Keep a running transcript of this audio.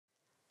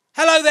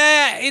Hello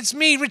there, it's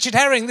me, Richard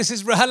Herring. This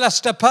is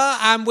RHLSTP,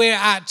 and we're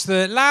at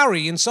the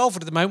Lowry in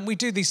Salford at the moment. We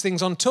do these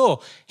things on tour.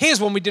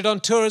 Here's one we did on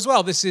tour as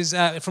well. This is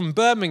from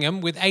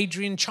Birmingham with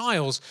Adrian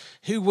Chiles,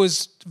 who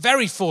was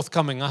very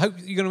forthcoming. I hope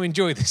you're going to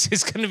enjoy this.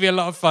 It's going to be a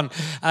lot of fun.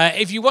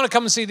 If you want to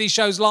come and see these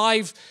shows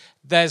live,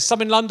 there's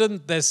some in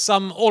London, there's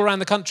some all around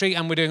the country,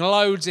 and we're doing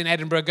loads in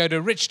Edinburgh. Go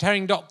to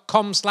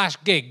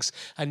richardherring.com/gigs,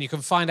 and you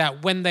can find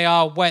out when they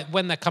are,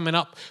 when they're coming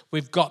up.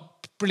 We've got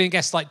brilliant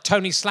guests like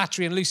Tony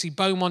Slattery and Lucy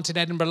Beaumont in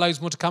Edinburgh,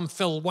 loads more to come.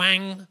 Phil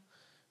Wang,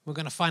 we're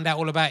going to find out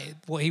all about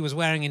what he was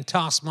wearing in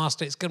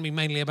Taskmaster. It's going to be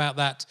mainly about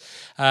that.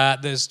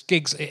 There's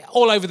gigs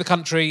all over the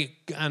country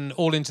and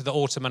all into the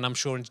autumn, and I'm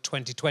sure into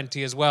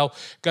 2020 as well.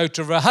 Go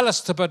to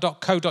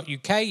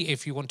rhlstp.co.uk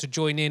if you want to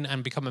join in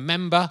and become a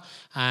member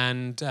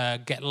and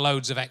get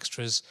loads of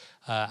extras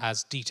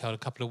as detailed a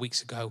couple of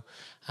weeks ago.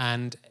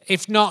 And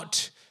if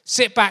not,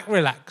 sit back,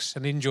 relax,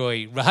 and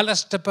enjoy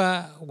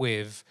RHLSTP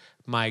with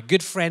my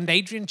good friend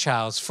Adrian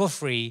Chiles for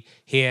free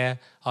here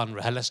on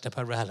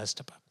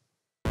RHLSTP.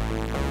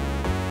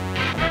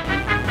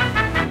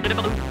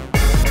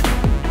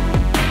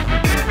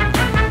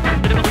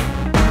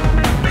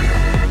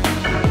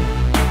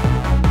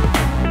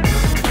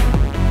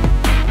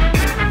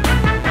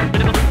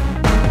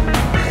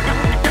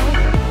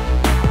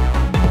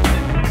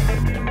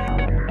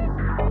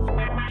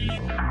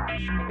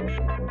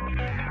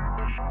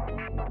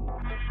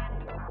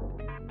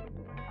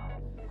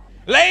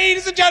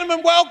 Ladies and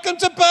gentlemen, welcome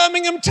to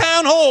Birmingham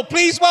Town Hall.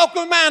 Please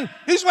welcome a man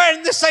who's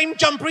wearing the same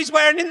jumper he's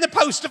wearing in the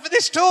poster for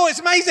this tour. It's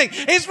amazing.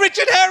 It's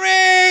Richard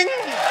Herring!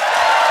 Oh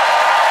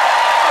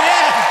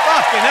yeah,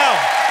 fucking hell.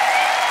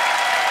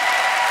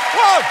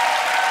 Whoa,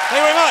 thank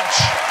you very much.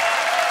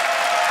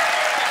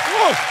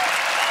 Whoa,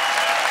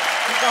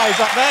 the guy's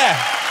up there.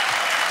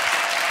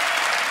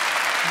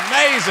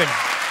 Amazing.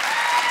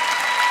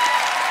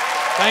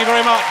 Thank you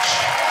very much.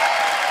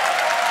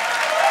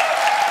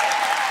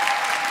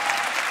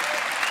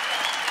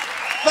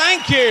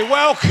 Thank you.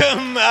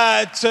 Welcome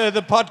to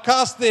the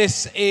podcast.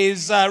 This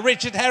is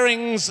Richard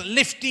Herring's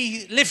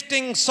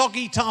Lifting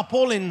Soggy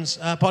Tarpaulins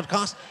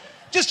podcast.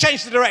 Just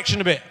changed the direction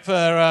a bit for...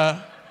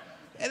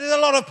 there's a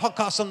lot of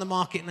podcasts on the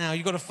market now.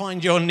 You've got to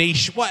find your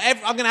niche.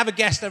 I'm going to have a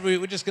guest every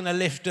week. We're just going to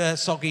lift a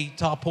soggy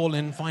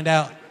tarpaulin, find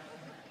out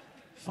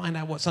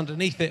what's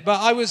underneath it.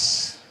 But I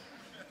was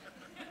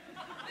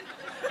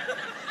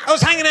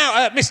hanging out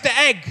at Mr.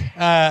 Egg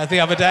the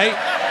other day.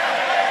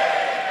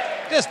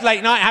 Just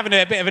late night, having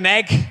a bit of an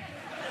egg.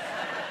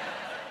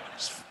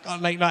 Just got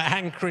a late night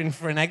hankering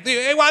for an egg.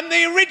 The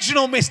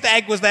original Mr.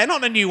 Egg was there,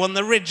 not the new one,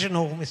 the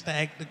original Mr.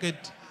 Egg,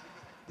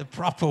 the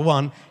proper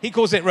one. He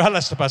calls it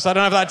RHLSTP, so I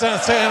don't know if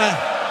that's going to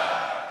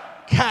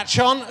catch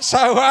on.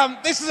 So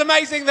this is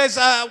amazing. There's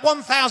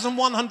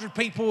 1,100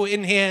 people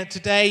in here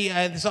today,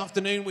 this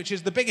afternoon, which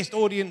is the biggest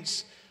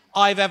audience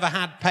I've ever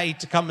had paid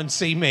to come and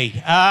see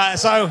me.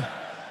 So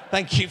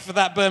thank you for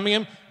that,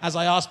 Birmingham. As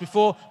I asked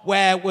before,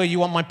 where were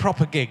you on my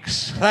proper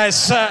gigs?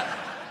 Thanks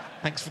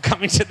for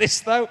coming to this,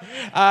 though.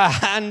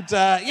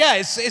 Yeah,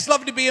 it's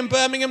lovely to be in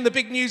Birmingham. The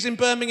big news in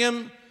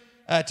Birmingham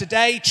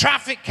today,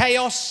 traffic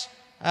chaos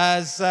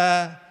as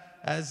the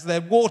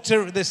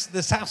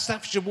South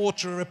Staffordshire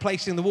Water are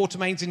replacing the water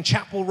mains in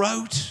Chapel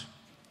Road.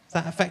 Has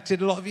that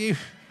affected a lot of you?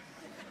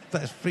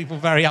 There's people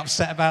very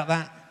upset about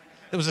that.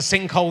 There was a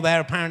sinkhole there,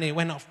 apparently it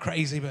went off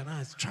crazy, but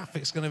no,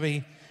 traffic's going to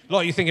be... A lot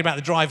of you thinking about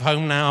the drive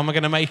home now. Am I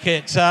going to make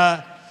it?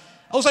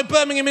 Also,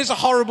 Birmingham is a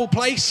horrible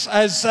place,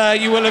 as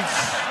you will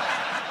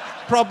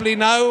have probably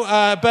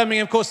know.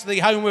 Birmingham, of course, is the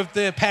home of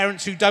the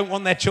parents who don't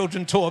want their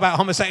children taught about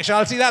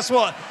homosexuality. That's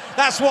what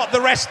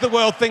the rest of the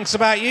world thinks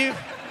about you.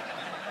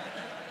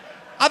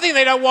 I think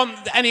they don't want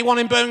anyone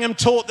in Birmingham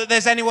taught that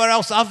there's anywhere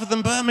else other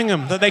than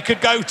Birmingham that they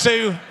could go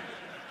to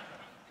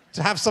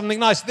have something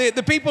nice.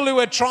 The people who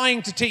are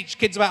trying to teach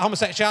kids about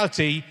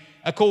homosexuality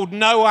are called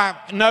no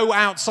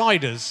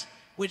outsiders,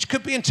 which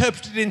could be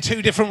interpreted in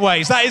two different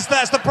ways.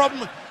 That's the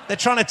problem. They're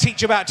trying to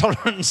teach about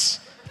tolerance.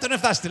 I don't know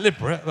if that's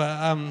deliberate,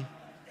 but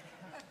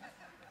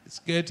it's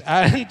good.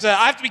 And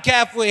I have to be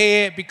careful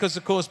here because,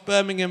 of course,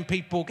 Birmingham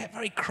people get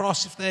very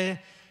cross if they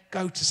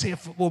go to see a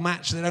football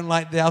match. They don't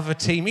like the other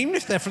team. Even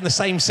if they're from the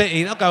same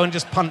city, they'll go and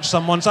just punch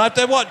someone. So I have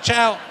to watch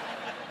out.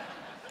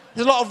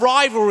 There's a lot of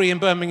rivalry in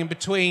Birmingham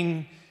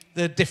between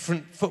the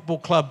different football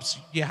clubs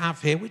you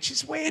have here, which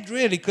is weird,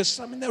 really, because,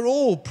 I mean, they're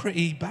all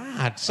pretty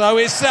bad. So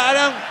it's...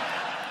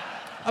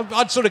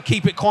 I'd sort of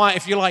keep it quiet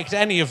if you liked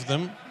any of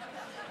them.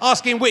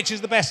 Asking which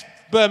is the best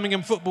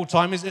Birmingham football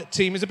team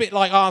is a bit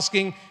like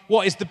asking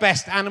what is the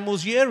best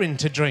animal's urine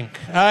to drink.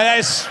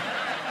 It's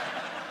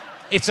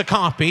a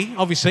carpy,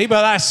 obviously,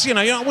 but that's,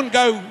 I wouldn't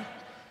go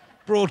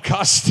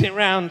broadcasting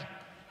around.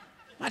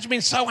 Imagine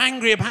being so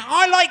angry about,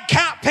 I like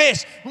cat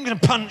piss. I'm going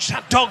to punch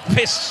that dog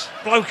piss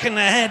bloke in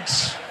the head.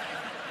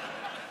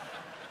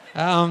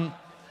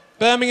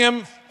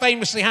 Birmingham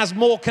famously has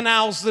more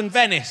canals than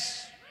Venice.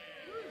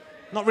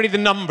 Not really the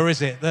number,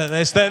 is it?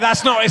 It's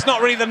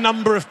not really the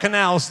number of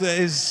canals that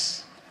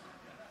is...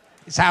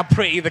 It's how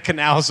pretty the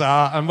canals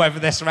are and whether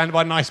they're surrounded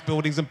by nice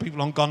buildings and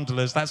people on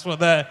gondolas. That's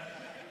what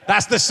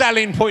That's the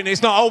selling point.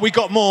 It's not, oh, we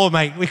got more,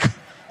 mate.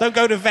 Don't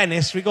go to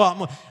Venice, we got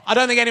more. I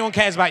don't think anyone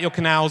cares about your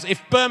canals.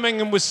 If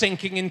Birmingham was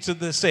sinking into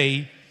the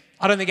sea,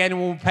 I don't think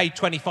anyone would pay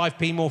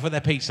 25p more for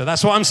their pizza.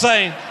 That's what I'm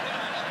saying.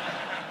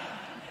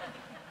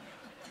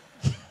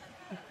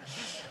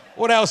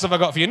 What else have I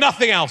got for you?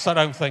 Nothing else, I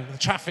don't think. The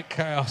traffic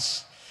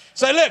chaos.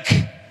 So look,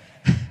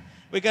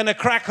 we're going to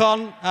crack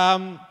on.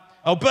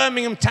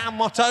 Birmingham Town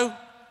motto.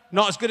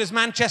 Not as good as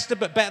Manchester,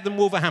 but better than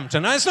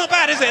Wolverhampton. No, it's not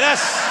bad, is it?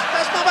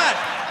 That's not bad.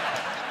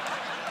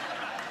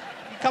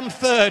 You come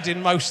third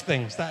in most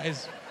things, that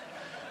is.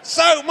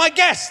 So my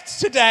guest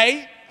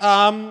today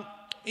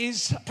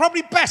is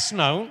probably best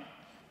known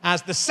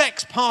as the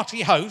sex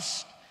party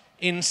host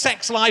in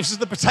Sex Lives of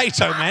the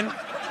Potato Men.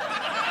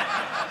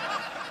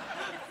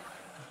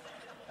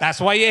 That's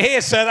why you're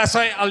here, sir. That's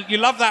why you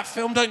love that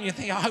film, don't you?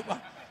 Think, I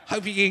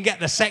hope you can get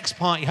the sex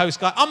party host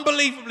guy.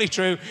 Unbelievably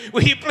true.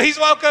 Will you please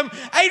welcome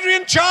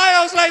Adrian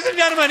Chiles, ladies and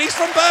gentlemen. He's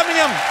from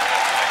Birmingham.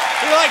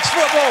 He likes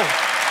football.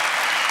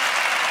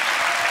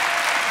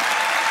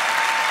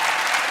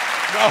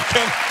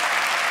 Welcome.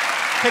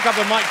 Pick up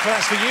the mic,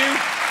 that's for you.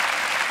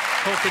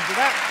 Talk into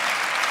that.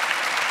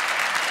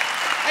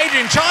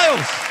 Adrian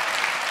Chiles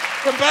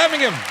from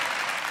Birmingham.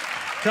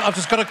 I've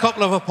just got a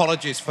couple of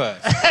apologies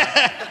first.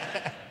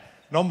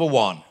 Number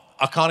one,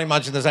 I can't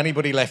imagine there's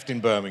anybody left in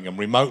Birmingham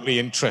remotely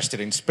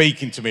interested in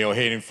speaking to me or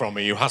hearing from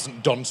me who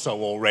hasn't done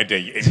so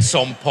already in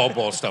some pub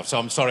or stuff. So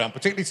I'm sorry. I'm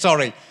particularly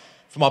sorry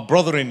for my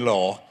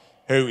brother-in-law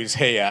who is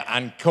here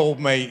and called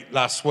me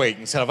last week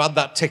and said, I've had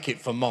that ticket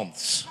for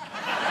months.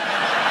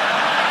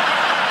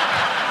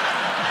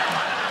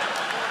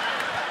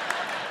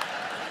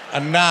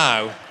 And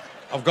now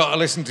I've got to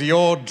listen to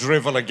your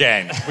drivel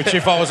again, which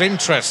if I was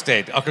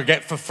interested, I could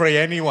get for free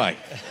anyway.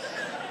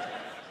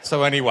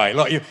 So anyway,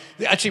 look,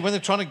 actually, when they're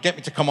trying to get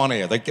me to come on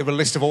here, they give a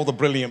list of all the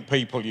brilliant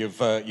people you've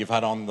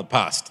had on in the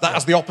past. That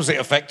has the opposite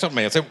effect on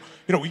me. I said,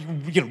 you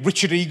know,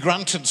 Richard E.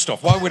 Grant and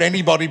stuff. Why would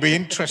anybody be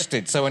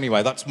interested? So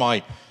anyway, I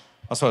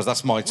suppose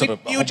that's my sort of.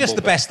 You were just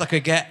the best I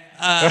could get.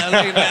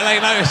 Let you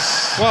know.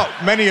 Well,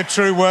 many a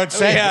true word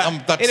said.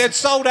 Yeah. It had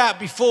sold out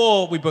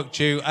before we booked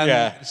you,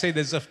 and see,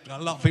 there's a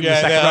lot of people.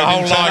 Yeah, the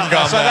whole line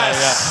gone so there.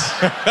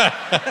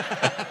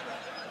 Yeah.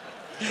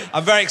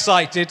 I'm very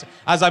excited.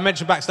 As I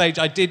mentioned backstage,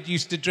 I did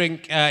used to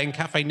drink in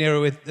Cafe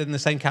Nero in the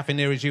same Cafe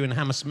Nero as you in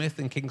Hammersmith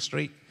in King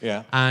Street.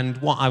 Yeah. And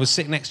I was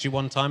sitting next to you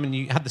one time, and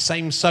you had the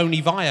same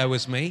Sony Vaio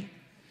as me.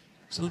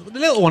 It's a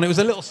little one. It was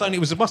a little Sony. It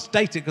was a must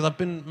date it because I've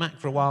been Mac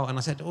for a while, and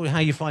I said, "Oh, how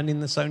are you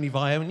finding the Sony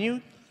Vaio?" And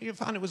you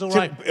found it was all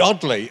right.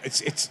 Oddly,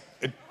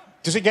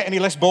 does it get any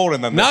less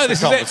boring than this? No,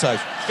 this is it. It's going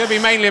to be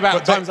mainly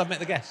about times I've met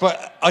the guests.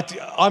 But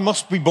I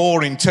must be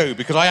boring too,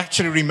 because I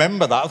actually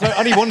remember that.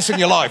 Only once in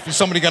your life is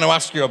somebody going to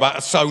ask you about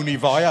a Sony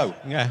Vaio.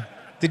 Yeah.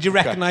 Did you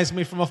recognise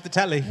me from off the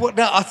telly? Well,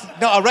 no,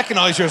 I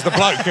recognise you as the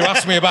bloke who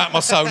asked me about my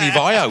Sony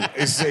Vaio.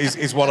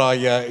 Is what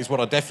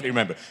I definitely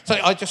remember. So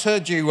I just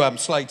heard you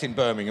slating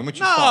Birmingham, which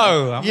is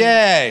fine. I mean,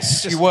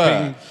 yes, you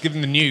were.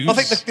 Given the news. I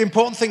think the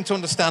important thing to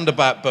understand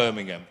about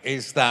Birmingham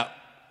is that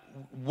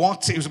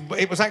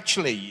it was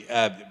actually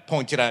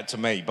pointed out to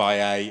me by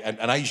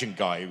an Asian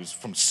guy who was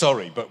from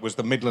Surrey, but was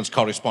the Midlands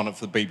correspondent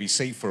for the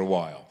BBC for a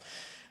while.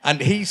 And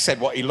he said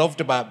what he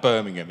loved about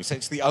Birmingham. He said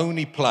it's the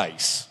only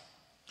place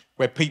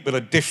where people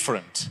are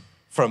different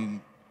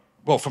from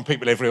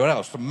people everywhere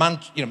else.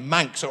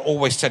 Manx are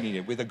always telling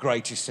you we're the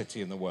greatest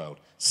city in the world.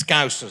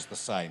 Scousers the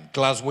same.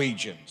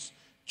 Glaswegians,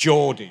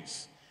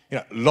 Geordies,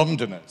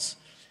 Londoners.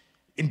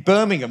 In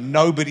Birmingham,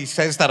 nobody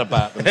says that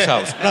about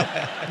themselves. No,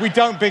 we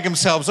don't big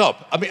themselves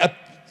up. I mean,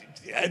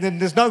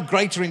 there's no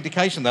greater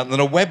indication of that than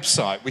a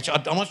website, which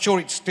I'm not sure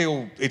it's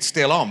still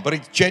on, but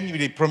it's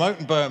genuinely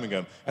promoting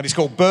Birmingham, and it's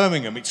called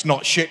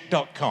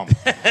BirminghamIt'sNotShit.com,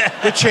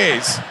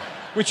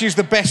 which is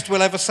the best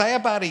we'll ever say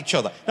about each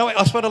other. Now,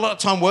 I spent a lot of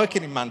time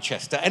working in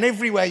Manchester, and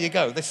everywhere you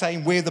go, they're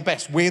saying we're the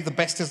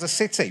best as a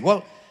city.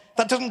 Well,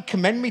 that doesn't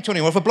commend me to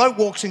anyone. If a bloke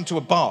walks into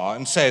a bar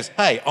and says,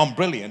 hey, I'm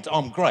brilliant,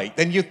 I'm great,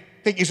 then you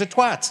think he's a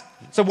twat.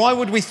 So why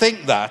would we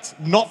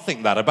not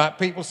think that about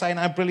people saying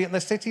how brilliant their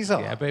cities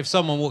are? Yeah, but if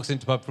someone walks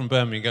into a pub from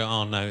Birmingham, you go,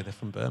 oh no, they're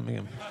from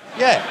Birmingham.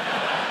 Yeah.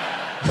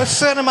 There's a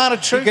certain amount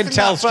of truth you can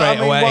tell that, straight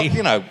away.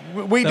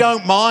 We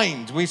don't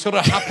mind. We're sort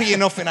of happy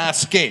enough in our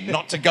skin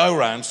not to go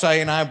around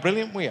saying how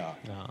brilliant we are.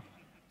 No.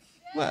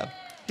 Well.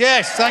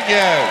 Yes, thank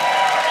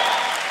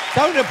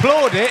you. Don't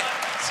applaud it.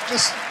 It's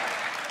just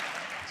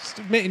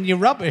admitting you're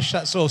rubbish,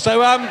 that's all. So,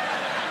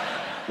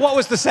 what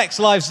was the Sex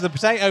Lives of the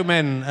Potato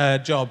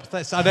Men job?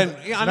 I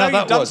know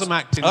you've done some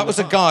acting. That was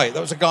a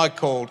guy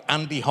called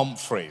Andy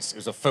Humphreys. He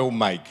was a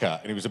filmmaker,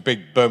 and he was a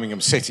big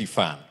Birmingham City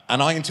fan.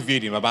 And I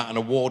interviewed him about an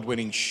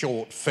award-winning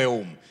short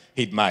film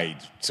he'd made,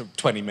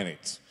 20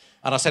 minutes.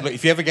 And I said, look,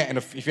 if you ever get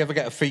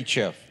a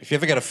feature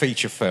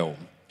film,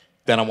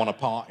 then I want a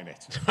part in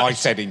it. I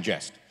said in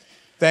jest.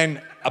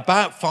 Then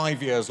about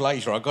 5 years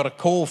later, I got a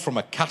call from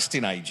a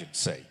casting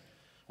agency,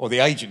 or the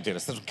agent did. I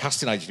said, there's a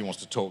casting agent who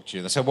wants to talk to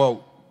you. They said,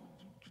 well,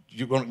 do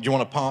you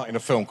want a part in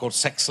a film called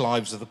Sex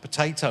Lives of the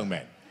Potato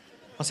Men?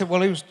 I said,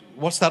 well,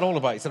 what's that all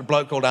about? He said, a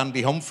bloke called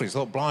Andy Humphries. I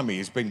thought, blimey,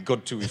 he's been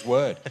good to his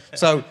word.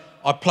 So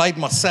I played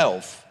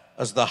myself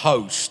as the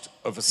host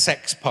of a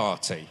sex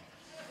party.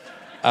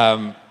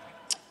 And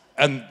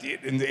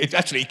it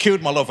actually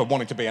cured my love of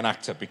wanting to be an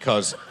actor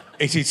because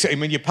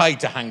you're paid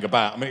to hang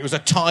about. I mean, it was a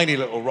tiny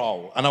little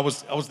role, and I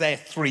was there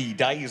 3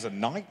 days and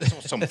nights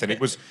or something. It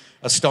was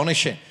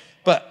astonishing.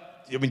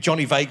 But I mean,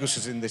 Johnny Vegas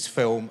was in this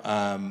film.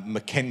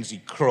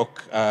 Mackenzie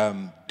Crook,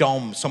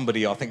 Dom,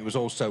 somebody I think was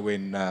also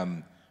in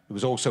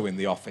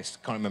The Office.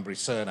 Can't remember his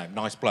surname.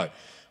 Nice bloke.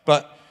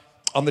 But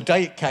on the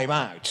day it came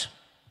out,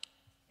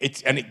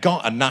 it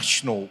got a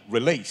national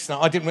release.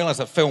 Now, I didn't realise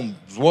that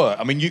films work.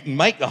 I mean, you can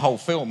make the whole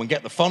film and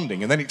get the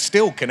funding, and then it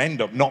still can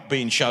end up not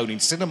being shown in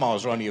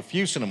cinemas or only a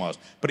few cinemas,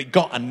 but it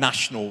got a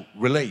national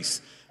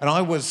release. And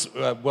I was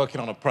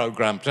presenting a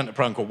program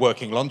called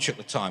Working Lunch at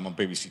the time on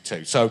BBC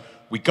Two. So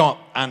we got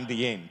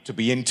Andy in to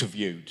be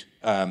interviewed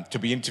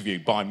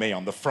by me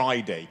on the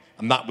Friday,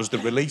 and that was the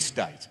release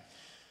date.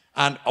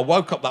 And I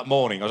woke up that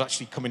morning, I was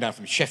actually coming down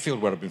from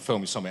Sheffield where I'd been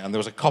filming something, and there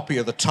was a copy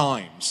of The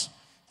Times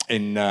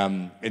in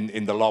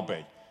the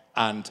lobby,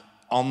 and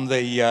on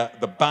the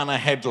banner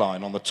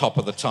headline on the top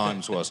of the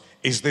Times was,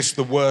 "Is this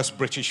the worst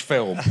British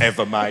film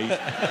ever made?"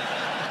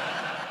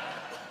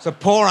 So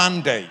poor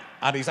Andy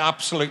had his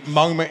absolute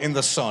moment in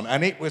the sun,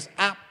 and it was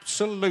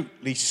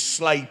absolutely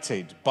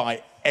slated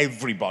by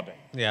everybody.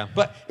 Yeah.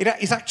 But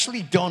it's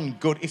actually done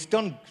good. It's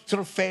done sort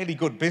of fairly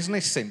good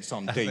business since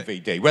on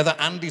DVD. Whether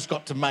Andy's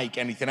got to make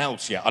anything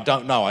else yet, I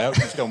don't know. I hope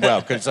he's done well,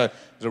 because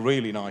he's a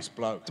really nice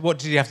bloke. What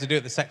did you have to do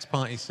at the sex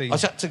party scene? I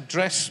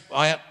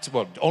had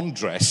to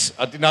undress.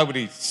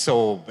 Nobody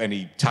saw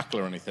any tackle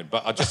or anything,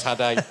 but I just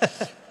had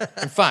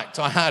in fact,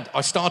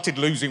 I started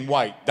losing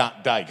weight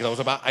that day, because I was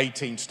about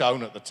 18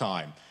 stone at the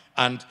time,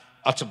 and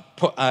I had to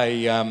put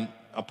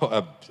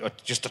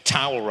just a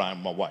towel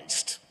around my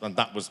waist, and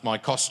that was my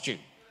costume.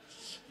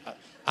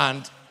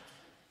 And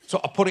so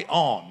I put it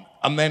on,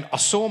 and then I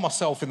saw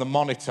myself in the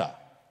monitor,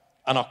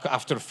 and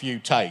after a few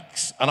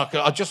takes, and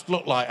I just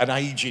looked like an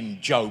aging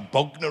Joe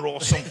Bugner or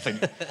something.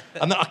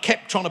 And then I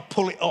kept trying to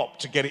pull it up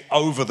to get it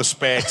over the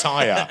spare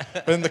tyre,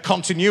 but then the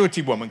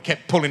continuity woman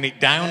kept pulling it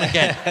down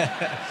again.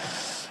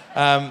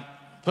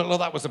 But well,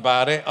 that was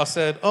about it. I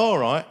said, "All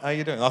right, how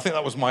you doing?" I think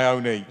that was my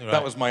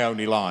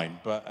only line.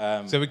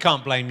 But so we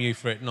can't blame you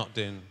for it not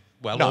doing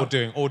well, no.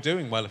 or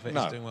doing well if it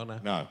is doing well now.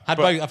 No,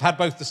 I've had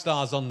both the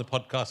stars on the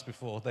podcast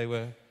before. They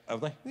were.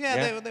 Have they?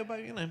 Yeah, they were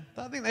both. You know,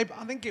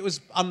 I think it was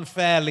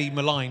unfairly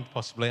maligned.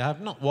 Possibly, I have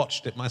not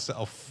watched it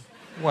myself.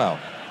 Well,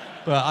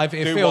 but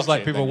it feels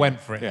like people went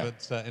for it,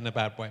 but in a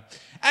bad way.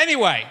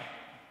 Anyway,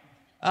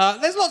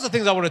 there's lots of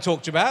things I want to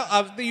talk to you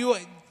about.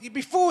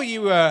 Before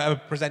you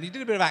were presenting, you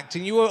did a bit of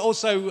acting. You were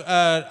also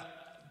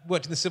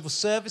worked in the civil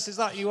service. Is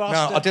that you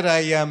asked? No,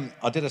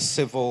 I did a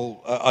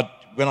civil.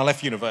 When I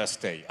left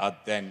university, I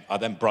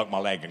then broke my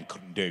leg and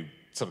couldn't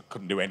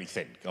do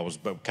anything.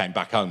 Came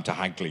back home to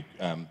Hagley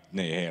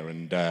near here,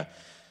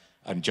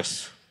 and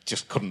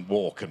just couldn't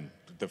walk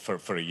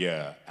for a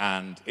year.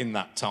 And in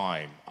that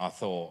time, I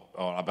thought,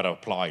 I better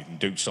apply and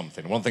do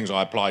something. One of the things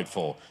I applied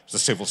for was the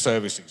civil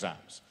service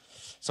exams.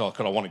 So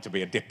I wanted to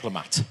be a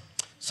diplomat.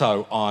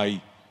 So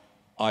I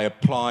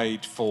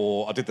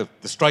did the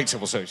straight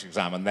civil service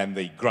exam and then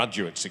the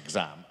graduates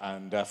exam,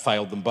 and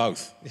failed them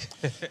both,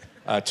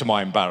 to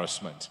my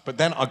embarrassment. But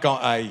then I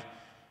got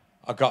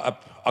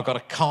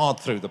a card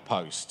through the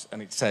post,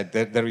 and it said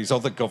there is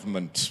other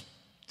government.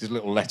 These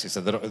little letters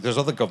said there's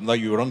other government,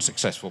 though you were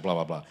unsuccessful, blah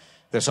blah blah.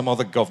 There's some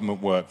other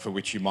government work for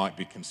which you might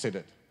be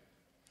considered.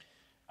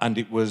 And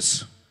it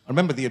was. I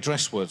remember the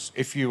address was,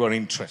 if you are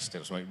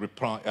interested,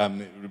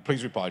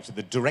 please reply to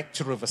the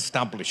Director of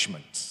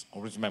Establishments. I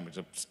always remember,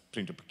 it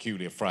seemed a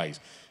peculiar phrase,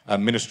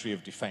 Ministry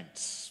of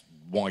Defence,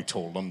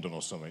 Whitehall, London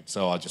or something.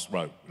 So I just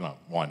wrote,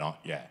 why not,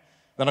 yeah.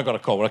 Then I got a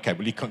call, okay,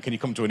 well, can you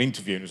come to an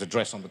interview? And it was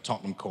addressed on the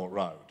Tottenham Court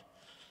Road.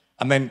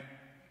 And then,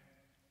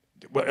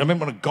 I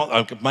remember when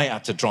my mate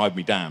had to drive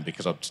me down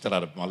because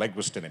my leg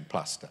was still in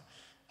plaster.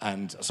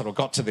 And so I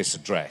got to this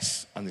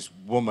address, and this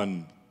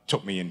woman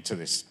took me into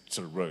this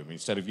sort of room. He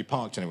said, "Have you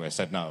parked anywhere?" I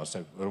said, "No." I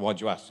said, "Well,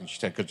 why'd you ask?" And she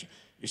said, "Because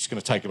it's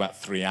going to take about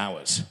 3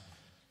 hours."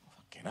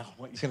 Fucking hell,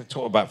 what are you going to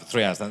talk about for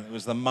 3 hours? And it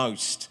was the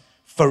most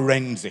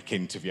forensic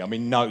interview. I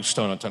mean, no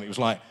stone unturned. It was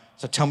like,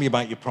 so tell me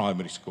about your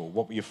primary school.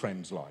 What were your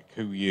friends like?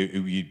 Who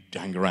you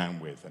hang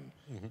around with? And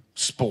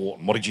sport,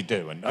 and what did you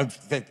do? And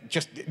there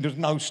was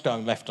no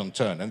stone left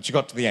unturned. And she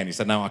got to the end. He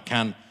said, "No, I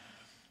can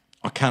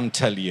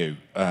tell you...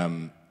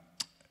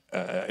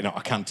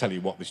 I can't tell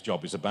you what this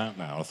job is about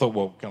now." I thought,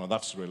 well,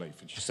 that's a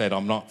relief. And she said,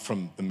 "I'm not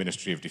from the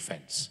Ministry of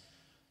Defence,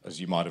 as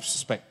you might have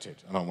suspected."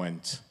 And I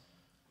went,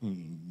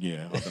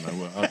 "Yeah, I don't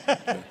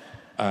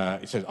know."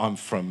 He said, I'm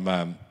from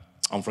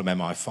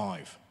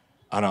MI5.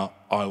 And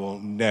I will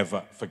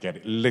never forget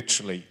it.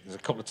 Literally, there's a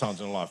couple of times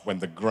in my life when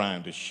the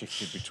ground has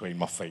shifted between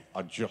my feet.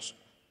 I just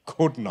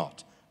could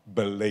not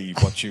believe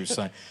what she was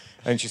saying.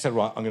 And she said,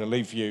 "Right, I'm going to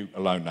leave you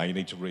alone now. You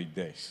need to read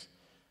this.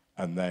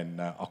 And then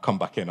I'll come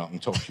back in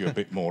and talk to you a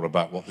bit more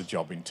about what the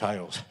job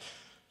entails."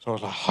 So I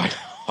was like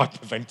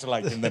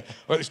hyperventilating. And then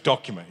I got this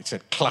document. It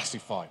said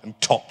classified and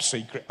top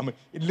secret. I mean,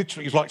 it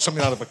literally was like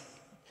something out of a...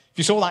 If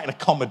you saw that in a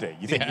comedy,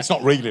 you think it's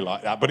not really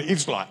like that, but it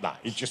is like that.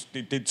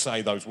 It did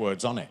say those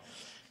words on it.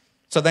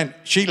 So then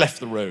she left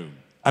the room,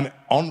 and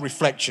on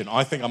reflection,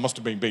 I think I must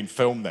have been being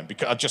filmed then,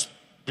 because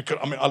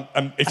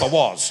and if I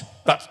was,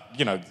 that's,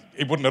 you know,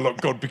 it wouldn't have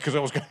looked good because I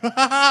was going,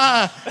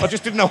 I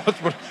just didn't know what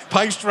to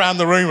paced around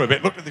the room a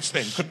bit, looked at this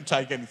thing, couldn't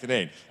take anything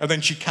in. And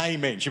then she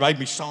came in, she made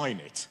me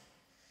sign it.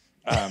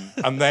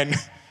 And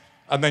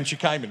then she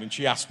came in and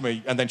she asked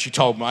me, and then she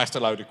told me, I asked a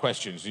load of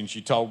questions, and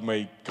she told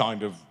me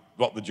kind of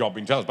what the job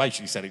entails.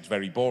 Basically said it's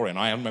very boring.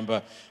 I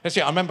remember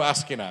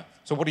asking her,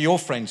 so what do your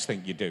friends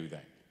think you do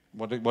then?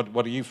 What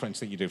do you friends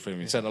think you do for a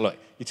living? She said, look,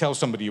 you tell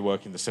somebody you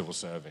work in the civil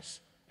service,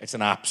 it's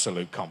an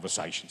absolute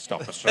conversation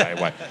stopper straight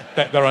away.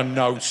 There are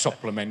no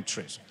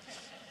supplementaries.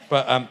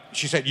 But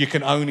she said, you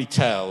can only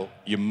tell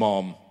your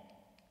mum,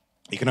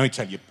 you can only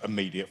tell your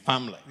immediate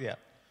family. Yeah.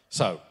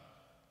 So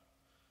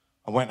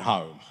I went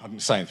home, I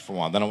didn't say anything for a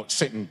while, then I was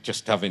sitting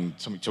just having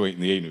something to eat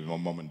in the evening with my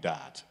mum and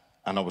dad,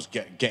 and I was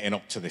getting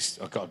up to this,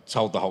 I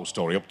told the whole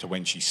story up to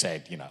when she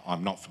said, you know,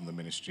 I'm not from the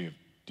Ministry of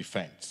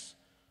Defence,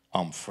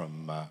 I'm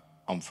from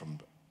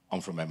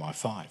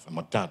MI5. And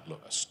my dad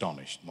looked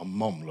astonished, my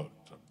mum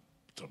looked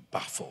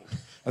baffled.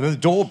 And then the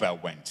doorbell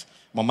went.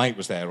 My mate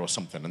was there or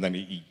something, and then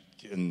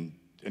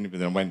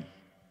then went,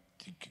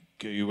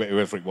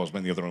 whoever it was,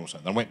 went the other room or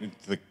something. Then I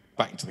went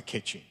back into the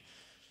kitchen.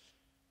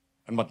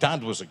 And my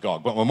dad was a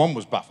god, but my mum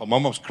was baffled. My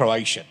mum was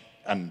Croatian,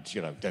 and,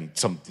 you know, then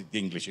the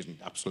English isn't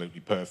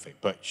absolutely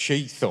perfect. But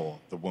she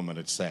thought the woman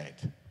had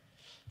said,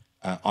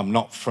 I'm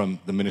not from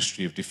the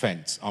Ministry of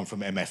Defence, I'm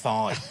from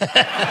MFI.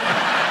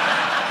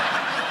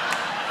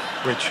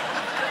 Which,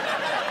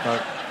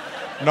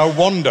 no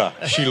wonder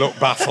she looked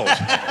baffled.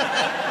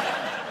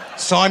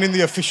 Signing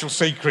the Official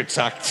Secrets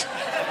Act.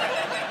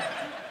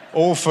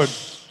 All for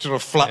sort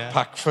of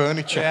flat-pack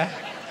furniture. Yeah.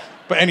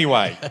 But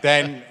anyway,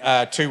 then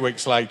 2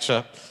 weeks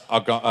later, I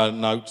got a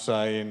note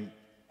saying,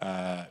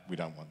 we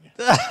don't want you.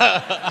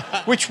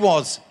 Which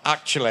was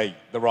actually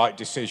the right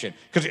decision.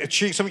 Because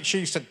something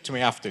she said to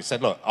me after,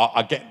 said, look,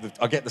 I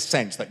get the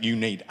sense that you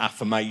need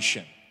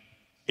affirmation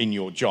in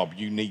your job.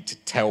 You need to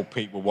tell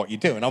people what you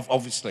do. And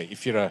obviously,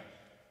 if you're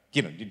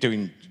you're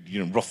doing,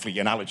 roughly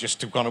analogous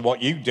to kind of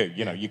what you do,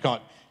 you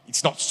can't,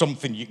 it's not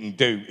something you can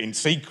do in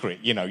secret,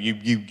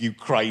 you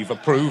crave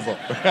approval.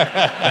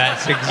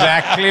 That's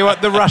exactly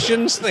what the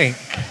Russians think.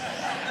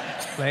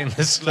 Playing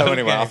the slow So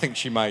anyway, game. I think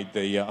she made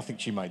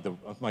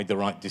the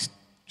right decision.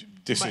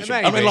 Maybe.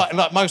 I mean,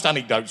 like most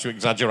anecdotes, you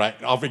exaggerate.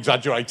 I've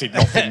exaggerated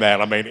nothing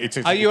there. I mean,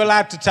 Are you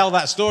allowed to tell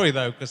that story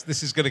though? Because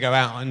this is going to go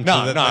out.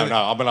 No.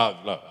 I mean,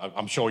 look,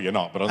 I'm sure you're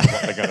not, but I don't know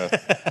what they're going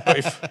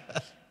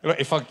to.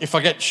 If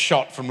I get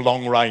shot from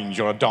long range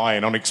or I die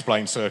in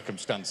unexplained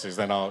circumstances,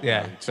 then I'll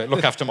say,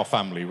 look after my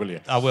family, will you?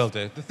 I will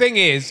do. The thing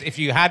is, if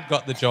you had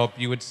got the job,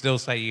 you would still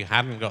say you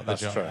hadn't got the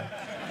job. That's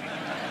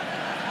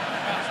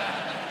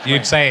true.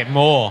 You'd say it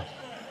more.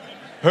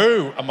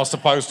 Who am I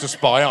supposed to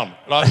spy on?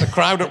 Like the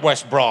crowd at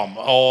West Brom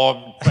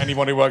or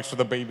anyone who works for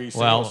the BBC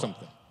or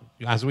something?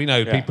 As we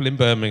know, people in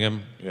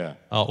Birmingham are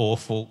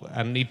awful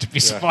and need to be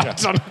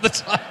spied on all the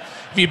time.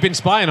 If you'd been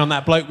spying on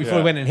that bloke before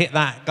he went and hit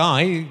that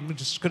guy, you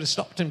just could have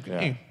stopped him,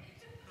 couldn't you?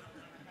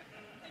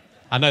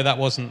 I know that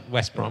wasn't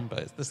West Brom,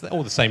 but it's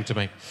all the same to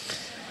me.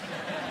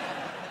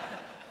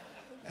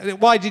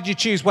 Why did you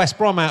choose West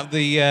Brom out of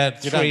the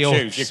three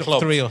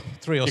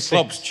or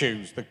six?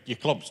 Your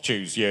clubs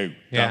choose you,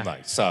 don't they?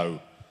 So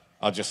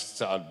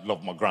I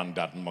love my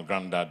granddad, and my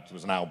granddad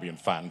was an Albion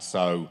fan,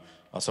 so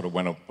I sort of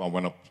went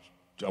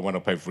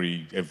up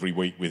every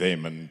week with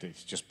him, and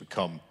it's just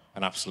become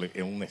an absolute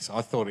illness.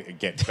 I thought it'd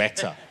get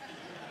better.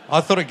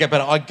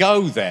 I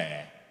go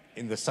there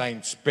in the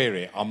same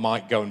spirit. I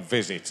might go and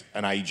visit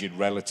an aged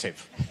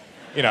relative,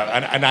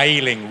 an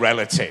ailing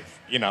relative.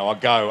 I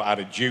go out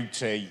of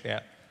duty.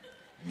 Yeah.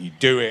 You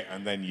do it,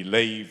 and then you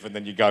leave, and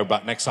then you go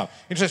back next time.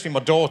 Interestingly, my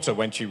daughter,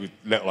 when she was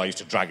little, I used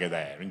to drag her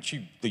there, and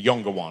the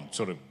younger one,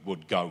 sort of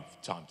would go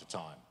from time to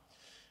time.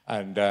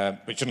 And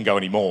but she doesn't go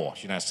anymore.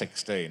 She's now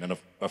 16. And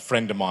a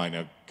friend of mine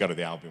I go to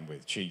the Albion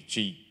with,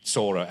 she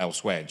saw her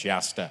elsewhere, and she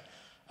asked her,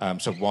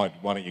 so why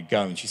don't you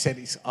go? And she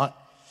said, I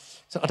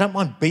don't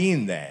mind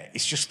being there.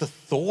 It's just the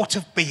thought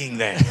of being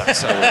there.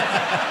 That's all.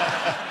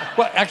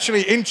 Well,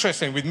 actually,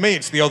 interesting, with me,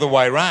 it's the other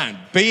way around.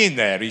 Being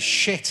there is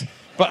shit.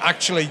 But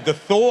actually, the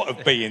thought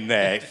of being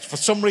there, for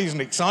some reason,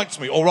 excites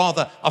me. Or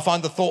rather, I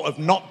find the thought of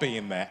not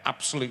being there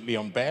absolutely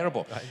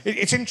unbearable.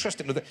 It's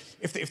interesting.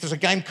 If there's a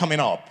game coming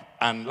up,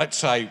 and let's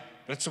say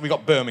we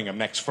got Birmingham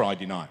next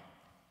Friday night.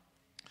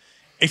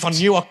 If I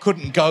knew I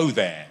couldn't go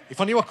there, if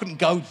I knew I couldn't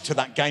go to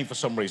that game for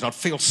some reason, I'd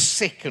feel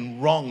sick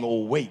and wrong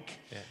all week.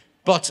 Yeah.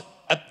 But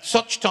at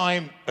such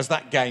time as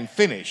that game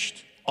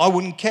finished, I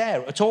wouldn't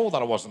care at all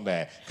that I wasn't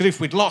there. Because if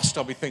we'd lost,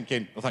 I'd be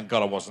thinking, well, thank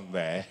God I wasn't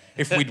there.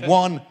 If we'd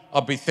won,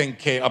 I'd be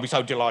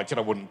so delighted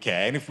I wouldn't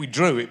care. And if we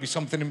drew, it'd be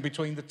something in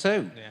between the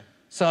two. Yeah.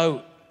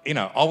 So,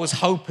 I was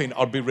hoping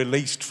I'd be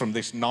released from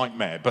this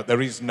nightmare, but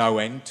there is no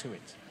end to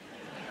it.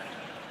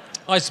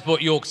 I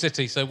support York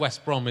City, so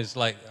West Brom is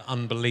like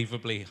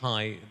unbelievably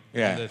high.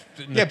 Yeah,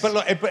 in the but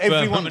look, but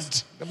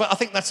everyone's. But I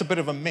think that's a bit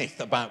of a myth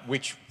about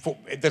which.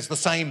 There's the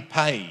same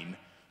pain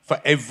for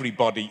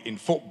everybody in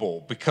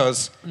football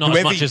because not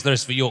as much as there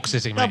is for York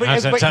City, mate.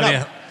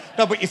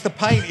 No, but it's the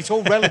pain. It's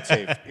all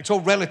relative. It's all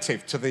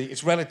relative to the.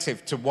 It's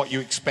relative to what you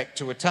expect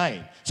to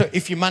attain. So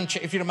if you're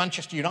a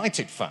Manchester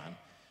United fan,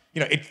 you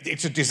know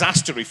it's a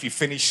disaster if you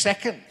finish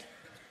second.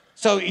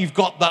 So you've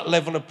got that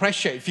level of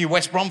pressure. If you're a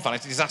West Brom fan,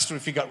 it's a disaster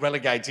if you got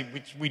relegated,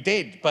 which we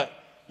did. But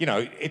you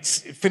know, it's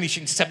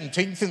finishing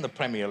 17th in the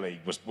Premier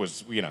League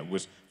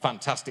was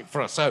fantastic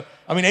for us. So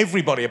I mean,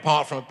 everybody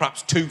apart from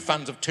perhaps two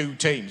fans of two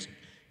teams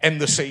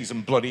end the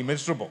season bloody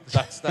miserable.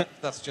 That's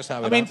just how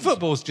it happens. I mean,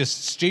 football's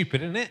just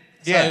stupid, isn't it?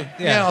 Yeah,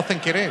 so, yeah, I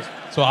think it is.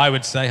 That's what I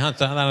would say. I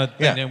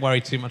don't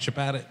worry too much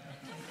about it.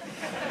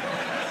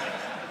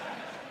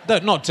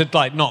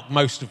 Not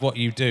most of what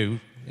you do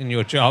in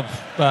your job,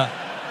 but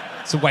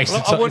it's a waste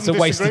of time. It's a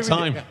waste of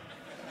time. Yeah.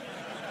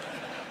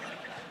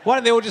 Why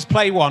don't they all just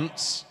play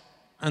once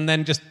and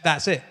then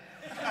that's it?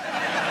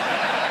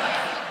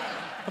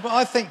 But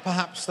I think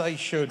perhaps they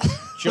should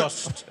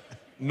just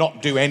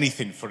not do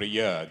anything for a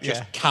year,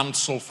 just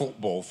cancel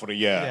football for a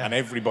year, and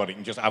everybody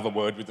can just have a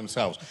word with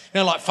themselves. You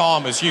know, like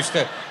farmers used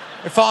to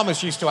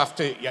have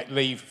to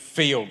leave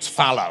fields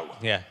fallow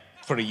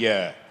for a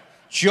year.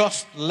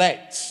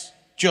 Let's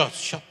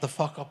shut the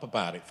fuck up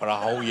about it for a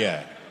whole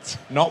year.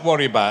 Not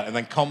worry about it, and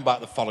then come back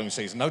the following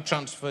season. No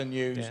transfer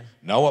news,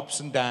 no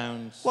ups and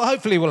downs. Well,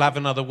 hopefully we'll have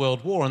another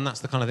world war, and that's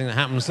the kind of thing that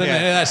happens.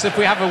 That's if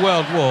we have a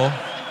world war.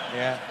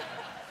 Yeah.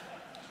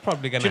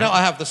 Probably going to. Do you know,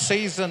 I have the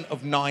season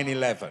of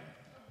 9/11.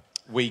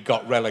 We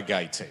got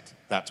relegated.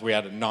 We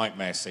had a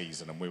nightmare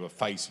season and we were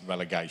facing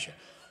relegation.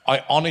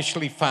 I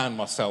honestly found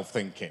myself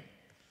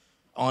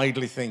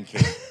idly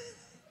thinking,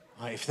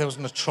 if there was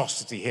an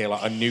atrocity here,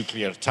 like a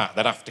nuclear attack,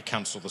 they'd have to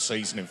cancel the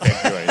season in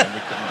February, then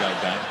we couldn't go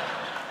down.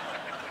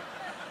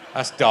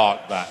 That's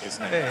dark, that,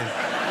 isn't it? It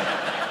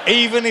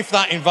is. Even if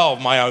that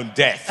involved my own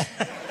death,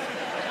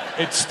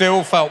 it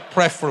still felt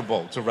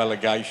preferable to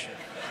relegation.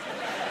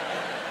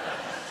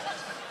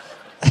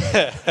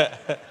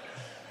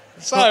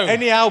 So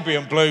any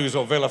Albion Blues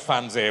or Villa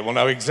fans here will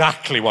know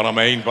exactly what I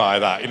mean by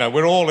that. You know,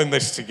 we're all in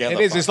this together.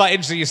 It is. It's like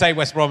interesting you say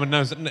West Brom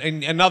and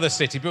in another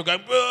city, people go,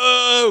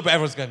 boo, but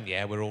everyone's going,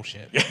 yeah, we're all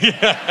shit.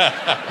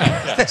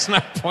 There's no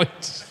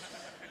point.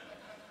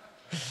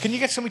 Can you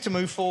get somebody to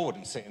move forward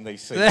and sit in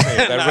these seats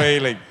here?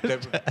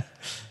 They're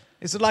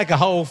It's like a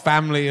whole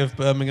family of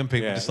Birmingham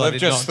people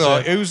decided just not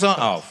thought, to... who's that?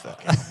 Oh,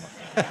 fuck it.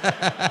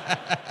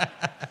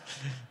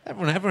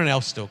 Everyone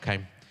else still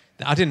came.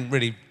 I didn't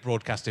really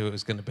broadcast who it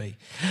was going to be.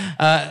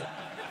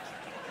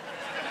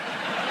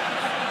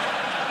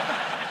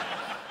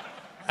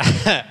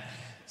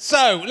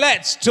 So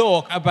let's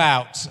talk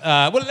about.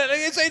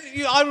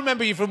 I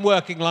remember you from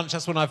Working Lunch.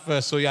 That's when I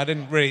first saw you.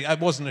 It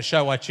wasn't a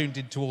show I tuned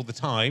into all the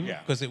time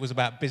because it was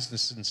about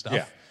business and stuff.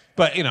 Yeah.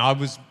 But you know, I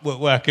was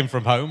working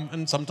from home,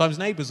 and sometimes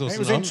neighbours also. It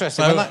was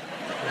interesting.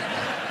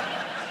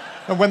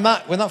 And when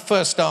that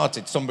first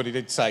started, somebody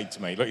did say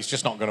to me, look, it's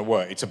just not going to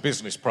work. It's a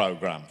business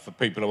programme for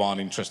people who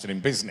aren't interested in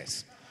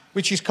business,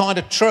 which is kind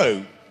of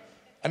true.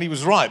 And he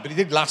was right, but it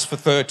did last for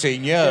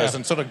 13 years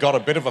and sort of got a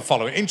bit of a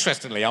following.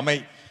 Interestingly, I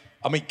mean,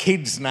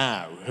 kids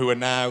now,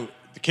 the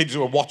kids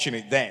who are watching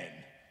it then,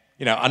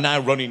 you know, are now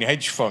running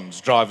hedge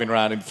funds, driving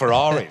around in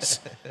Ferraris.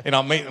 You know,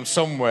 I meet them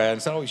somewhere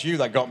and say, oh, it's you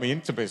that got me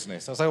into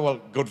business. I say, well,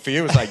 good for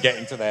you as they get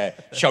into their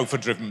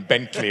chauffeur-driven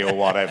Bentley or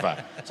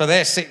whatever. So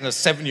they're sitting as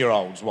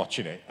 7-year-olds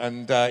watching it.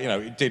 And, you know,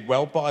 it did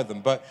well by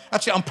them. But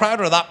actually, I'm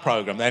prouder of that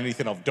programme than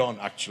anything I've done,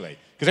 actually.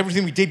 Because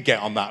everything we did get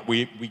on that,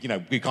 we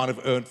kind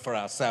of earned for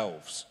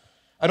ourselves.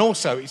 And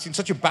also, it's in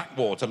such a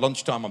backwater,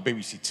 lunchtime on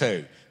BBC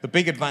Two. The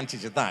big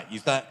advantage of that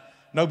is that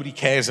nobody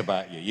cares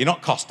about you. You're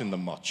not costing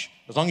them much.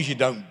 As long as you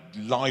don't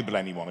libel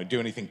anyone or do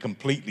anything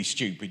completely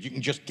stupid, you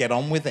can just get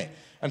on with it.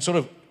 And sort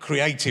of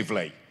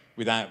creatively,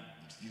 without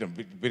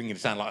bringing it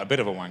sound like a bit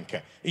of a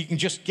wanker, you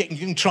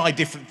can try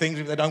different things.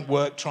 If they don't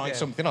work, try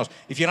something else.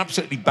 If you're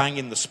absolutely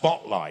banging the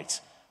spotlight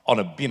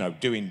on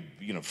doing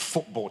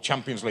football,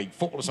 Champions League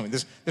football or something,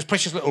 there's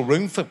precious little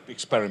room for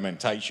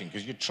experimentation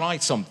because you try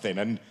something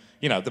and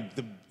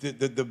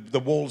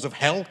the walls of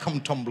hell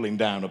come tumbling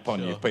down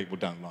upon you if people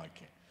don't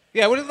like it.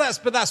 Yeah, well,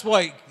 that's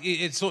why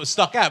it sort of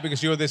stuck out,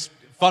 because you're this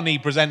funny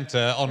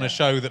presenter on a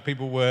show that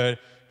people were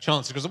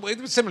chancing.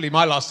 Because similarly,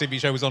 my last TV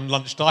show was on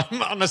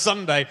lunchtime on a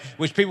Sunday,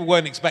 which people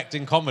weren't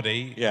expecting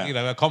comedy,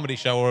 a comedy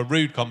show or a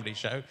rude comedy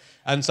show.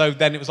 And so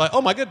then it was like,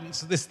 oh my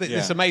goodness,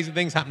 this amazing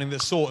thing's happening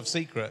that's sort of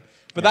secret.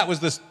 But that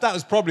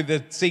was probably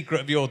the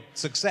secret of your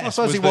success. I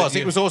suppose it was.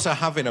 It was also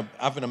having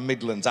a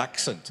Midlands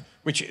accent,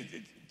 which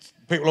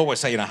people always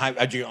say, how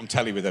do you get on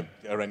telly with a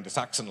horrendous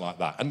accent like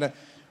that?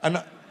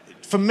 And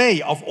for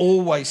me, I've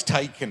always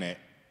taken it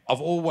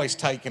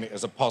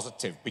as a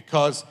positive,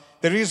 because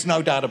there is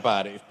no doubt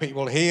about it. If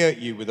people hear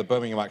you with a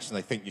Birmingham accent,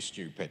 they think you're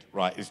stupid,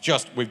 right?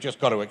 We've just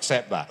got to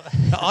accept that.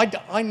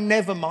 I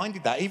never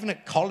minded that, even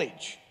at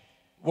college,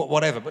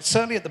 whatever. But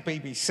certainly at the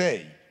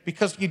BBC,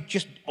 because you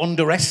just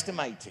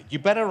underestimate it.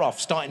 You're better off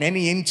starting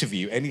any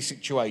interview, any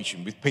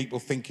situation with people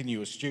thinking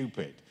you are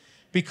stupid,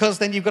 because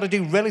then you've got to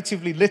do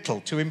relatively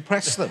little to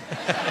impress them.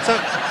 So,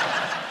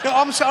 you know,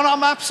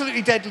 I'm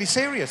absolutely deadly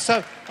serious.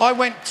 So I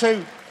went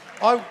to,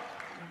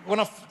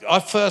 my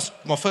first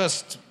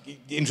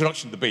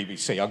introduction to the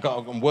BBC, I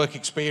got on work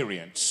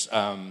experience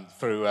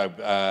through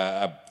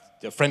a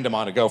friend of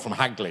mine, a girl from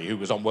Hagley, who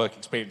was on work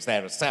experience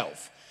there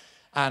herself,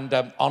 and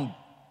on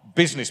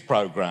business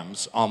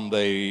programmes on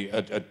the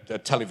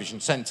television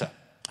centre.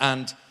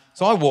 And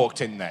so I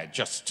walked in there,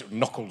 just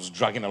knuckles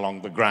dragging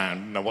along the ground,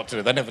 didn't know what to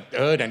do. They never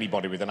heard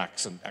anybody with an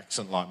accent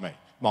like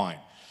mine.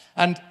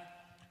 And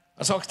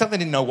so they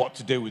didn't know what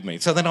to do with me.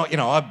 So then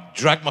I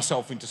dragged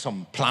myself into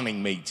some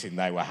planning meeting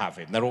they were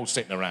having. They're all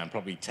sitting around,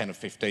 probably 10 or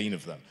 15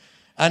 of them.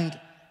 And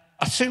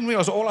I soon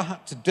realised all I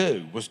had to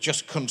do was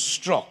just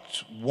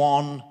construct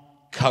one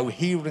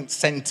coherent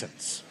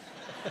sentence.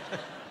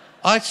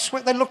 I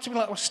swear, they looked at me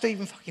like I was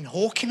Stephen fucking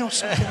Hawking or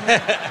something.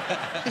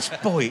 This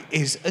boy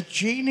is a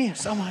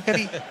genius. Oh my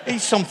God,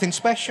 he's something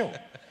special.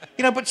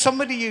 You know, but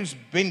somebody who's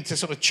been to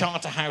sort of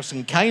Charterhouse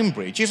and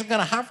Cambridge isn't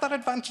going to have that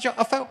advantage.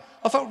 I felt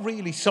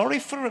really sorry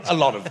for a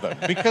lot of them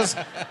because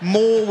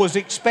more was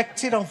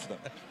expected of them.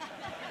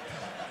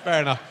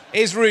 Fair enough.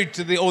 It is rude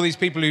to all these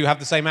people who have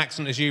the same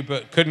accent as you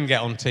but couldn't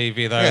get on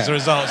TV, though, as a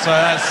result. So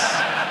that's...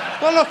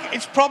 Well, look,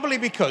 it's probably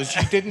because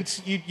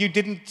you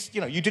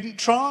didn't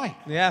try.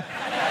 Yeah.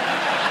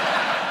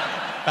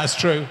 That's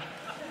true.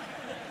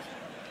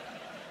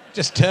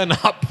 Just turn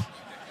up.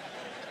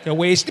 Go,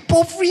 where's the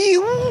pub for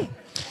you?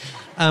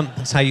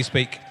 That's how you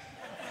speak.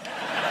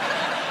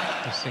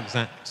 Just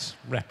exact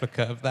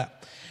replica of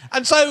that.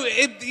 And so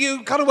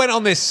you kind of went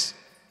on this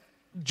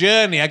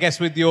journey, I guess,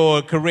 with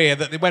your career,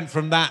 that it went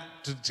from that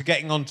to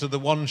getting onto the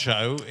one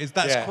show.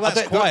 That's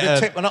quite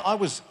a... And I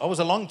was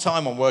a long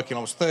time on working.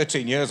 I was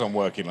 13 years on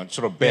working, like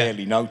sort of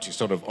barely noticed,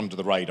 sort of under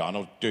the radar. And I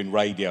was doing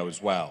radio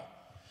as well.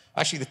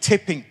 Actually, the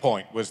tipping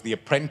point was The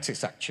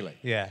Apprentice, actually.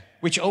 Yeah.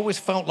 Which always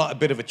felt like a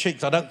bit of a cheat,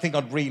 'cause I don't think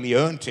I'd really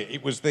earned it.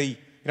 It was I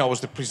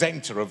was the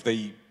presenter of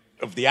the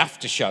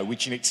after show,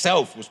 which in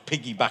itself was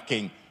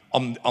piggybacking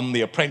on The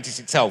Apprentice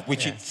itself,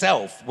 which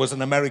itself was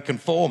an American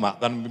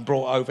format that had been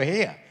brought over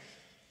here.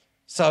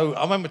 So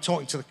I remember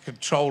talking to the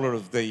controller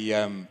of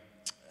BBC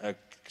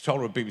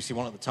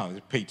One at the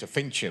time, Peter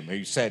Fincham,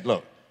 who said,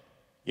 "Look,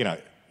 you know,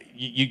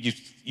 he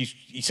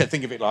said,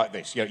 think of it like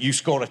this: you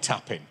score a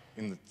tap-in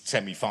the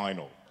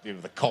semi-final,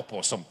 the Cop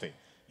or something.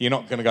 You're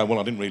not going to go, well,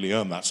 I didn't really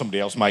earn that.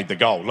 Somebody else made the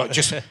goal. Like,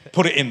 just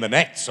put it in the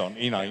nets, and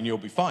you'll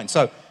be fine."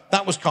 So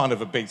that was kind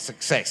of a big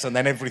success, and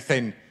then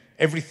everything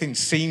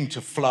seemed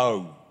to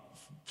flow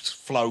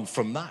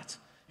from that.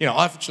 You know,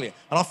 I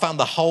found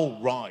the whole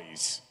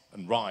rise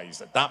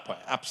at that point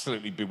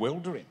absolutely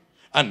bewildering,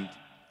 and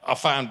I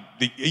found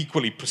the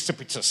equally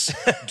precipitous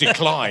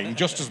decline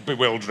just as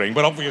bewildering,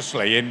 but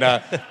obviously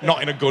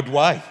not in a good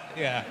way.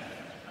 Yeah.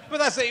 But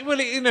that's it. Well,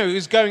 it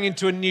was going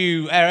into a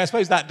new era. I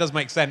suppose that does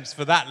make sense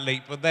for that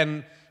leap. But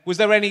then, was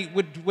there any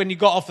when you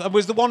got off?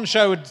 Was the one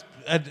show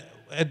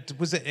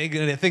was it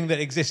a thing that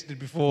existed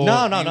before?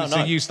 No.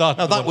 So you started.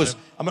 No, that was.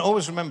 I mean, I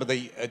always remember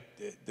the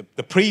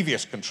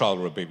previous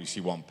controller of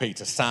BBC One,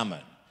 Peter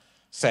Salmon,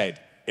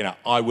 said,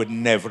 I would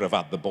never have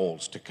had the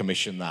balls to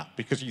commission that,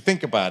 because you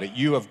think about it,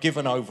 you have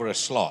given over a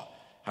slot,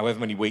 however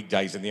many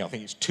weekdays in the year. I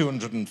think it's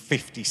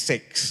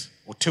 256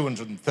 or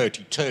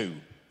 232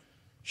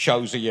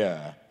 shows a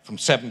year. From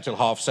 7 till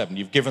 7:30,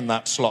 you've given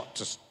that slot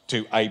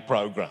to a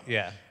programme.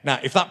 Yeah. Now,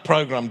 if that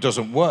programme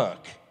doesn't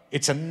work,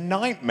 it's a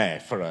nightmare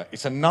for the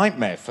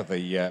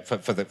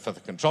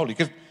controller,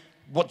 because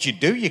what you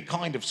do, you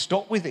kind of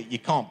stop with it. You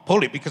can't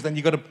pull it, because then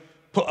you've got to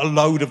put a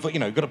load of,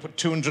 you've got to put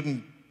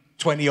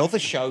 220 other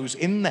shows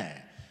in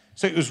there.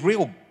 So it was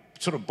real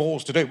sort of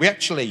balls to do. We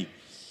actually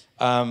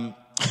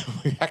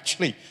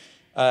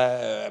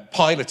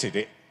piloted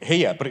it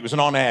here, but it was an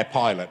on-air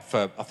pilot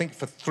for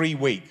 3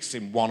 weeks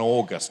in 1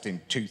 August in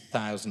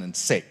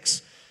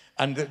 2006.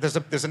 And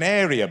there's an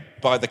area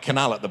by the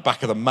canal at the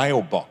back of the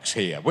mailbox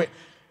here.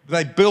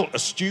 They built a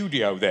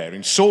studio there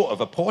in sort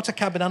of a porter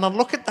cabin, and I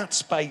look at that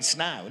space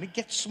now, and it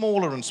gets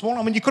smaller and smaller.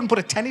 I mean, you couldn't put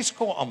a tennis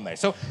court on there.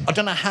 So I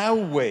don't know how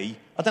we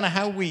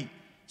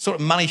sort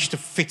of managed to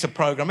fit a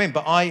programme in.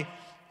 But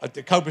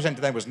the co-presenter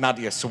then was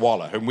Nadia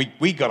Sawalha, whom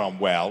we got on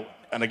well.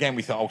 And again,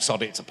 we thought, oh,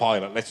 sod it, it's a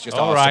pilot. Let's just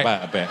ask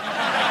about a bit.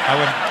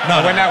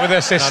 I went out with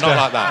her sister. No,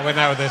 not like that. I went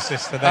out with her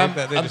sister. Then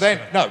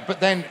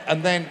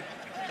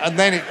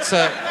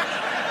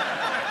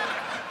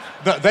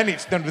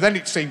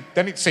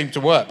it seemed to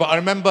work. But I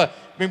remember,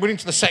 we're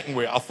into the second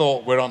week. I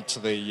thought we're onto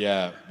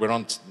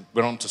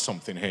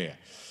something here.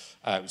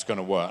 It was going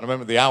to work. And I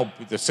remember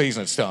the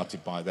season had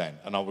started by then,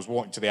 and I was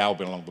walking to the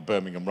Albion along the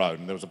Birmingham Road,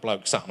 and there was a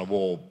bloke sat on a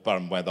wall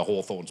where the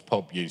Hawthorns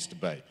pub used to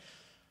be.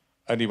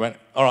 And he went,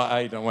 "All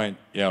right, Aid." I went,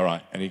 "Yeah, all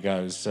right." And he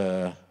goes,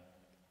 "The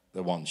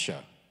one show."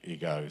 He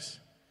goes,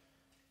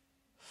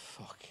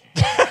 "Fuck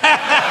it."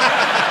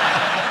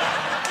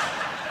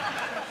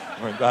 I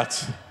went,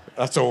 that's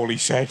all he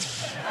said.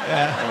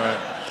 Yeah.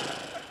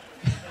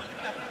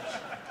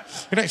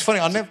 You know, it's funny.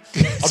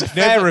 It's a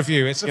fair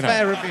review. It's a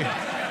fair review.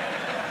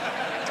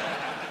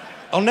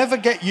 I'll never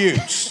get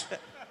used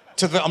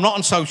to the... I'm not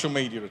on social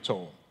media at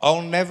all.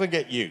 I'll never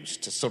get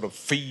used to sort of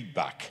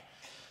feedback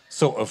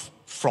sort of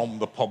from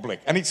the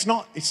public. And it's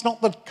not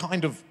the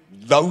kind of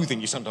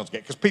loathing you sometimes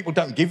get, because people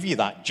don't give you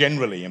that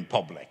generally in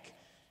public.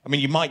 I mean,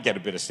 you might get a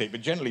bit of stick,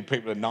 but generally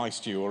people are nice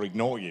to you or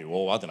ignore you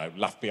or, I don't know,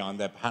 laugh behind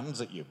their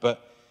hands at you.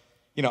 But,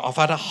 you know, I've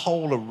had a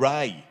whole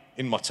array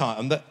in my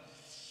time. And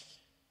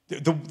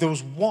there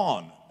was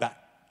one that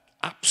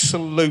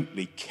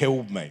absolutely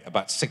killed me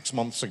about 6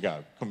 months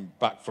ago, coming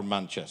back from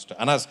Manchester.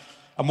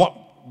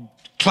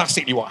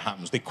 Classically what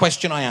happens, the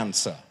question I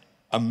answer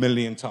 1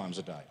 million times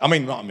a day. I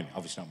mean, not 1 million,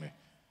 obviously not 1 million.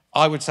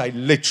 I would say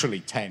literally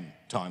 10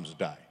 times a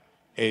day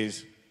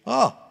is,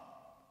 oh,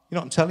 you're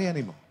not on telly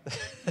anymore.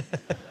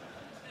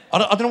 I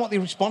don't know what the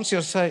response is.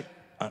 I say,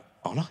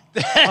 oh no.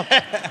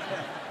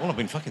 Well, I've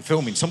been fucking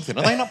filming something.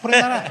 Are they not putting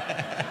that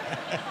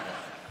out?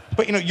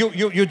 But you know,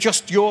 you're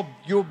just your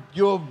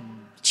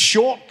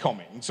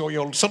shortcomings or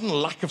your sudden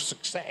lack of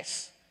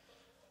success.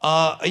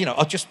 You know,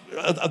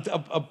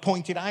 I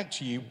pointed out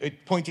to you. I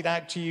pointed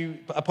out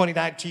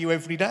to you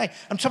every day.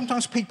 And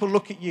sometimes people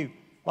look at you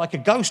like a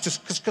ghost,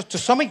 because to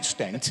some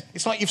extent,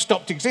 it's like you've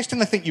stopped existing.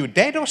 They think you were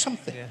dead or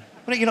something. Yeah.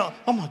 But you know,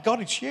 oh my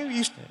God, it's you.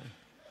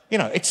 You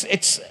know, it's.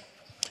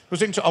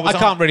 I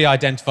can't really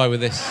identify with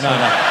this. No.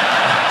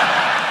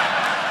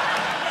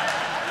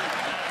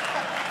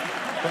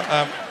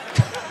 But,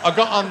 I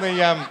got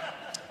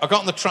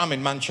on the tram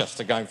in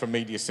Manchester going from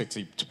Media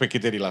City to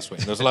Piccadilly last week.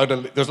 There was a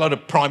load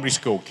of primary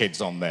school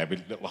kids on there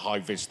with little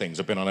high-vis things.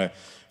 I've been on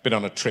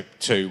a trip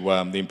to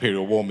the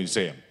Imperial War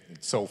Museum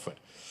in Salford.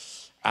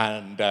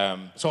 And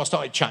so I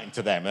started chatting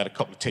to them. They had a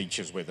couple of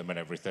teachers with them and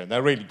everything.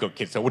 They're really good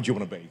kids. So, what do you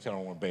want to be? So I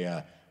want to be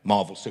a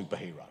Marvel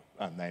superhero.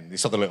 And then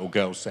this other little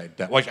girl said,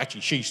 well,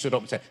 actually, she stood up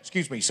and said,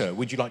 excuse me, sir,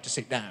 would you like to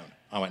sit down?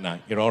 I went, no,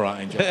 you're all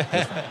right, Angel.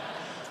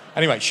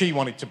 Anyway, she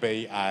wanted to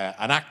be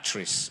an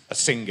actress, a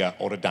singer,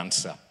 or a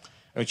dancer.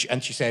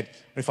 And she said,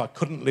 if I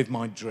couldn't live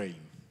my dream,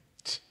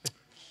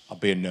 I'd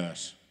be a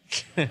nurse.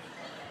 And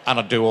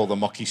I'd do all the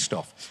mucky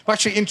stuff. But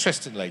actually,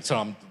 interestingly,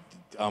 so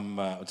I'm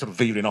sort of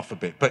veering off a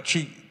bit, but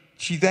she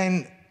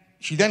then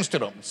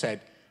stood up and said,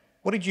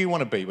 what did you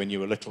want to be when you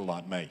were little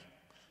like me?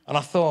 And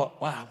I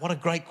thought, wow, what a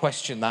great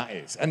question that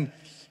is. And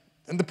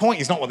the point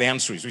is not what the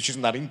answer is, which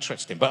isn't that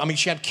interesting, but I mean,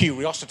 she had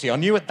curiosity. I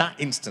knew at that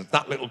instant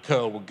that little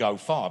girl would go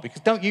far,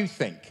 because don't you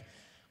think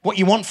what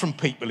you want from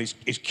people is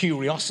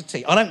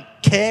curiosity? I don't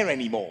care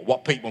anymore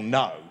what people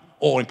know,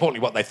 or importantly,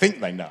 what they think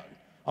they know.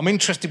 I'm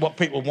interested in what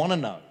people want to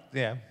know.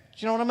 Yeah. Do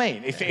you know what I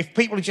mean? If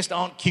people just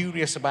aren't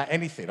curious about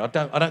anything, I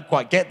don't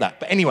quite get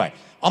that. But anyway,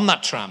 on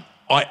that tram,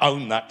 I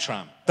own that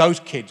tram. Those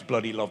kids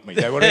bloody love me.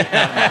 They were in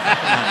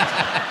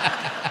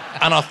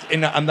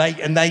and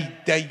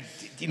they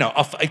you know,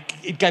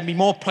 it gave me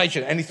more pleasure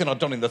than anything I'd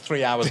done in the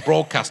 3 hours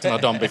broadcasting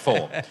I'd done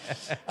before.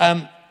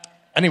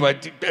 Anyway,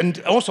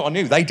 and also I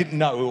knew they didn't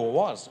know who I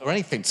was or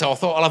anything, so I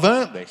thought, well, I've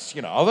earned this,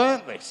 you know, I've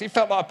earned this. It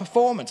felt like a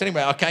performance.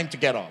 Anyway, I came to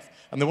get off,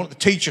 and one of the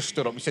teachers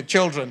stood up and said,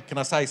 children, can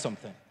I say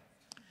something?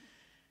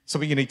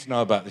 Something you need to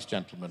know about this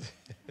gentleman.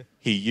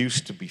 He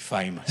used to be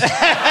famous.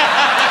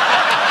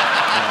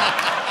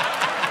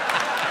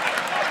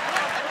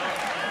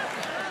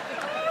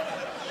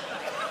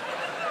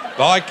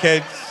 Bye,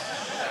 kids.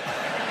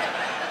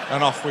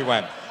 And off we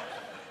went.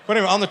 But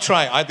anyway, on the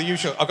train, I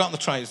got on the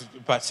train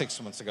about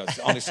 6 months ago. It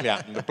honestly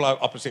happened. The bloke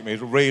opposite me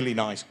was a really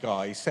nice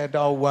guy. He said,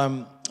 oh,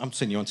 I'm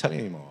seeing you on telly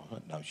anymore. I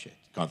went, no shit.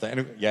 Can't think.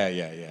 Anyway,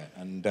 yeah.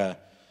 And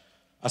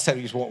I said,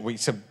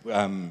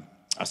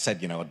 I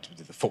said, you know, I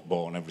did the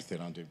football and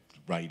everything. I do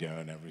radio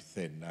and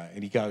everything.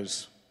 And he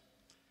goes,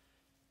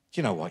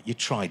 do you know what? You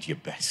tried your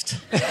best.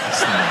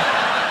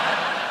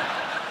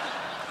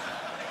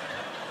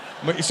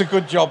 But it's a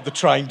good job the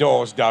train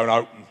doors don't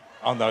open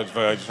on those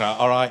versions.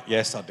 All right,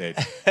 yes, I did.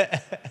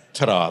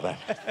 Ta-da, then.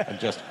 And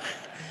just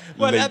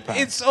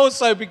it's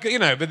also because, you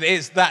know, but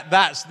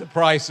that's the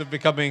price of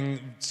becoming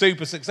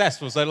super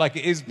successful. So, like,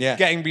 it is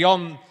getting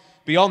beyond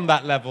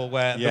that level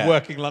where the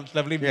working lunch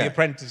level, even the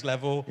apprentice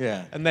level,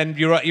 and then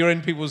you're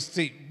in people's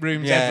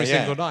rooms every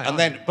single night. And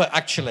then, but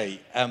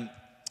actually,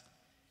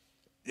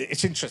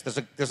 it's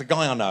interesting. There's a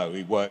guy I know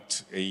who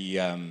worked. He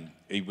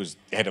was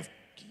head of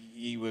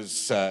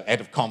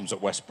comms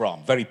at West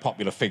Brum, very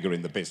popular figure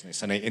in the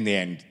business, and in the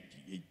end,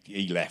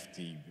 he left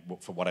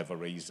for whatever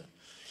reason.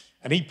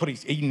 And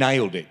he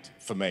nailed it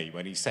for me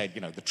when he said,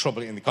 you know, the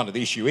trouble and the kind of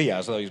the issue he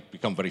has, although he's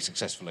become very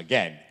successful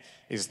again,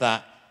 is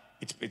that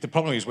the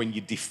problem is when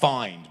you're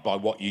defined by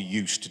what you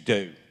used to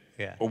do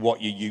or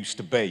what you used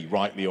to be,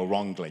 rightly or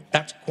wrongly.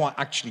 That's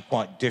actually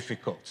quite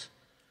difficult.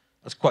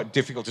 That's quite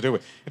difficult to do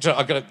with.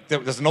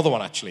 There's another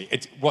one actually.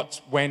 It's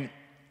one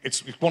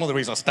of the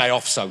reasons I stay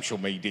off social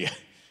media.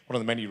 One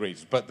of the many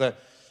reasons. But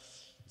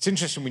it's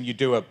interesting when you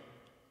do a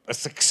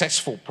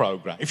successful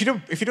program. If you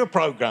do a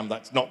program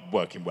that's not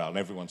working well and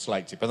everyone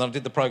slates it, but then I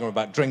did the program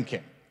about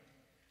drinking,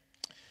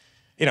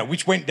 you know,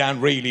 which went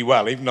down really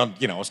well, even on,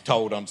 you know, I was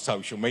told on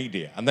social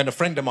media. And then a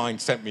friend of mine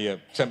sent me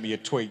a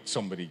tweet.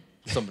 Somebody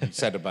somebody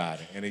said about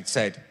it, and he'd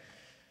said,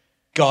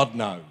 God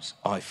knows,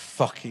 I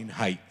fucking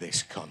hate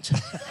this cunt.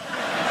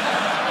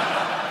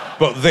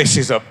 But this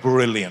is a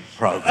brilliant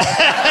programme.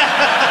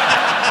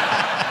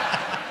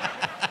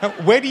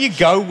 Where do you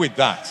go with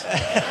that?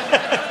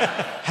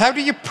 How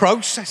do you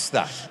process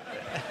that?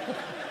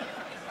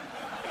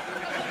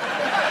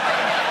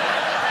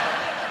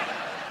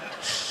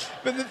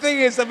 But the thing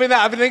is, I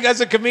think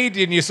as a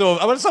comedian, you sort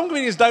of... I mean, some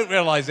comedians don't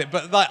realise it,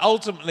 but like,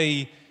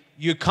 ultimately,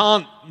 you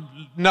can't...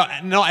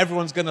 Not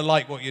everyone's going to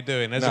like what you're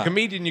doing. As a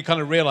comedian, you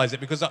kind of realise it,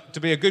 because to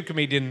be a good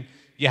comedian,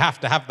 you have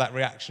to have that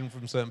reaction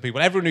from certain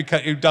people. Everyone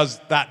who does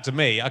that to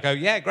me, I go,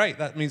 yeah, great.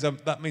 That means as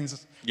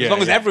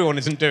long as everyone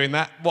isn't doing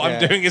that, what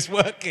I'm doing is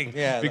working.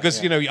 Yeah,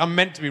 because, you know, I'm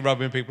meant to be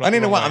rubbing people up. And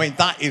in a way, I mean,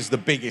 that is the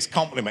biggest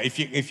compliment. If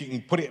you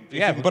can put it... If you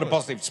can put a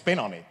positive spin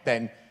on it,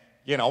 then,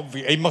 you know,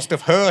 it must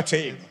have hurt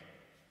him.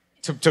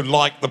 To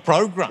like the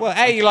programme. Well,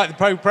 A, you like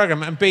the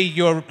programme, and B,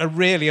 you're a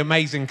really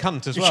amazing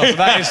cunt as well. So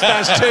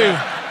that's two.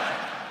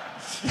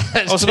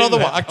 That's another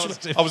one.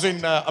 Actually, I was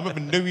in. I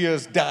remember New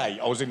Year's Day.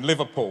 I was in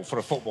Liverpool for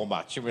a football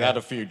match, and we had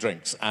a few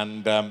drinks,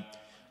 and then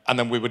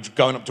we were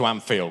going up to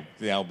Anfield.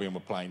 The Albion were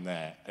playing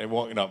there, and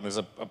walking up, and there's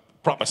a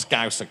proper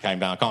Scouser came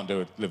down. I can't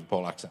do a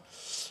Liverpool accent,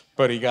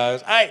 but he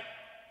goes, "Hey,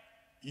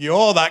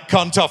 you're that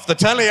cunt off the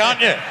telly,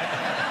 aren't you?"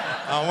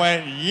 I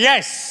went,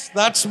 "Yes,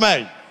 that's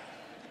me."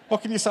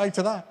 What can you say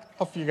to that?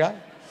 Off you go.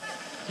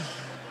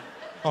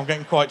 I'm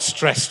getting quite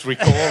stressed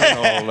recording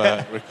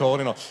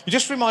all. You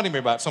just reminded me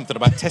about something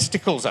about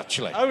testicles,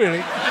 actually. Oh,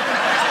 really?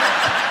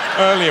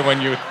 Earlier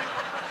when you...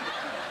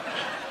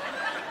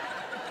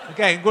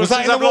 Okay, was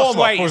that in the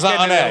warm-up or was that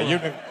on air?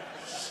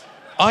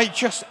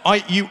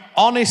 You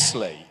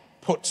honestly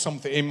put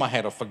something in my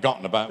head I've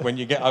forgotten about. When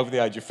you get over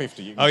the age of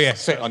 50, you can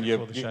sit on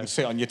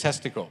your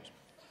testicles.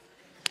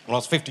 Well, I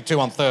was 52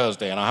 on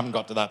Thursday and I haven't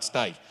got to that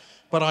stage.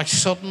 But I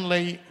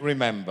suddenly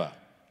remember,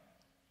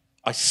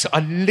 I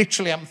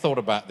literally haven't thought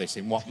about this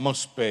in what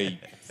must be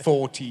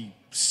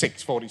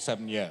 46,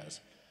 47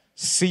 years,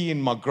 seeing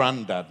my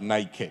granddad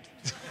naked.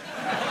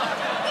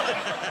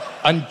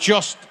 And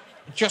just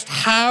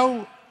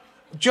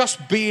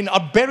being, I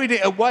buried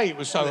it away, it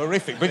was so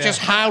horrific, but just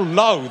how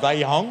low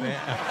they hung. Yeah.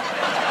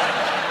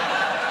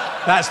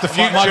 That's the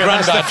future,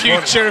 that's the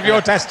future of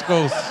your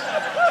testicles.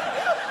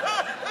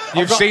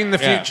 You've seen the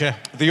future.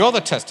 Yeah. The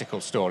other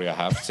testicle story I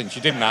have, since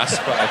you didn't ask,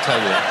 but I'll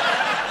tell you.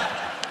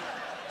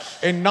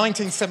 In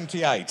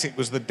 1978, it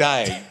was the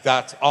day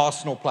that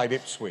Arsenal played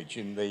Ipswich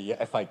in the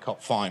FA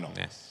Cup final.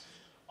 Yes.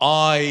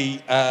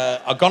 I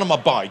got on my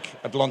bike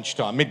at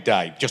lunchtime,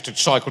 midday, just to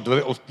cycle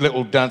to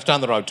little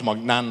down the road to my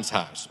nan's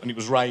house, and it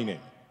was raining.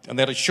 And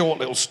they had a short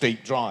little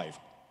steep drive.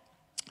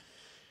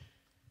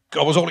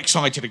 I was all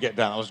excited to get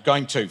down. I was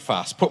going too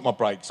fast. Put my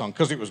brakes on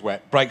because it was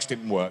wet. Brakes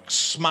didn't work.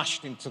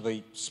 Smashed into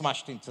the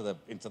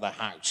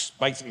house,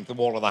 basically into the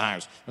wall of the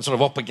house, and sort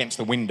of up against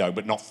the window,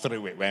 but not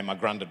through it, where my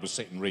granddad was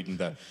sitting reading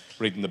the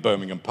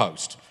Birmingham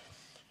Post.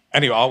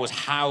 Anyway, I was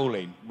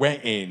howling.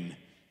 Went in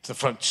to the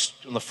front,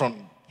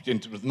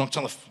 knocked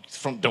on the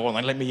front door, and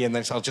they let me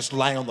in. So I was just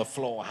lay on the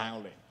floor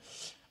howling,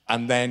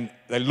 and then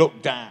they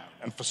looked down,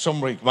 and for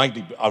some reason,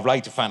 maybe I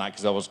later found out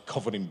because I was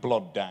covered in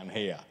blood down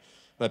here.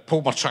 They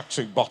pulled my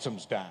tracksuit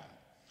bottoms down,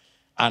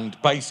 and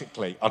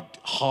basically I'd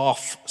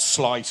half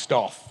sliced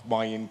off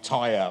my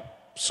entire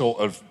sort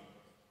of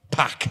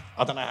pack.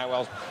 I don't know how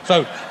else.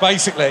 So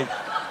basically,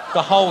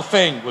 the whole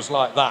thing was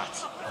like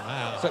that.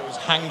 Wow. So it was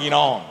hanging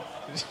on.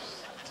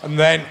 And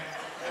then,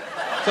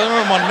 so I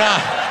remember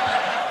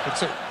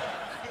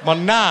my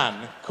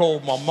nan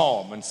called my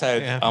mom and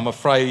said, I'm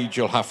afraid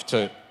you'll have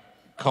to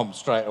come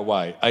straight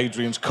away.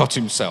 Adrian's cut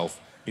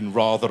himself in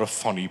rather a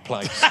funny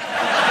place.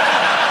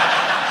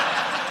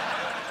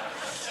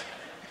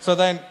 So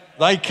then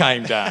they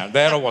came down.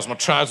 There I was, my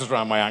trousers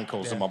around my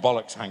ankles and my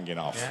bollocks hanging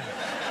off. Yeah.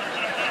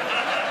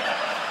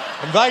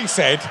 And they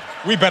said,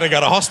 we better go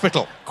to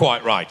hospital.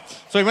 Quite right.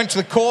 So we went to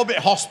the Corbett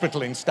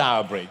Hospital in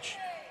Stourbridge.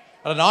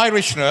 And an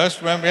Irish nurse,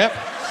 remember,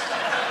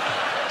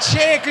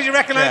 Cheer, because you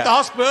recognise the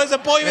hospital. There's a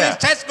boy with his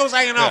testicles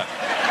hanging off.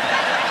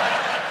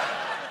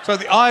 So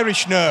the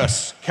Irish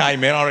nurse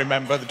came in, I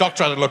remember. The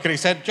doctor had a look and he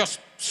said, just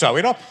sew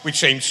it up, which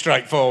seemed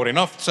straightforward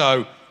enough.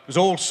 So it was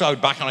all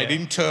sewed back on. I had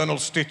internal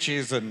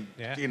stitches and,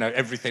 you know,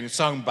 everything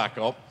sewn back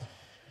up.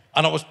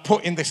 And I was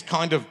put in this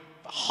kind of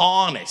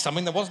harness. I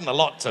mean, there wasn't a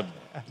lot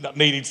that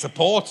needed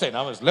supporting.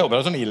 I was little, but I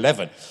was only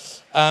 11.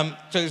 So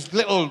this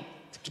little,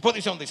 to put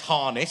this on this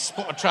harness,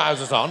 put my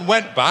trousers on,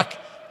 went back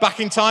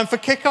in time for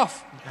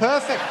kick-off.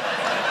 Perfect.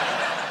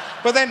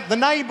 But then the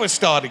neighbours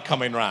started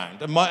coming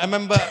round. And I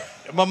remember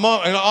my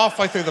mum,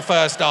 halfway through the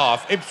first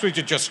half, Ipswich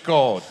had just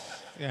scored.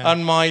 Yeah.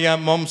 And my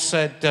mum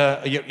said,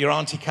 your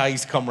Auntie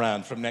Kay's come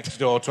round from next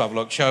door to have a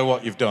look, show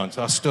what you've done.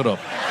 So I stood up.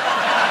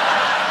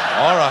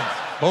 All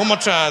right, pull my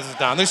trousers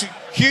down. There's a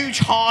huge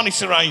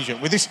harness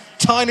arrangement with this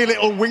tiny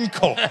little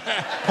winkle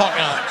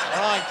popping out.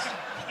 All right.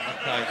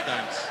 Okay,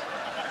 thanks.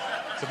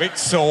 It's a bit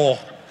sore.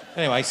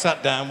 Anyway,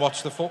 sat down,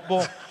 watched the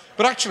football.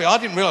 But actually, I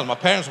didn't realise my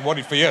parents were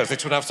worried for years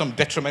this would have some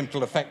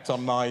detrimental effect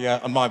on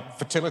my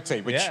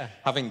fertility, which,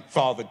 having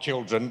fathered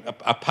children,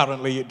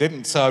 apparently it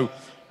didn't. So,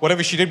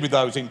 whatever she did with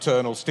those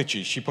internal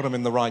stitches, she put them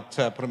in the right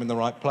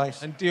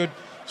place. And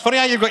it's funny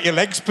how you've got your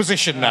legs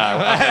positioned now.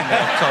 I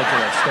told you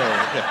that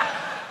story. Yeah.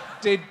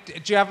 Do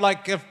you have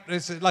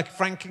is it like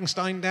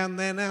Frankenstein down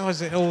there now?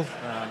 Is it all?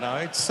 No,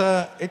 you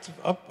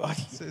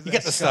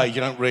get the stage,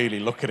 you don't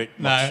really look at it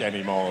much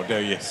anymore, do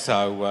you?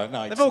 So,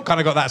 no. They've all kind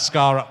of got that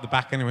scar up the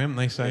back anyway, haven't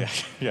they? So,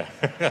 yeah.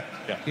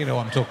 You know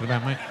what I'm talking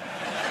about, mate.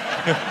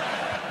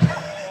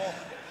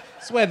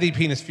 It's where the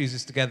penis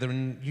fuses together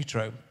in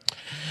utero.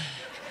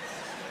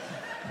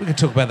 We can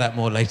talk about that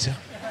more later.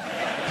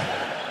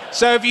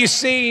 So have you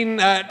seen,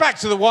 back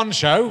to the One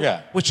Show,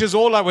 which is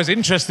all I was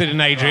interested in,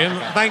 Adrian.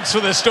 Okay. Thanks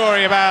for the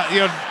story about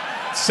your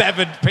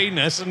severed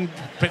penis and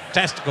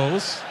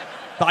testicles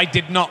that I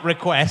did not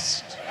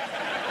request.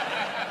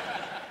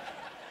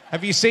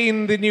 Have you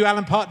seen the new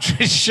Alan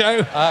Partridge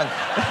show?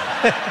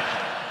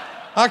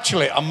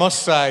 Actually, I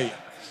must say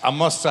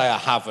I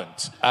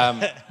haven't.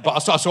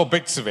 But I saw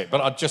bits of it, but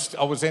I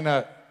was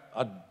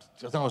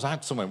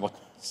out somewhere, I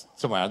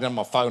didn't have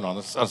my phone on.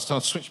 I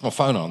switched my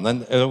phone on,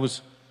 then there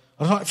was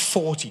like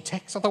 40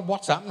 texts. I thought,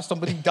 what's happened?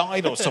 Somebody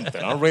died or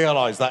something. I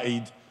realised that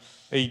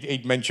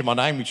he'd mentioned my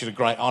name, which is a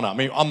great honour. I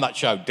mean, on that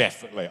show,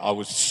 definitely, I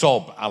was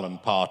sob Alan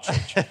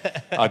Partridge.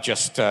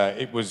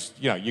 It was,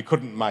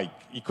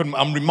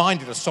 I'm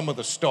reminded of some of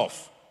the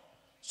stuff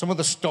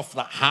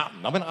that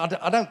happened. I mean,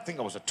 I don't think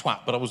I was a twat,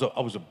 but I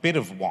was a bit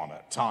of one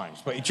at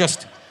times. But you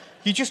just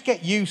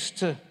get used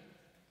to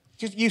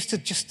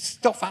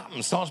stuff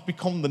happens, starts to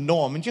become the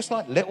norm, and just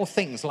like little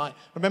things, like,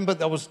 remember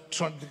I was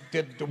trying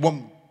to,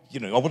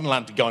 I wasn't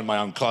allowed to go in my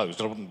own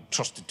clothes, I wasn't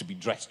trusted to be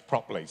dressed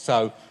properly,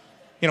 so,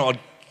 I'd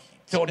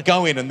sort of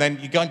go in, and then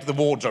you go into the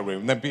wardrobe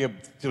room, and there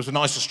was a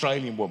nice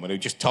Australian woman who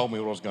just told me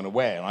what I was going to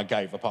wear, and I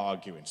gave up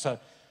arguing, so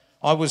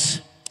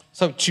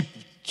she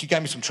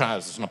gave me some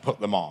trousers, and I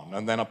put them on,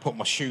 and then I put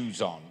my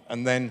shoes on,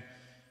 and then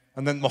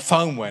my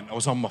phone went, I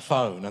was on my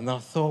phone, and then I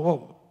thought,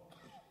 well,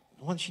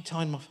 once she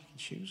tied my fucking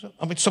shoes up,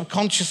 I mean,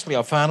 subconsciously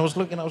I found, I was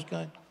going,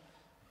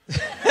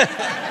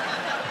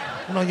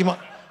 you might,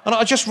 and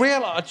I just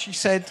realised, she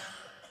said,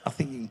 I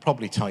think you can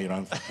probably tie your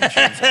own fucking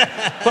shoes up.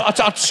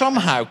 But I'd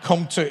somehow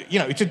come to,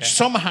 it had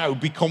somehow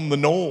become the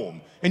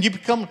norm. And you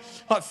become,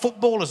 like,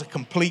 footballers are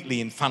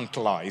completely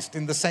infantilised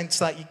in the sense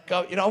that you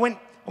go, I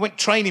went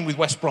training with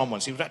West Brum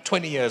once, it was about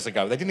 20 years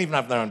ago. They didn't even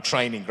have their own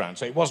training ground,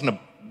 so it wasn't a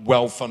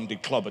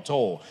well-funded club at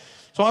all.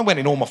 So I went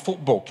in all my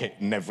football kit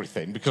and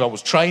everything because I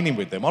was training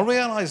with them. I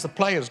realised the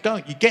players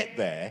don't. You get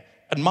there,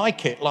 and my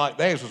kit, like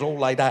theirs, was all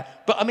laid out.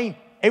 But, I mean,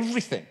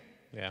 everything.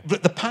 Yeah.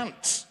 The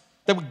pants,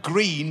 they were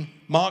green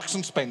Marks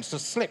and Spencer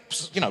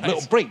slips,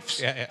 little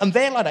briefs. Yeah. And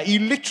they're like that. You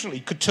literally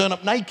could turn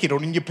up naked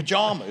or in your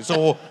pyjamas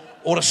or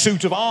a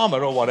suit of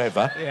armour or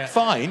whatever. Yeah.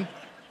 Fine.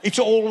 It's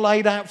all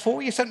laid out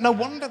for you. So no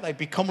wonder they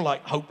become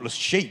like hopeless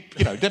sheep.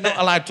 They're not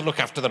allowed to look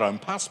after their own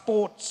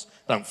passports.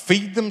 They don't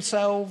feed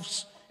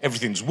themselves.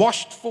 Everything's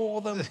washed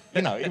for them.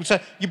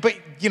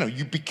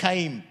 You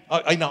became.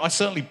 I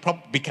certainly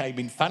became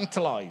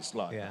infantilised.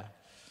 Like. Yeah.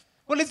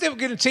 Well, the thing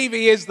with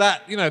TV is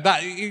that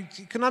that you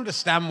can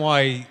understand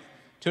why,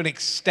 to an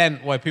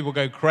extent, why people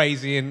go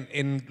crazy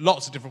in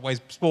lots of different ways,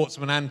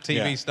 sportsmen and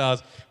TV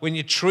stars, when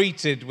you're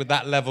treated with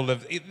that level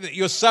of.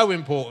 You're so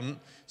important.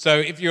 So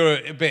if you're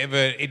a bit of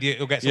an idiot,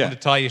 you'll get someone to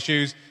tie your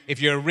shoes.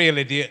 If you're a real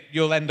idiot,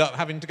 you'll end up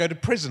having to go to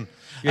prison.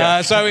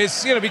 Yeah. So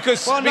it's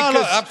because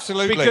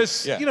absolutely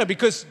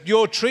because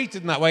you're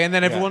treated in that way, and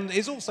then everyone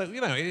is also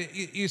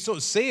you sort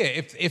of see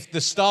it. If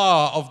the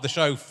star of the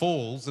show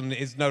falls and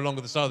is no longer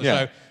the star of the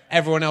show,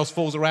 everyone else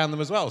falls around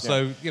them as well.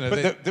 So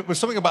But there was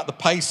something about the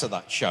pace of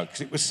that show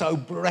because it was so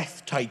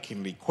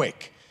breathtakingly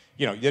quick.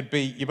 You'd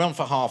be on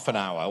for half an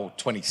hour or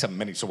 27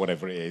 minutes or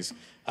whatever it is,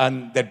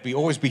 and there'd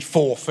always be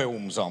 4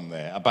 films on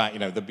there about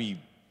there'd be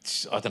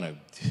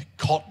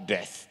cot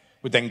death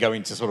would then go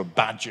into sort of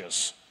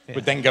badgers.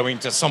 Would then go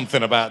into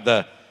something about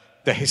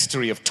the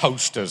history of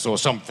toasters or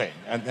something.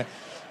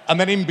 And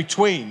then in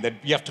between,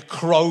 you have to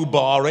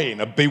crowbar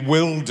in a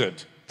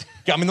bewildered...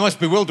 I mean, the most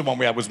bewildered one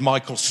we had was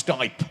Michael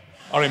Stipe,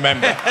 I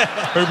remember.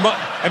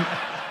 And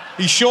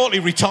he shortly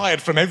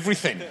retired from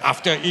everything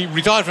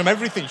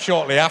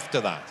shortly after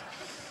that.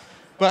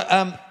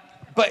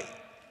 But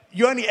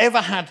you only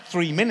ever had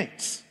 3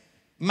 minutes,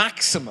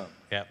 maximum.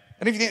 Yeah.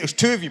 And if you think it was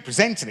 2 of you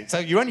presenting it, so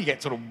you only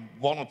get sort of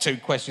 1 or 2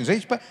 questions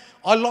each. But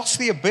I lost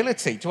the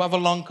ability to have a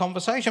long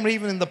conversation. I mean,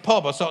 even in the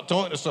pub, I start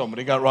talking to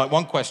somebody, go, right,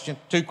 1 question,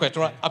 2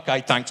 questions, right,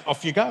 okay, thanks,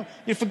 off you go.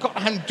 You forgot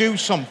how to do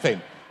something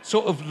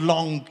sort of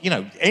long,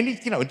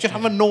 just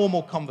have a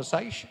normal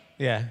conversation.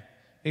 Yeah.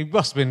 It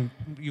must have been,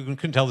 you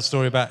couldn't tell the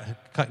story about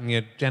cutting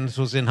your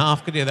genitals in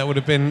half, could you? That would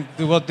have been,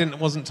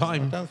 wasn't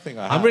time. I don't think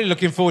I have. I'm really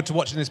looking forward to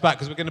watching this back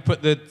because we're going to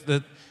put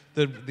the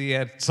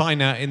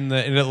sign out in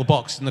a little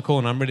box in the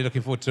corner. I'm really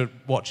looking forward to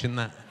watching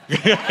that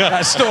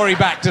story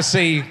back to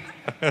see.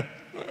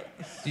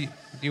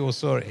 You all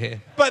saw it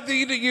here. But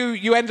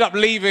you ended up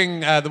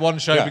leaving the one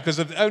show because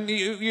of only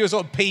you were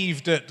sort of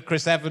peeved at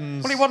Chris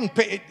Evans. Well, it wasn't.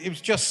 It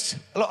was just.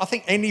 Look, I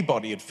think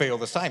anybody would feel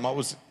the same. I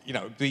was,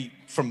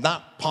 from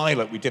that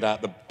pilot we did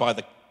by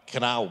the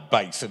canal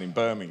basin in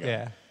Birmingham.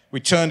 Yeah. We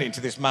turned it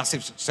into this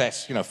massive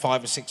success.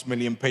 5 or 6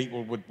 million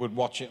people would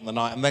watch it in the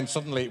night, and then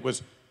suddenly it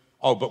was,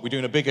 oh, but we're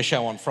doing a bigger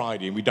show on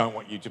Friday, and we don't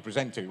want you to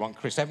present it. We want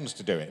Chris Evans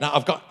to do it. Now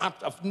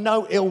I've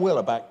no ill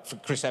will for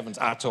Chris Evans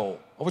at all.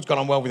 I've always got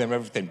on well with him and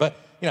everything, but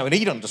and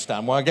he'd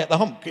understand why I get the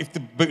hump. If the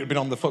boot had been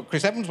on the foot,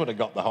 Chris Evans would have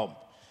got the hump.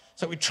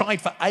 So we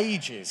tried for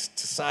ages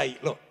to say,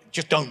 look,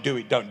 just don't do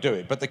it, don't do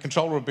it. But the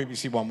controller of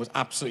BBC One was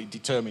absolutely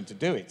determined to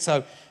do it.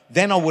 So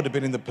then I would have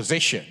been in the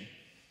position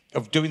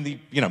of doing the,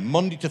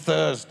 Monday to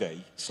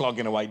Thursday,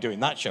 slogging away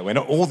doing that show, and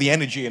all the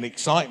energy and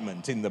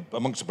excitement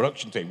amongst the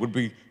production team would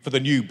be for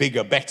the new,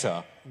 bigger,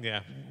 better,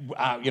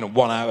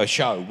 1 hour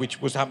show, which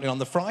was happening on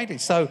the Friday.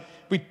 So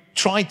we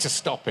tried to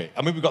stop it.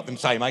 I mean, we've got the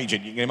same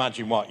agent. You can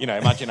imagine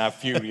imagine how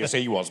furious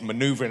he was,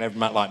 manoeuvring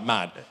everything like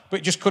mad.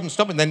 But it just couldn't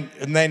stop it.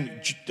 And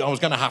then I was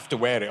going to have to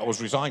wear it. I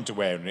was resigned to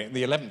wearing it. In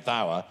the 11th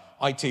hour,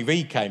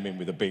 ITV came in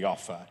with a big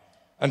offer.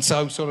 And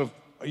so sort of,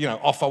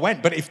 off I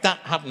went. But if that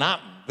hadn't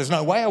happened, there's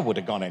no way I would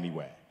have gone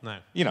anywhere.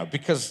 No.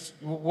 Because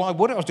why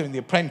would I? I was doing The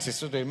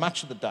Apprentice, I was doing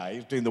Match of the Day, I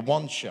was doing the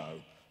One Show,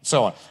 and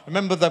so on. I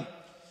remember that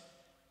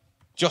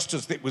just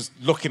as it was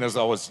looking as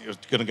though I was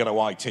going to go to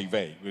ITV,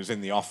 it was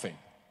in the offing,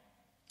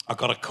 I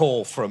got a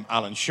call from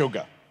Alan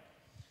Sugar,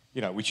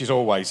 which is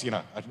always,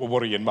 a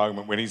worrying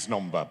moment when his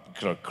number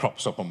kind of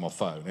crops up on my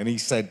phone. And he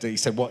said,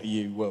 what are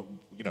you,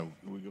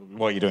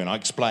 what are you doing? I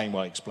explained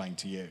what I explained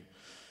to you.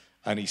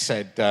 And he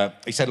said,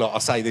 look, I'll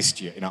say this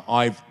to you.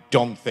 I've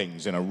done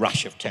things in a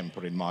rash of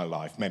temper in my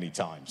life many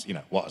times.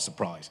 What a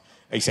surprise.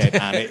 He said,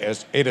 and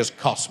it has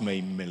cost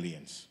me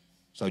millions.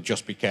 So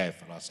just be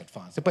careful. I said,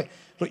 fine. I said, but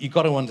look, you've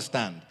got to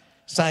understand.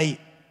 Say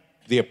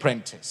The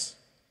Apprentice.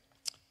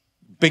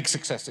 Big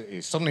success it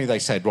is. Suddenly they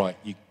said, right,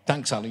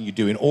 thanks, Alan, you're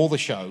doing all the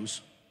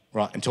shows,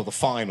 right, until the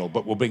final,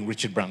 but we'll bring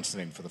Richard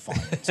Branson in for the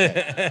final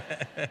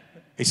instead.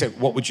 He said,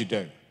 what would you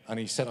do? And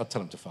he said, I'd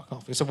tell him to fuck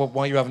off. He said, well,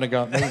 why are you having a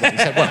go at me then?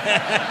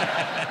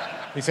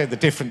 He said, well, the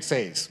difference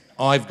is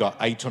I've got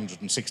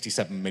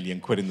 867 million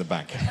quid in the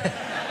bank.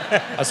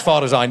 As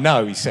far as I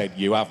know, he said,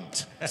 you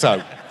haven't.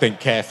 So think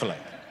carefully.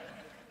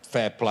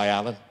 Fair play,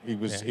 Alan. He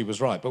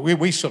was right. But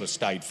we sort of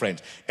stayed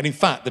friends. And in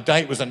fact, the day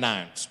it was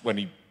announced when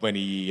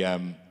he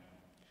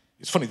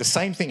it's funny, the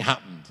same thing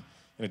happened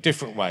in a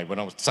different way when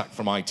I was sacked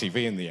from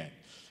ITV in the end.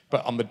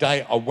 But on the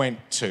day I went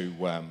to,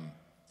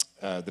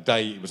 the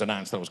day it was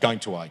announced that I was going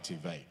to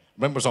ITV, I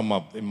remember I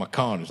was in my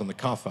car, and it was on the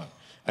car phone,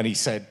 and he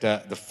said,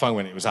 the phone,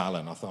 when it was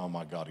Alan, I thought, oh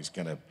my God, he's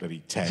going to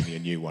bloody tear me a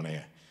new one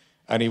here.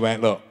 And he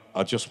went, look,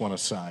 I just want to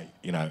say,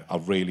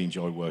 I've really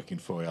enjoyed working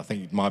for you. I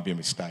think it might be a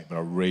mistake, but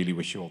I really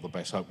wish you all the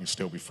best. Hope we can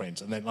still be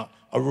friends. And then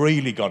I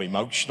really got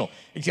emotional.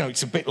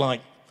 It's a bit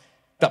like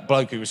that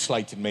bloke who was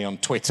slating me on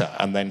Twitter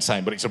and then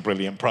saying, but it's a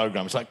brilliant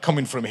programme. It's like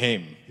coming from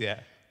him. Yeah.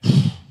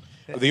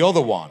 The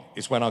other one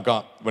is when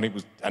it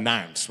was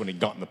announced, when it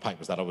got in the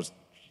papers that I was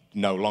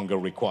no longer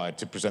required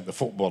to present the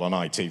football on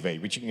ITV,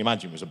 which you can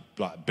imagine was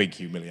a big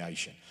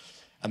humiliation.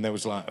 And there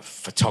was a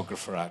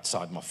photographer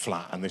outside my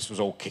flat, and this was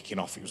all kicking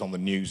off. It was on the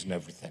news and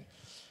everything.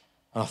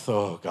 And I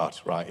thought, oh God,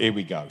 right, here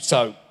we go.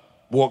 So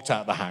walked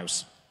out the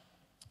house.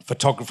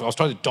 Photographer, I was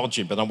trying to dodge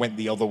him, but I went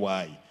the other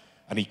way,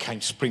 and he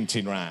came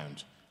sprinting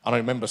round. And I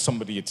remember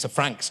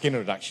Frank Skinner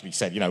had actually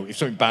said, if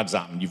something bad's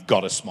happened, you've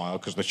got to smile,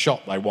 because the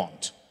shot they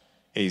want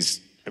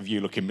is of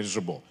you looking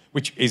miserable,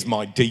 which is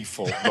my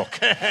default look.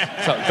 So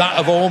that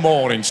of all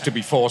mornings to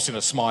be forcing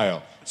a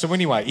smile. So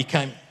anyway, he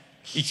came,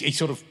 he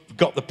sort of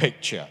got the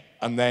picture,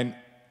 and then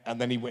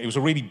it was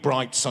a really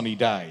bright sunny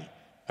day,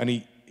 and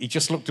he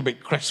just looked a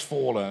bit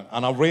crestfallen,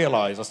 and I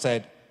realised, I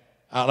said,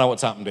 I don't know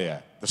what's happened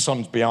here. The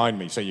sun's behind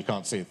me, so you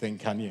can't see a thing,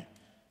 can you?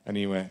 And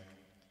he went,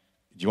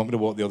 do you want me to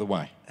walk the other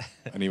way?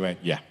 And he went,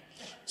 yeah.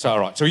 So, all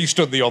right. So he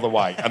stood the other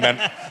way, and then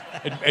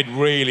it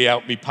really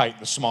helped me paint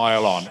the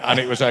smile on. And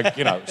it was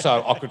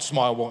so I could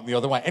smile walking the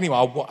other way. Anyway,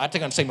 I had to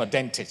go and see my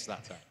dentist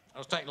that day. I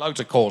was taking loads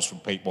of calls from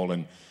people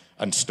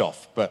and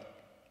stuff. But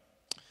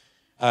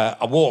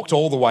I walked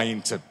all the way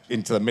into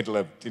the middle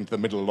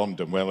of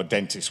London where my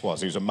dentist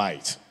was. He was a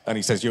mate. And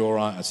he says, you all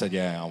right? I said,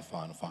 yeah, I'm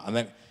fine. And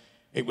then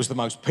it was the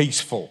most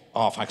peaceful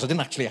half hour, because I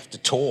didn't actually have to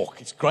talk.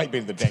 It's great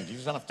being the dentist. You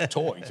don't have to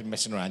talk. You're just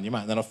messing around your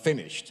mouth. And then I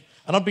finished.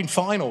 And I'd been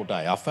fine all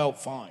day. I felt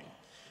fine.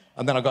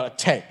 And then I got a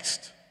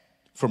text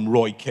from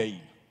Roy Keane,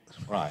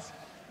 right?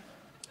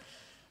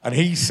 And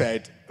he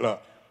said,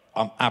 look,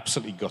 I'm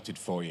absolutely gutted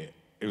for you.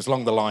 It was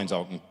along the lines,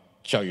 I can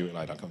show you it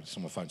later, I can't see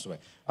my phone away.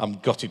 I'm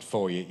gutted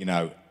for you,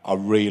 I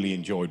really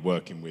enjoyed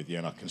working with you,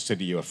 and I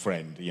consider you a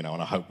friend, and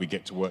I hope we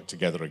get to work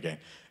together again.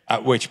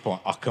 At which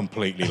point, I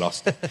completely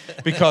lost it.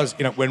 Because,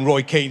 when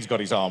Roy Keane's got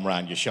his arm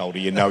around your shoulder,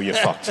 you're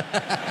fucked.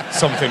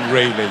 Something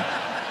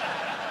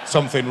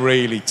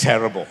really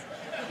terrible,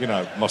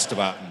 must have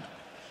happened.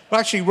 But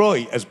actually,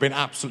 Roy has been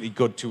absolutely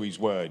good to his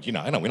word.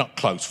 I know we're not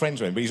close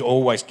friends with him, but he's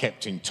always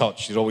kept in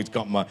touch. He's always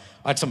got I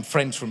had some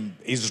friends from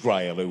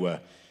Israel who were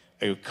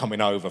who were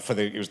coming over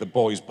it was the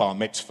boys' bar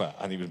mitzvah,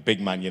 and he was a big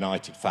Man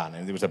United fan,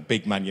 and there was a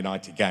big Man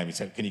United game. He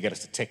said, "Can you get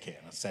us a ticket?"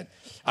 And I said,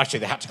 actually,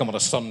 they had to come on a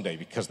Sunday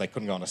because they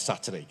couldn't go on a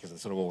Saturday because they're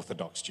sort of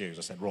Orthodox Jews.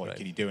 I said, right,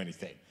 can you do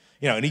anything?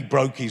 You know, and he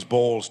broke his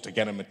balls to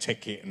get them a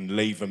ticket and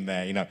leave them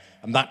there, you know,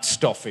 and that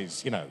stuff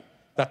is, you know,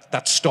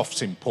 that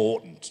stuff's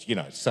important, you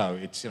know, so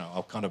it's, you know,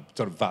 I'll kind of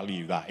sort of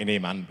value that in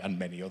him and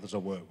many others I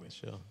work with.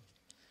 Sure.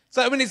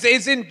 So, I mean, do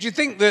you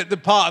think that the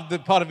part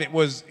of it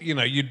was, you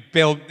know,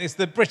 it's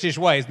the British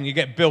ways, and you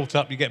get built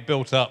up,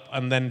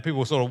 and then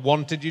people sort of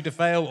wanted you to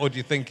fail, or do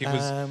you think it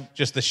was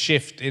just the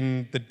shift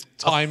in the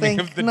timing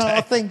of the day? I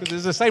think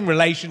there's the same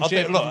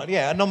relationship. Look,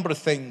 yeah, a number of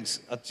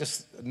things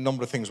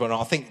went on.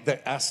 I think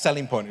that our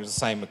selling point was the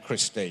same with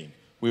Christine.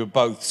 We were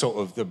both sort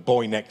of the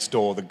boy next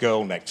door, the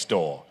girl next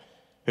door,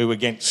 who were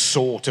against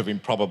sort of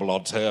improbable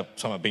odds.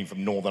 Some have been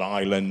from Northern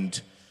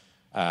Ireland.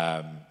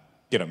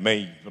 You know,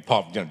 me,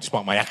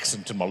 despite my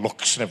accent and my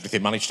looks and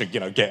everything, managed to,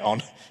 get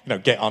on,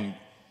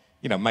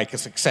 make a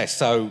success.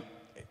 So,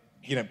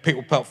 you know,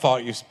 people felt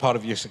part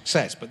of your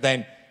success. But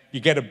then you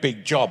get a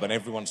big job and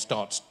everyone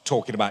starts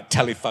talking about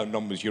telephone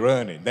numbers you're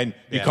earning. Then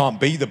you can't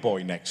be the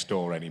boy next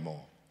door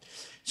anymore.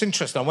 It's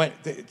interesting.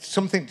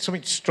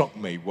 Something struck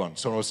me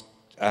once. I was,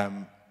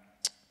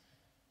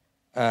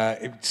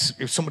 it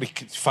was somebody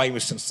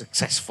famous and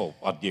successful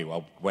I knew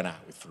I went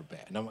out with for a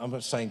bit. And I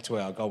was saying to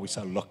her, we're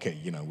so lucky,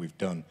 we've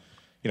done,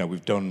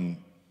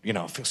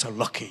 I feel so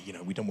lucky,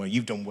 we've done well,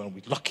 you've done well,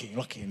 we're lucky.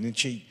 And then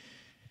she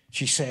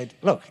said,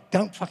 look,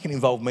 don't fucking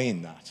involve me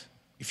in that.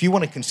 If you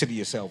want to consider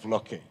yourself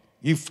lucky,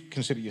 you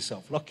consider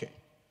yourself lucky.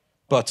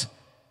 But,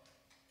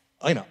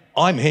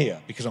 I'm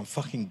here because I'm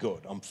fucking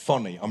good, I'm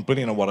funny, I'm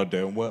brilliant at what I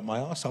do and work my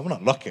arse off. I'm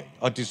not lucky,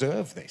 I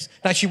deserve this.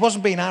 Now, she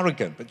wasn't being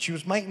arrogant, but she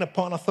was making a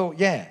point. I thought,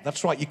 yeah,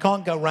 that's right, you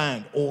can't go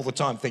around all the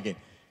time thinking,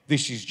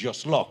 this is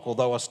just luck,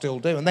 although I still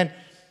do. And then,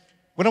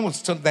 when I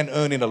was then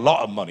earning a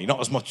lot of money,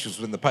 not as much as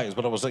in the papers,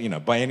 but I was,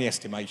 by any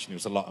estimation, it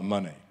was a lot of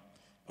money.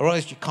 I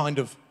realised you end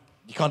up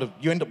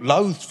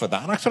loathed for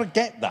that, and I sort of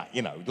get that,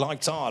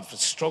 life's hard,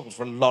 struggles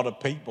for a lot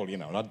of people,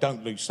 and I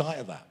don't lose sight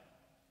of that.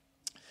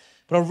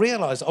 But I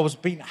realised I was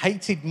being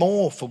hated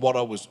more for what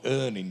I was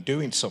earning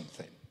doing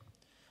something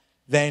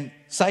than,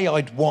 say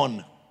I'd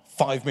won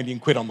 5 million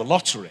quid on the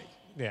lottery.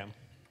 Yeah.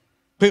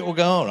 People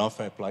go, oh, no,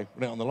 fair play,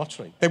 win it on the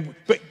lottery.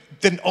 But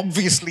then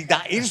obviously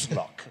that is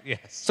luck. Yes.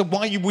 So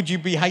why would you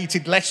be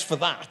hated less for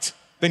that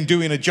than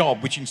doing a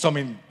job which in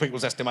some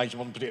people's estimation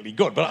wasn't particularly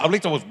good? But at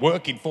least I was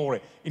working for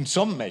it in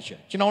some measure.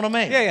 Do you know what I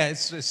mean? Yeah,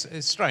 it's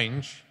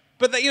strange.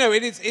 But,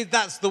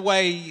 that's the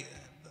way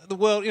the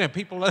world,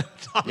 people are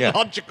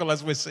logical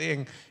as we're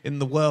seeing in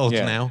the world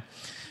now,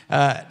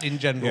 in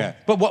general. Yeah.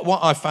 But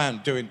what I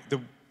found doing,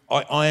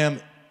 I am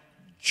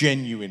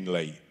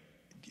genuinely,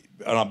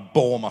 and I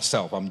bore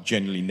myself, I'm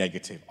genuinely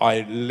negative.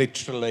 I'm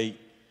staying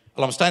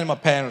with my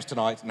parents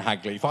tonight in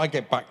Hagley. If I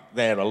get back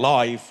there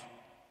alive,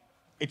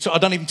 I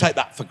don't even take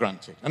that for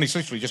granted. And it's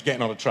literally just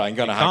getting on a train,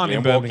 going to Hagley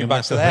and walking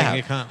back to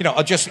their house.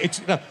 But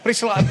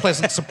it's like a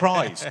pleasant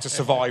surprise to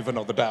survive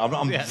another day.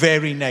 I'm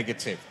very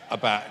negative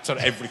about sort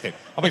of everything.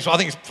 I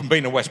think it's from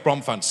being a West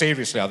Brom fan,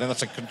 seriously, I think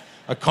that's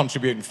a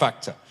contributing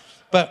factor.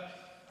 But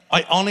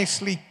I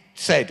honestly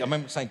I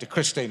remember saying to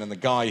Christine and the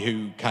guy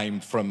who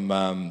came from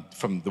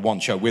the one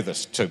show with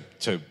us to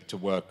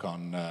work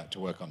on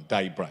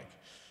Daybreak,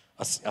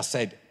 I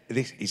said,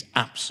 this is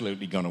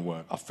absolutely going to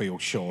work. I feel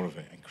sure of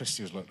it. And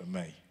Christy was looking at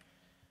me.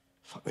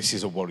 Fuck, this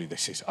is a worry,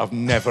 this is. I've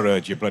never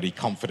heard you bloody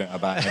confident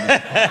about anything.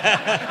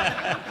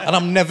 And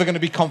I'm never going to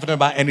be confident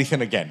about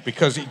anything again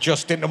because it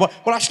just didn't. What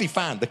I actually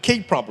found, the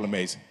key problem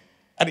is,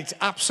 and it's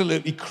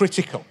absolutely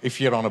critical if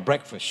you're on a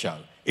breakfast show,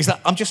 is that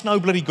I'm just no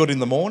bloody good in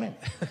the morning.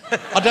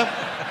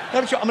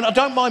 I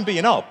don't mind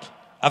being up,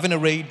 having a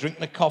read,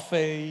 drinking a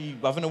coffee,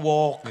 having a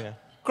walk. Yeah.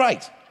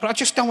 Great. But I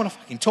just don't want to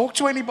fucking talk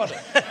to anybody,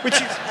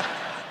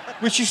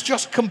 which is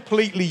just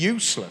completely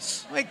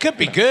useless. It could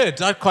be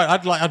good.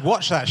 I'd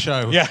watch that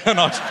show. Yeah,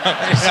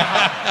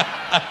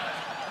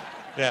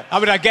 yeah. I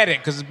mean, I get it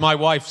because my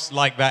wife's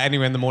like that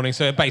anyway in the morning.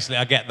 So basically,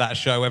 I get that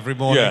show every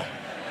morning. Yeah.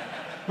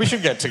 We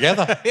should get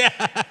together. Yeah.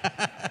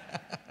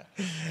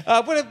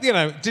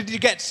 Did you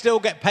still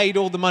get paid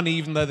all the money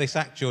even though they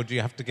sacked you, or do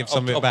you have to give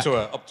some of it back?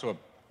 Up to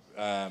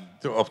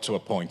a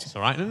point. It's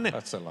all right, isn't it?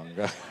 That's a long.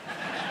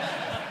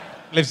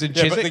 Lives in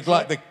Chiswick.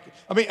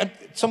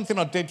 Something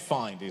I did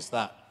find is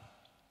that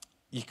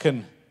you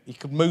can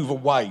move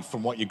away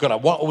from what you're good at.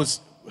 If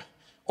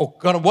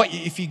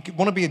you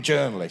want to be a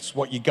journalist,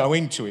 what you go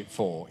into it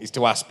for is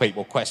to ask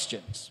people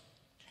questions,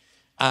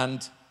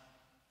 and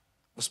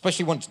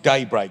especially once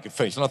Daybreak had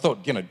finished. And I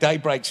thought,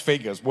 Daybreak's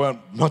figures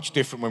weren't much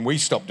different when we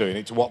stopped doing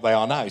it to what they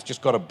are now. It's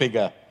just got a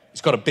bigger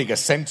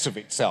sense of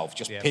itself.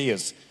 Just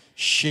Piers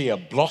sheer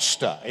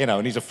bluster,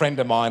 and he's a friend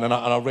of mine, and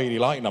I really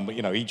like him. But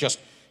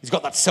he's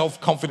got that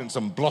self-confidence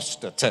and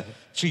bluster to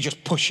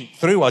just push it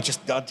through. I just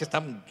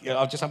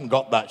haven't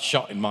got that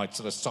shot in my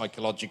sort of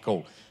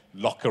psychological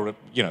locker at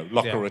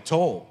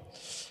all.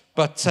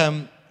 But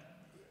actually,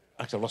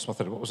 I lost my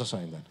thread. What was I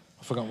saying then?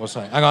 I forgot what I was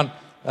saying. Hang on.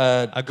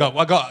 I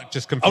got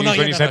just confused no,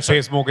 when you said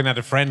Piers Morgan had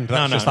a friend.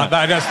 That just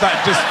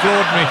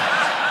floored me.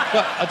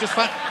 But I just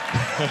found...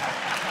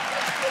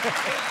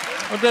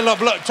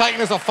 look, taking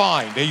as I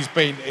find,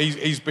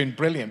 he's been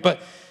brilliant.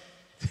 But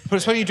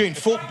it's when you're doing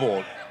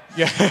football,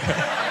 yeah.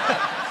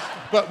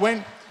 But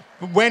when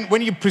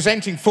you're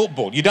presenting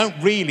football, you don't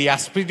really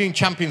ask. When you're doing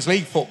Champions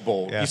League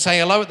football, you say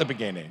hello at the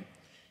beginning.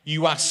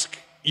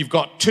 You've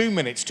got 2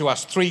 minutes to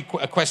ask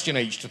a question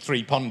each to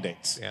 3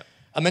 pundits,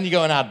 and then you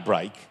go an ad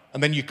break,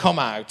 and then you come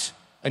out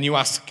and you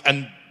ask,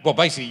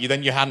 basically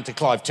you hand to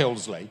Clive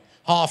Tilsley,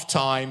 half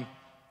time,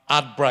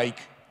 ad break.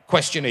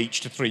 Question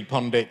each to 3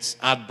 pundits,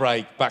 ad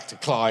break, back to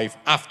Clive.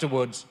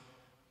 Afterwards,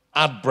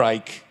 ad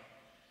break,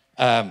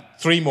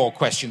 3 more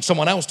questions.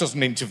 Someone else does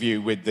an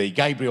interview with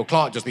Gabriel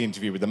Clark does the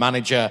interview with the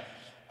manager,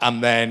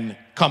 and then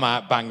come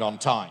out bang on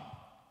time.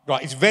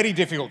 Right, it's very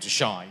difficult to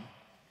shine.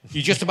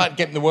 You're just about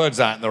getting the words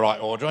out in the right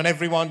order, and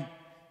everyone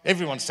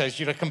says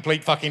you're a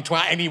complete fucking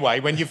twat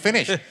anyway when you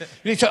finish.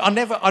 So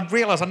I'd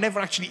realised I never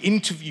actually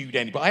interviewed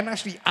anybody. I hadn't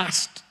actually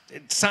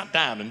sat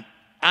down and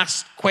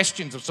asked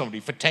questions of somebody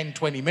for 10,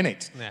 20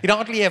 minutes. Yeah. It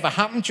hardly ever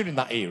happened during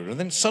that era. And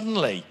then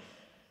suddenly,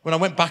 when I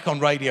went back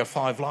on Radio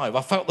 5 Live,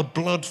 I felt the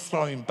blood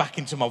flowing back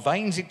into my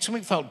veins.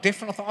 Something felt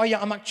different. I thought, oh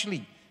yeah, I'm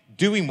actually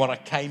doing what I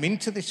came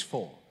into this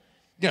for.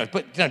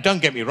 But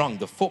don't get me wrong,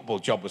 the football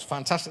job was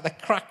fantastic. The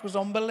crack was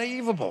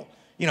unbelievable.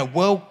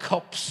 World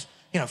Cups,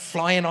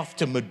 flying off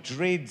to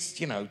Madrid,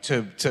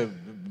 to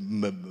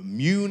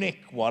Munich,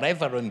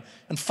 whatever, and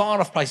far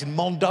off place in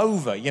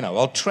Moldova,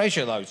 I'll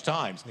treasure those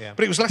times. Yeah.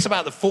 But it was less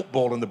about the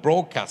football and the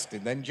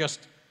broadcasting than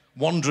just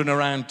wandering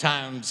around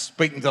towns,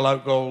 speaking to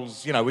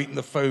locals, eating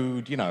the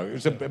food, it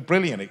was a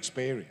brilliant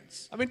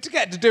experience. I mean, to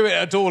get to do it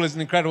at all is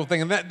an incredible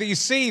thing, and that you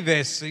see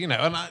this,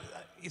 and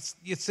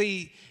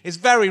it's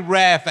very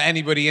rare for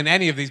anybody in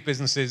any of these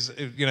businesses,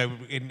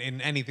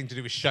 in anything to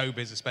do with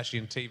showbiz, especially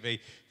in TV,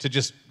 to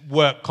just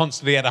work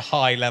constantly at a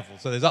high level.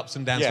 So there's ups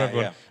and downs for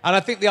everyone. Yeah. And I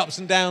think the ups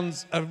and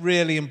downs are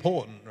really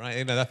important,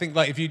 right? I think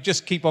if you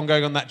just keep on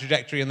going on that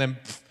trajectory and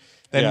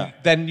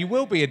then you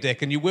will be a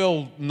dick and you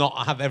will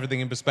not have everything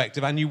in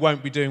perspective and you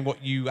won't be doing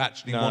what you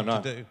actually want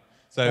to do.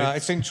 So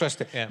it's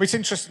interesting. Yeah. It's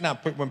interesting now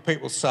when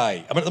people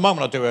say, at the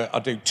moment I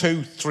do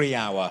 2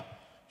 3-hour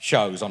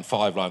shows on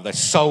 5 Live. They're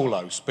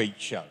solo speech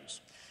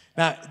shows.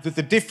 Now,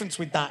 the difference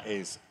with that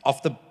is,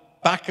 off the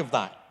back of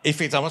that,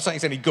 I'm not saying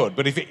it's any good,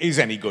 but if it is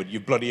any good,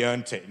 you've bloody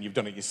earned it and you've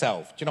done it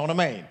yourself. Do you know what I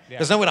mean? Yeah.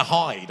 There's nowhere to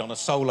hide on a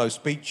solo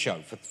speech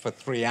show for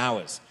 3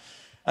 hours.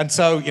 And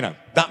so,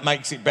 that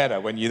makes it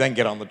better when you then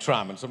get on the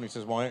tram and somebody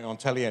says, why aren't you on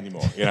telly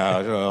anymore? I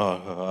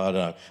don't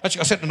know.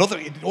 Actually, I said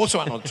it also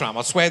went on the tram.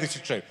 I swear this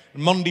is true.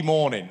 Monday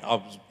morning,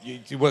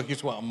 used to work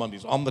on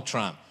Mondays, on the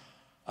tram.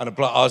 And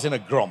I was in a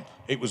grump.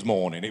 It was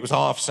morning. It was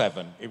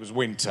 7:30. It was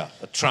winter.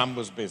 The tram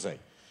was busy.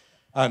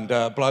 And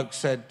a bloke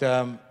said,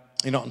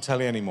 you're not on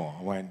telly anymore.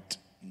 I went,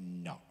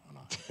 no. And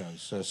he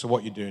goes, so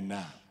what are you doing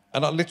now?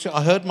 And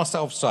I heard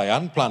myself say, I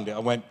hadn't planned it. I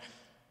went,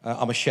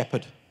 I'm a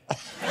shepherd.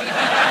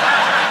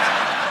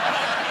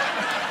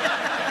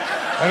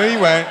 And he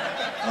went,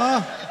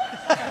 oh.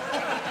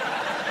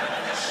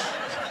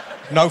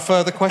 No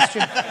further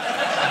question.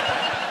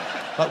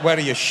 Like, where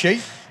are your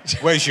sheep?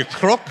 Where's your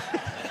crook?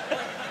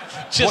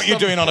 What are you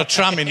doing on a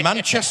tram in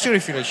Manchester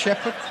if you're a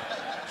shepherd?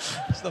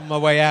 Just on my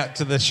way out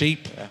to the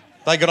sheep. Yeah.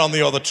 They got on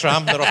the other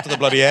tram. They're off to the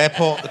bloody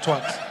airport, the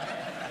twats.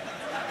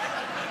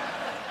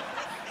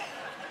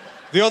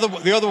 The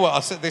other one, I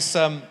said this,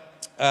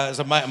 as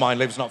a mate of mine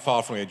lives not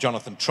far from here,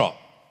 Jonathan Trott,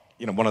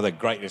 one of the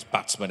greatest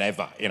batsmen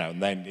ever,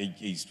 and then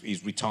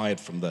he's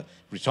retired from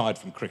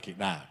cricket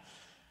now.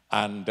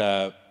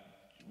 And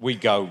we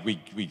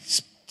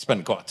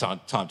spend quite a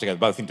time together,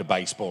 both into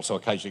baseball, so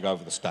occasionally go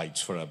over the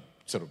States for a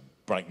sort of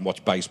break and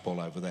watch baseball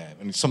over there.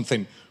 And it's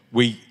something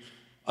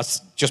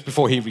just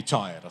before he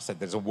retired, I said,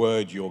 there's a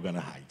word you're going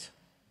to hate.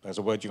 There's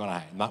a word you're going to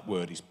hate, and that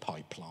word is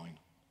pipeline.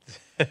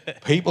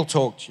 People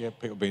talk to you,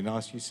 people be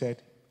nice, you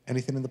said,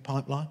 anything in the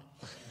pipeline?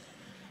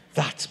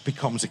 That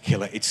becomes a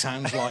killer. It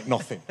sounds like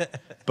nothing.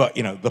 But,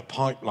 the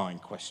pipeline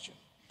question.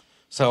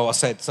 So I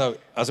said to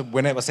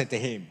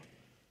him,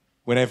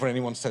 whenever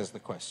anyone says the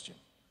question,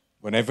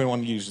 whenever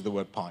anyone uses the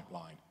word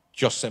pipeline,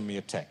 just send me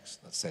a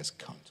text that says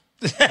cunt.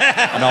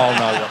 And I'll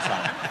know what's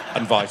happening,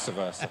 and vice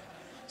versa.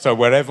 So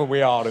wherever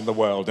we are in the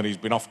world, and he's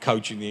been off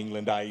coaching the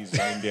England A's in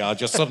India, I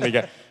just suddenly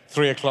get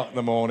 3 o'clock in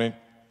the morning,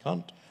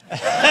 cunt.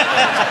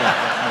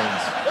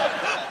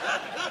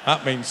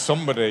 That means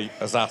somebody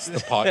has asked the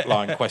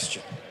pipeline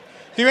question.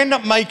 Do you end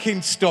up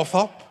making stuff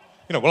up?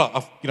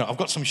 I've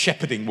got some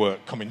shepherding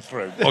work coming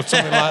through, or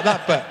something like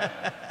that,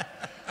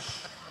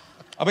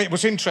 but...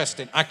 what's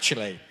interesting,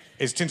 actually,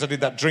 is since I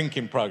did that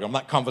drinking programme,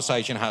 that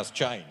conversation has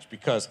changed,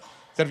 because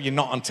instead of you're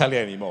not on telly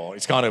anymore,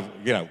 it's kind of,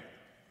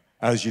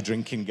 how's your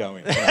drinking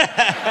going?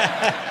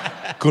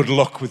 good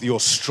luck with your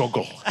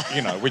struggle,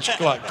 you know, which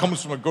like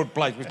comes from a good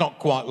place. It's not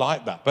quite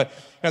like that. But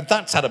you know,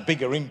 that's had a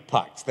bigger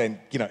impact than,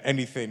 you know,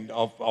 anything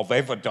I've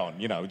ever done,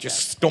 you know,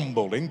 just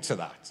stumbled into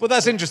that. Well,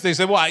 that's interesting.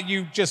 So what,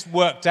 you just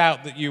worked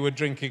out that you were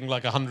drinking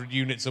like 100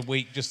 units a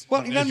week just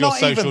Well, you know, as your not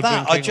social even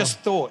that. drinking, I just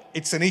thought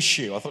it's an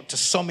issue. I thought to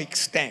some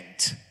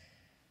extent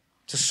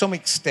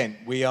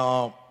we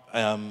are,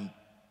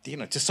 you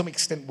know, to some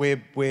extent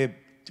we're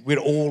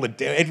all,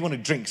 everyone who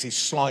drinks is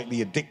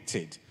slightly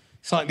addicted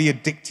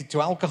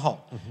to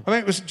alcohol. Mm-hmm. I mean,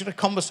 it was just a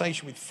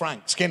conversation with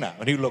Frank Skinner,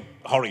 and he looked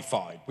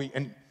horrified. We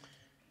were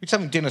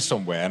having dinner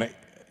somewhere, and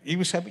he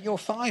was saying, but you're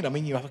fine. I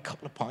mean, you have a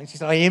couple of pints. He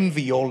said, I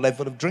envy your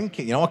level of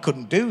drinking. You know, I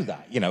couldn't do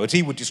that. You know, as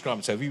he would describe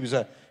himself, he was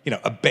a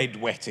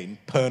bedwetting,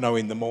 Pernod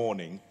in the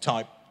morning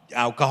type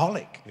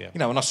alcoholic. Yeah. You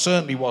know, and I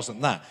certainly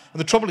wasn't that. And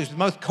the trouble is, with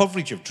most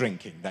coverage of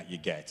drinking that you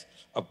get,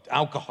 of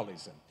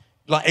alcoholism,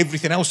 like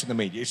everything else in the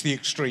media, it's the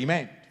extreme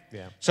end.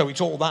 Yeah. So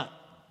it's all that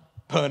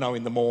Pernod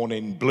in the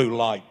morning, blue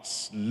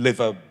lights,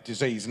 liver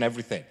disease and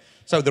everything.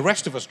 So the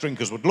rest of us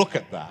drinkers would look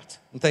at that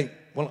and think,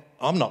 well,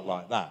 I'm not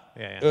like that.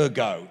 Yeah.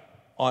 Ergo,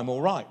 I'm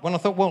all right. Well, I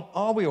thought, well,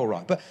 are we all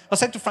right? But I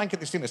said to Frank at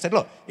this dinner, I said,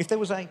 look,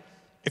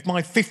 if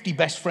my 50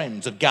 best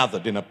friends had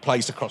gathered in a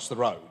place across the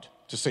road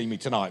to see me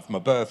tonight for my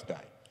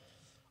birthday,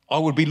 I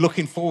would be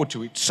looking forward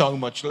to it so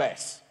much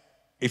less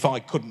if I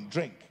couldn't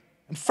drink.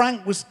 And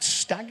Frank was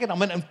staggered. I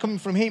mean, and coming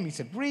from him, he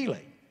said,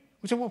 really?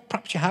 We said, well,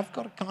 perhaps you have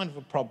got a kind of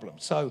a problem.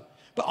 So,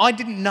 but I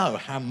didn't know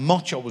how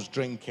much I was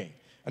drinking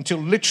until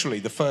literally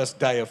the first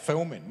day of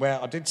filming,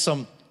 where I did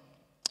some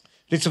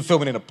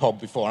filming in a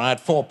pub before, and I had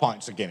 4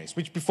 pints of Guinness,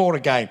 which before a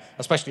game,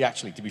 especially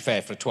actually, to be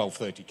fair, for a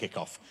 12:30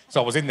 kickoff.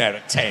 So I was in there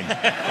at 10,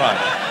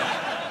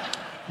 right?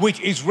 Which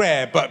is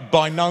rare, but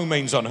by no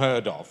means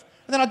unheard of.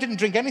 And then I didn't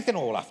drink anything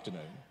all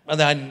afternoon.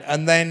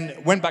 And then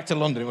went back to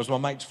London. It was my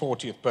mate's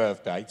 40th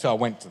birthday, so I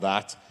went to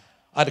that.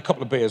 I had a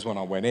couple of beers when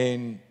I went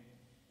in,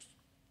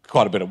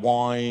 quite a bit of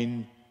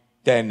wine,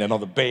 then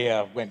another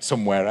beer, went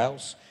somewhere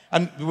else.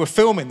 And we were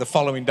filming the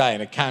following day,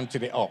 and I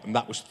counted it up, and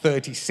that was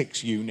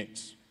 36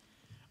 units.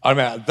 I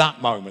mean, at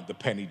that moment, the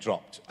penny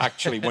dropped,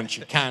 actually, once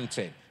you count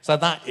it. So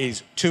that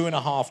is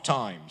 2.5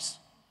 times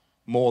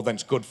more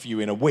than's good for you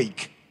in a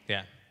week.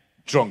 Yeah.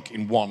 Drunk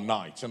in one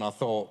night. And I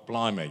thought,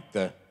 blimey,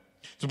 a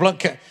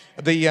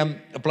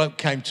bloke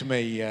came to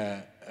me,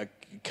 I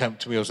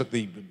was at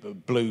the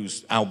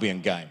Blues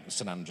Albion game at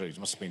St Andrews,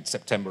 must have been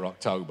September,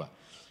 October.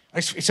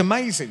 It's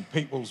amazing,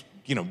 people's,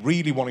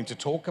 really wanting to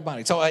talk about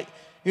it. So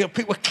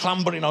people were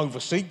clambering over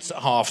seats at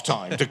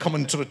half-time to come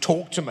and sort of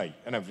talk to me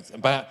and everything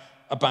about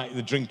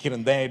the drinking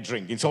and their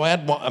drinking. So I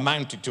had what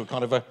amounted to a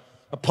kind of a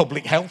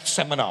public health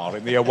seminar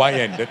in the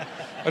away end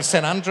at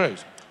St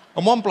Andrews.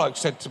 And one bloke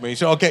said to me, he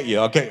said, I'll get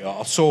you.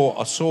 I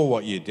saw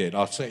what you did.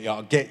 I said, yeah,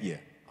 I'll get you.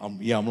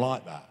 I'm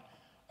like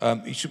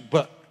that. He said,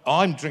 but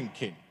I'm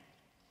drinking.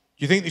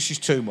 Do you think this is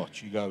too much?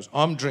 He goes,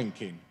 I'm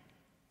drinking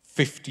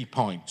 50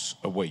 pints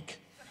a week.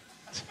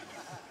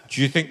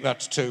 Do you think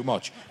that's too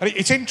much? And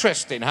it's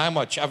interesting how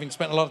much, having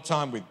spent a lot of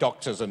time with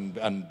doctors and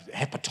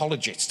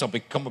hepatologists, I've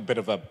become a bit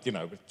of a,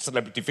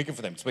 celebrity figure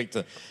for them to speak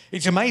to.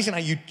 It's amazing how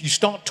you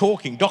start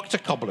talking doctor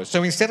cobblers.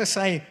 So instead of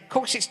saying, of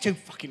course it's too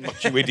fucking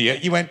much, you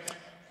idiot, you went,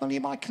 well,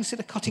 you might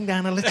consider cutting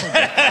down a little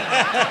bit.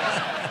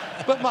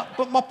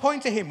 But my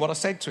point to him, what I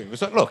said to him was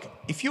that, look,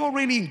 if you're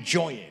really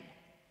enjoying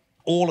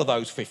all of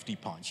those 50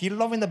 pints, you're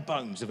loving the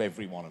bones of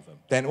every one of them,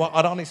 then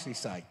I'd honestly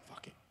say,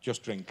 fuck it,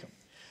 just drink them.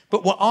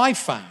 But what I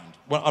found,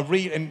 when I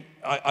read, and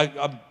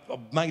I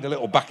made a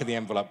little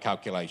back-of-the-envelope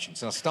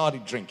calculations, and I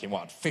started drinking,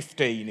 at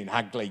 15 in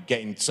Hagley,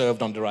 getting served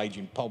underage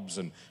in pubs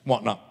and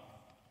whatnot.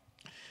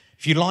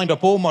 If you lined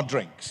up all my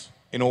drinks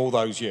in all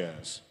those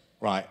years,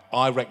 right,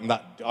 I reckon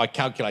that, I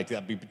calculated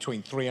that'd be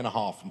between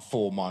 3.5 and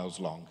 4 miles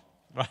long.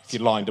 Right. If you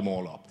lined them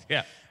all up.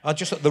 Yeah. I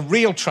just thought the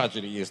real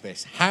tragedy is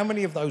this. How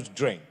many of those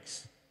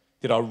drinks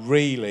did I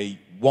really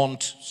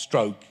want,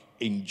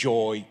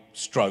 enjoy,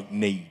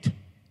 need?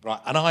 Right,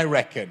 and I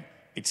reckon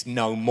it's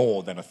no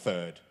more than a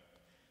third.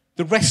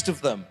 The rest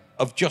of them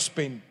have just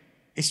been,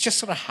 it's just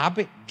sort of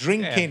habit,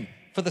 drinking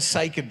for the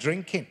sake of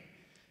drinking.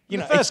 The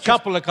first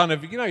couple are kind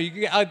of, you get,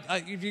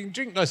 if you can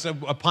drink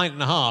a pint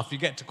and a half, you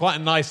get to quite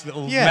a nice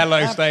little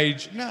mellow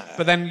stage,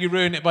 but then you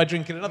ruin it by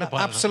drinking another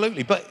pint.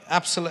 Absolutely, but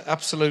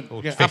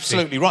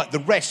absolutely right. The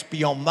rest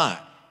beyond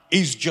that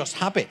is just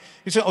habit.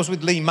 I was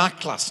with Lee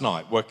Mack last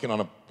night working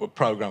on a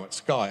programme at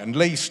Sky, and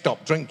Lee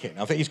stopped drinking.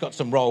 I think he's got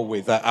some role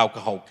with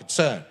alcohol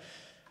concern.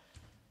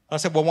 I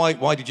said, well,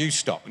 why did you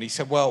stop? And he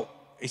said, I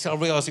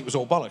realised it was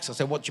all bollocks. I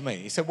said, what do you mean?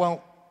 He said,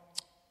 well,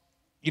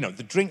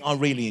 the drink I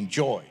really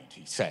enjoyed,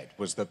 he said,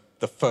 was the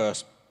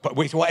first,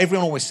 which what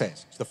everyone always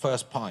says, it's the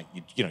first pint.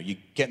 You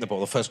get in the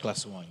bottle, the first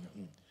glass of wine.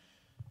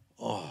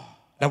 Oh.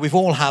 Now, we've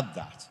all had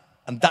that.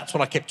 And that's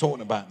what I kept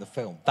talking about in the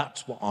film.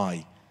 That's what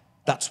I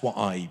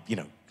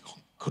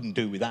couldn't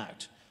do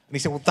without. And he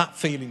said, well, that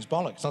feeling's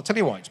bollocks. And I'll tell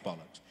you why it's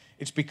bollocks.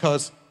 It's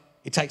because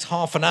it takes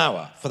half an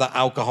hour for that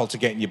alcohol to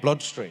get in your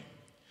bloodstream.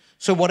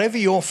 So whatever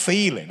you're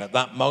feeling at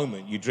that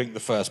moment you drink the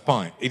first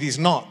pint, it is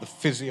not the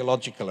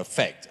physiological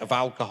effect of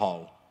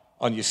alcohol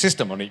on your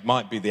system, and it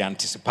might be the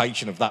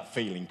anticipation of that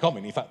feeling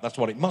coming. In fact, that's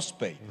what it must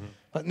be.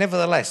 But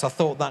nevertheless, I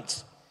thought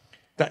that's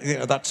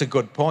a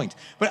good point.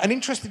 But an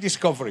interesting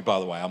discovery, by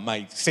the way, I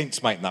made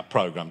since making that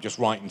programme, just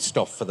writing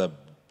stuff for the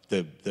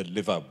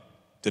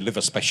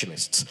liver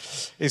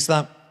specialists, is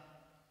that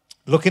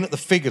looking at the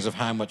figures of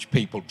how much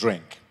people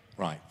drink,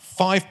 right?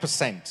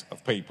 5%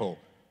 of people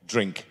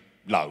drink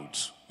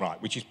loads,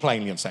 right, which is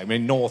plainly unsafe. I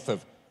mean, north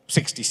of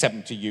 60,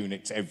 70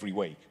 units every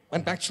week.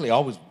 And actually, I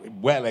was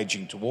well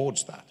edging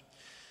towards that.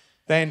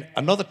 Then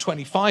another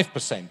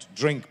 25%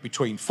 drink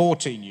between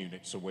 14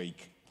 units a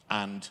week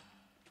and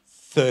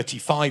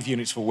 35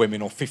 units for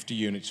women or 50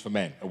 units for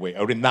men a week,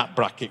 or in that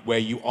bracket where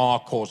you are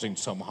causing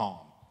some harm.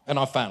 And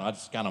I found, I had a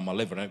scan on my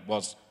liver, and it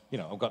was, you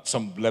know, I've got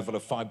some level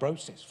of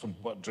fibrosis from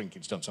what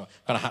drinking's done, so I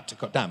kind of had to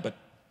cut down. But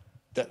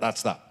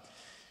that's that.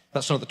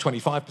 That's another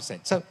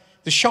 25%. So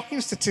the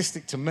shocking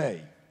statistic to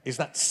me is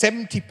that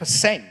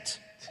 70%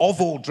 of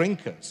all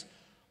drinkers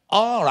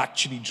are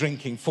actually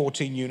drinking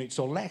 14 units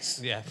or less.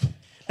 Yeah.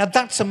 Now,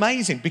 that's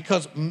amazing,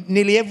 because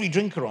nearly every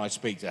drinker I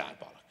speak to,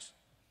 bollocks.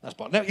 That's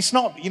bollocks. No, it's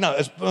not, you know,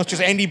 as much as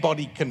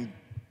anybody can,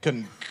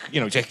 you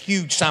know, it's a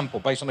huge sample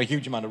based on a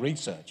huge amount of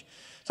research.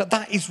 So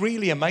that is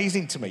really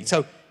amazing to me.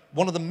 So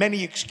one of the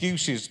many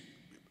excuses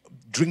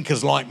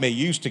drinkers like me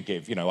used to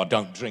give, you know, I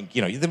don't drink,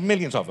 you know, there are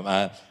millions of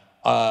them.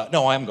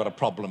 No, I haven't got a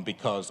problem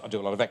because I do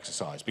a lot of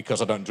exercise,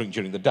 because I don't drink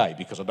during the day,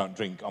 because I don't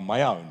drink on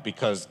my own,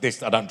 because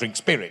I don't drink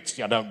spirits,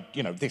 I don't,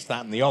 you know, this,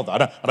 that and the other. I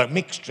don't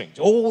mix drinks.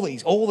 All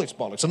this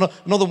bollocks.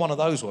 Another one of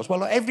those was,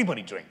 well,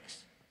 everybody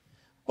drinks.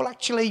 Well,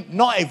 actually,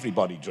 not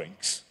everybody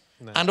drinks.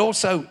 No. And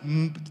also,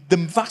 the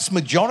vast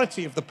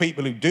majority of the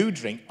people who do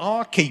drink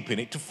are keeping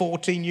it to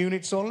 14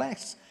 units or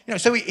less. You know,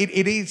 so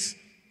it is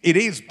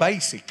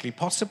basically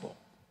possible.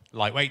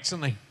 Lightweights,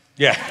 aren't they?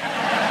 Yeah.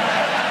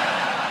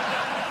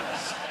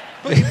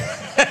 But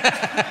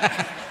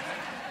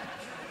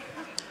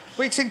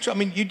it's interesting. I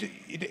mean,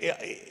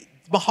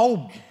 my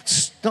whole,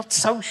 not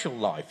social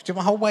life,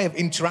 my whole way of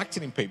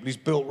interacting with people is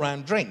built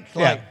around drink.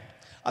 Like, yeah.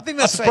 I think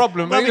that's the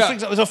problem. For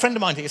example, there's a friend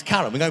of mine, it's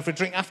Karen, we're going for a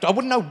drink after. I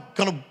wouldn't know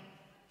kind of,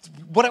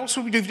 what else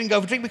would we do if we didn't go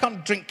for a drink? We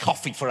can't drink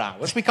coffee for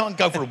hours. We can't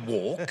go for a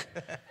walk.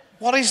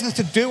 What is there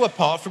to do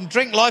apart from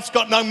drink? Life's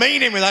got no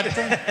meaning without a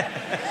drink.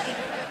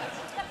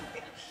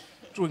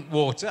 Drink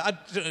water.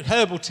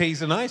 Herbal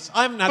teas are nice.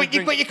 I haven't had a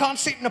drink. But you can't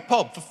sit in a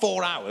pub for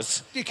 4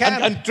 hours. You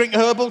can. And drink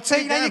herbal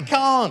tea. No, you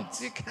can't.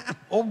 You can.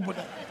 Oh,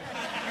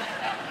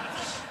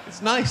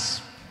 it's nice.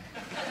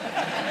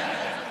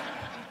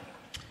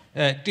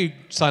 Do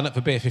sign up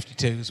for Beer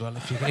 52 as well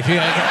if you so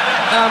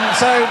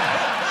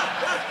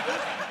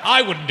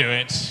I wouldn't do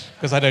it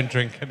because I don't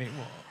drink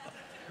anymore.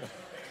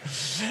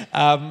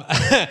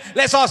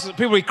 Let's ask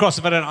people we cross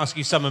if I don't ask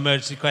you some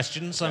emergency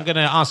questions. So I'm going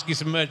to ask you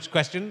some emergency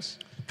questions.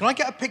 Can I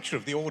get a picture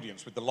of the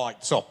audience with the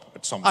lights up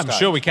at some stage? I'm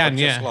sure we can, I'd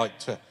just yeah. like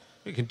to...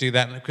 We can do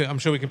that. I'm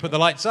sure we can put the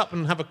lights up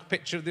and have a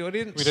picture of the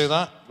audience. We do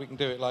that? We can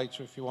do it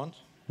later if you want.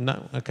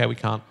 No? OK, we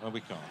can't. No,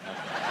 we can't. Okay.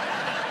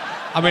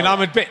 I mean,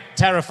 I'm a bit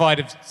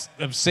terrified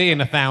of seeing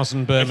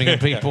 1,000 Birmingham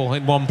people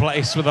in one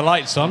place with the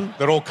lights on.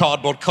 They're all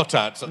cardboard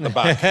cutouts at the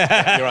back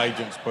that your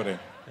agents put in.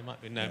 There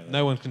might be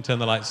no one can turn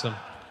the lights on.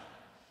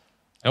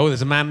 Oh,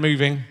 there's a man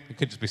moving. It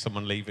could just be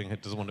someone leaving who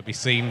doesn't want to be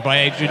seen by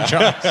Adrian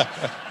Chiles.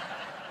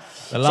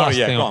 The last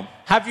thing go on.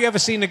 Have you ever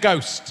seen a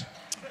ghost?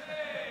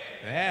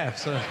 Yeah,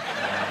 so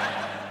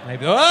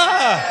maybe.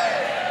 Ah!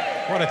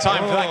 What a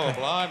time for that.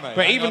 Blimey.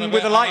 But even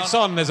with the lights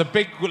on, there's a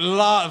big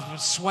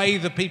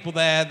swathe of people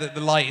there that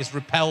the light is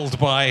repelled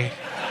by.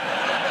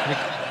 It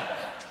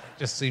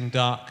just seemed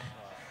dark.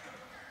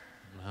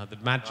 No, the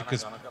magic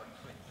is.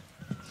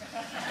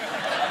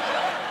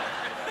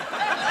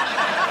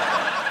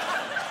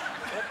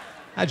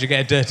 How'd you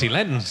get a dirty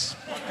lens?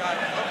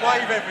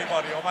 Wave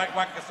everybody, or make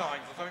wanker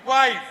signs or something.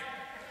 Wave!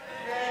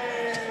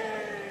 Yay!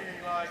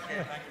 Like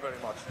it. Thank you very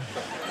much.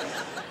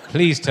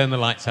 Please turn the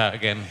lights out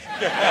again.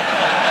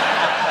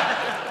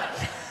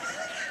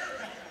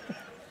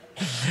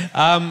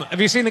 Have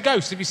you seen a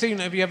ghost?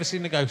 Have you ever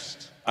seen a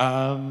ghost?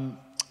 No,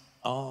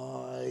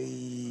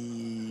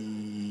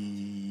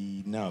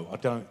 I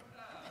don't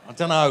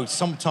know.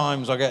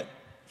 Sometimes I get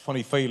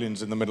funny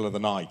feelings in the middle of the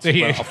night. Do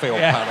you? I feel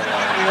paranoid.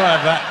 You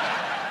have that.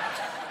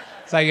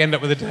 So you end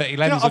up with a dirty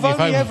lens on your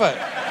phone.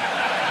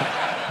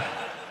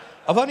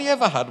 I've only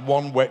ever had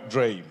one wet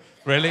dream.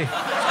 Really?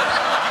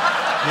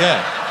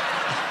 Yeah.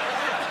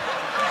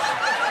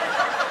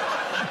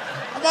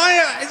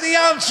 Is he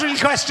answering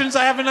questions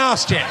I haven't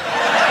asked yet?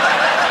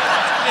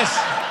 Yes.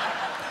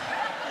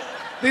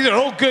 These are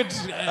all good.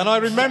 And I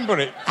remember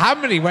it. How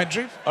many wet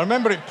dreams? I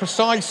remember it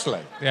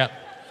precisely. Yeah.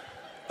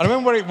 I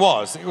remember where it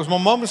was. It was my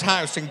mum's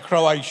house in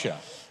Croatia.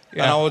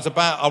 Yeah.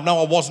 And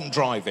I wasn't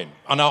driving.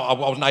 I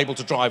wasn't able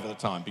to drive at the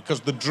time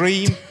because the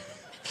dream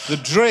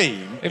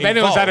If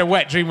anyone's had a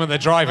wet dream when they're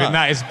driving,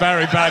 that is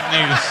very bad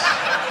news.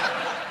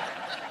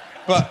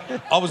 But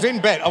I was in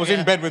bed. I was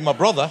in bed with my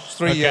brother,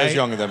 3 years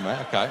younger than me.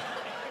 Okay.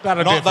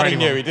 Not that he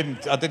knew. I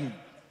didn't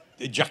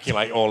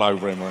ejaculate all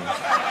over him.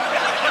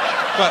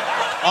 But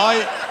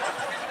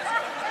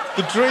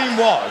the dream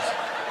was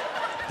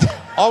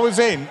I was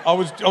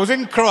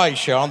in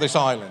Croatia on this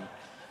island,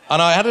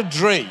 and I had a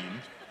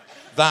dream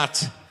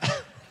that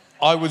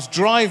I was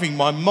driving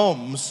my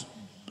mum's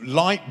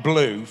light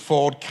blue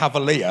Ford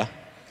Cavalier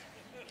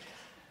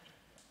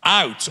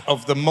out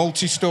of the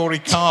multi-storey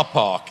car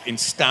park in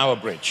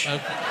Stourbridge.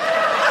 Okay.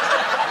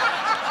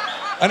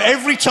 And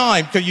every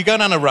time, because you go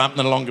down a ramp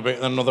and along a bit,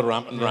 and another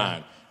ramp and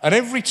round. And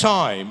every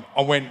time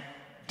I went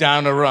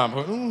down a ramp, I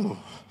went, ooh,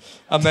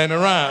 and then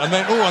around, and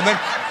then, ooh, and then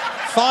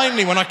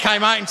finally, when I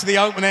came out into the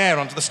open air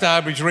onto the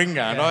Stourbridge ring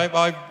round,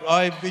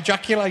 I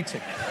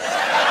ejaculated.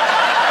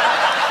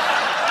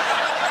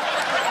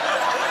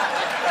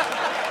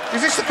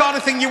 Is this the kind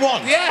of thing you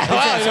want? Yeah,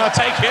 well, I'll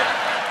take it.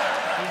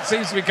 It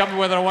seems to be coming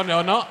whether I want it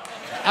or not.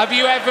 Have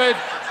you ever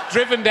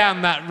driven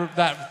down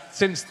that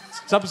since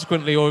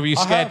subsequently, or were you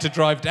scared to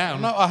drive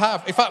down? No, I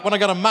have. In fact, when I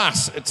go to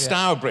Mass at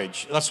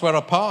Stourbridge, that's where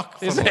I park.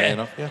 Is it?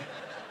 Enough, yeah.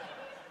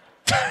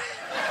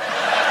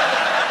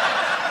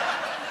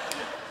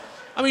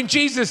 I mean,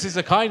 Jesus is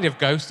a kind of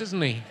ghost,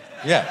 isn't he?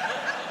 Yeah.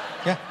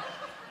 Yeah.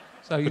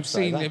 So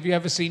have you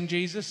ever seen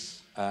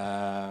Jesus?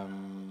 Well,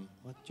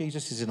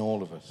 Jesus is in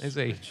all of us. Is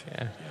he?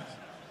 Yeah.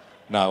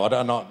 No, I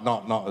don't,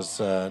 not as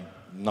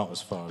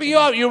far. But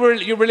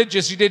you're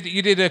religious. You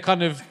did a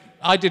kind of.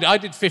 I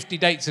did 50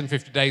 dates in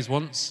 50 days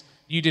once.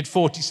 You did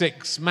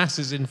 46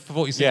 masses in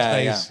 46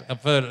 days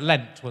for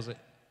Lent, was it?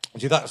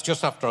 See, that's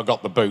just after I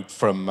got the boot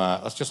from.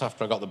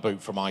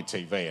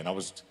 ITV, and I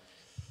was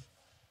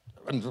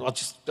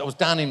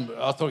down in.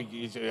 I thought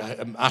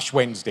Ash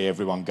Wednesday,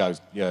 everyone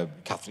goes. Yeah,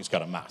 Catholics go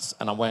to mass,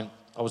 and I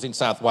was in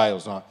South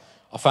Wales, and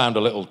I found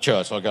a little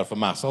church. So I go for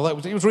mass. So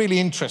it was really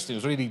interesting. It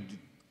was really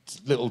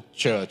little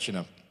church in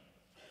a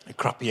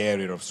crappy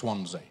area of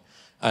Swansea,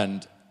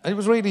 and it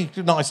was really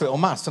a nice little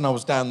mass. And I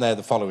was down there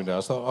the following day.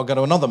 I thought I'll go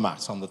to another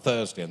mass on the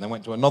Thursday, and then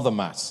went to another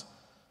mass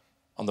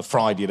on the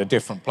Friday at a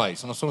different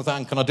place. And I sort of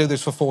thought, can I do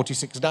this for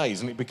 46 days?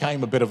 And it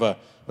became a bit of a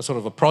sort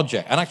of a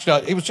project. And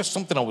actually, it was just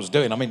something I was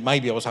doing. I mean,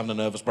 maybe I was having a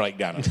nervous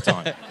breakdown at the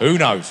time. Who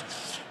knows?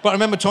 But I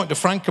remember talking to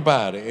Frank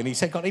about it, and he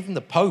said, God, even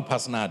the Pope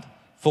hasn't had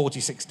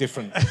 46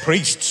 different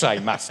priests say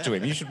mass to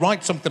him. You should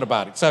write something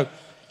about it. So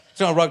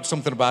I wrote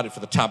something about it for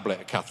the Tablet,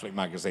 a Catholic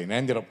magazine. I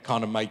ended up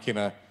kind of making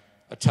a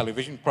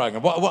television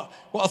programme. What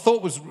I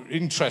thought was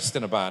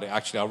interesting about it,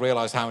 actually, I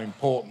realised how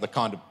important the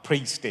kind of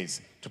priest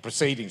is to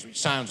proceedings, which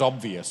sounds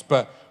obvious,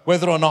 but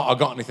whether or not I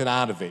got anything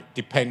out of it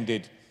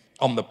depended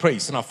on the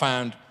priest. And I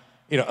found,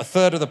 a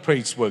third of the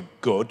priests were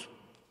good,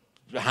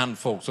 a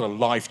handful sort of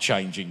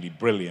life-changingly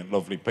brilliant,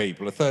 lovely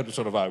people. A third were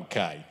sort of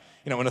okay,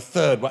 and a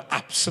third were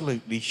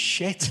absolutely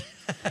shit.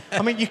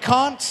 I mean, you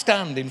can't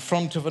stand in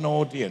front of an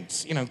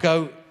audience,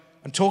 go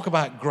and talk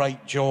about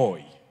great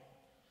joy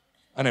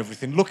and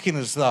everything, looking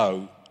as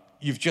though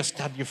you've just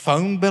had your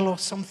phone bill or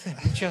something.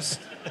 Just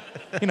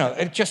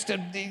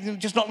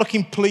not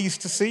looking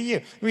pleased to see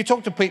you. When you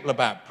talk to people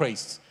about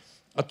priests,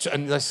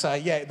 and they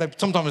say,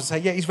 sometimes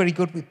they say, he's very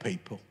good with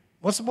people.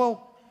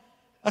 Well,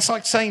 that's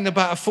like saying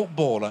about a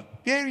footballer,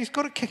 he's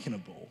got a kick in a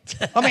ball.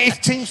 I mean,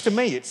 it seems to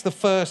me it's the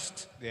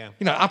first,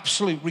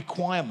 absolute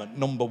requirement,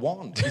 number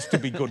one, is to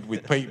be good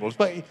with people.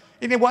 But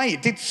in a way,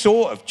 it did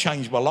sort of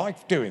change my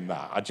life doing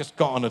that. I just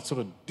got on a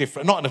sort of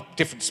different, not on a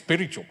different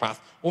spiritual path,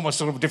 almost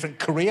sort of a different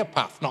career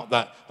path. Not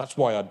that that's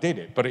why I did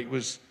it, but it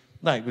was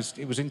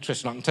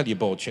interesting. I can tell you're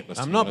bored shitless.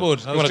 I'm not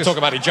bored. You want to talk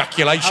about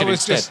ejaculation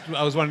instead?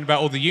 I was wondering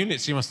about all the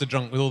units you must have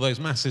drunk with all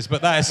those masses,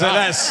 but that's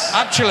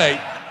actually.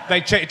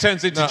 It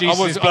turns into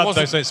Jesus' blood,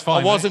 though, so it's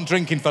fine. I wasn't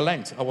drinking for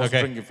Lent. I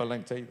wasn't drinking for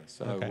Lent either.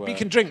 So, But you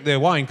can drink the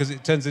wine because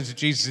it turns into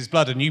Jesus'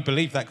 blood, and you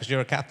believe that because you're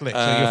a Catholic,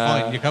 so you're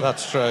fine.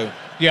 That's true.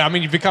 Yeah, I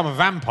mean, you've become a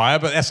vampire,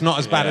 but that's not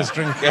as bad as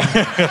drinking.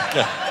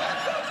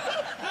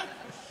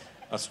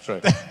 That's true.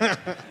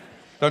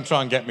 Don't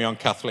try and get me on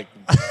Catholic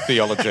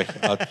theology.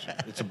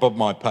 It's above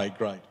my pay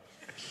grade.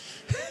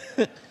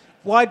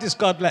 Why does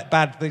God let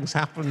bad things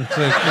happen to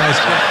nice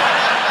people?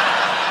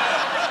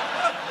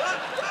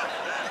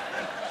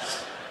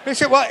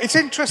 It's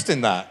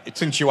interesting that,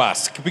 since you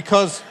ask,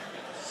 because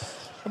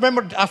I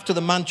remember after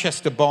the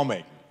Manchester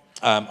bombing,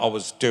 I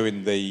was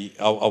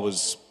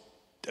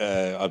sort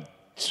of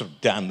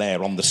down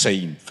there on the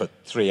scene for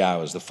 3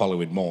 hours the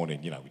following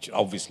morning, which is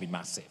obviously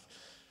massive.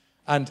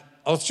 And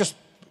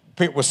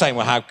people were saying,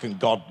 well, how can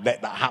God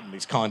let that happen?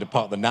 It's kind of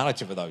part of the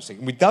narrative of those things.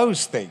 And with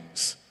those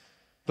things,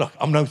 look,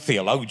 I'm no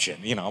theologian,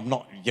 I'm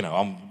not,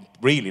 I'm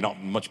really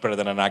not much better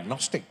than an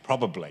agnostic,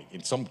 probably,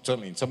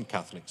 certainly in some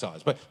Catholics'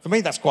 eyes. But for me,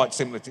 that's quite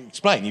simple to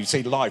explain. You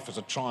see life as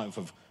a triumph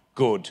of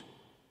good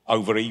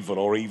over evil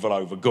or evil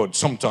over good.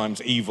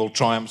 Sometimes evil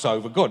triumphs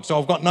over good.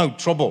 So I've got no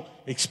trouble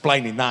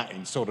explaining that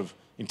in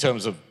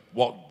terms of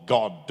what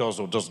God does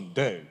or doesn't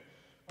do.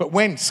 But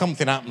when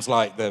something happens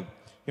like the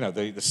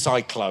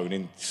cyclone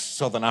in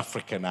southern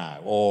Africa now,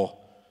 or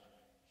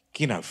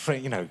a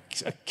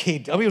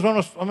kid. I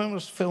remember I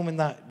was filming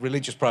that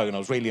religious program. I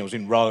was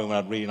in Rome, and I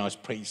had a really nice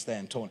priest there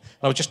and talking.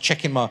 And I was just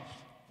checking we're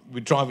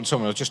driving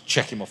somewhere, I was just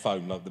checking my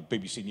phone, like the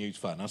BBC News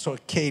phone. And I saw a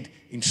kid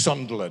in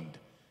Sunderland,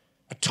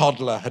 a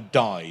toddler had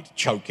died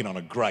choking on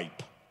a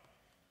grape.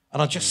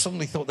 And I just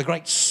suddenly thought the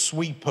great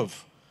sweep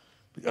of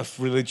of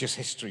religious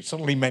history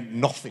suddenly meant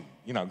nothing.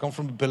 You know, gone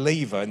from a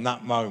believer in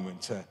that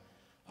moment to,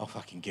 oh,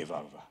 fucking give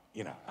over.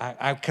 You know,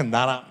 how can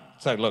that happen?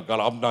 So look,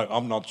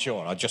 I'm not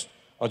sure. I just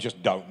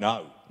don't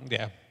know.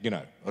 Yeah. You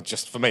know,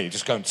 for me,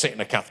 just go and sit in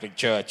a Catholic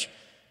church.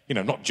 You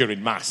know, not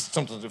during Mass.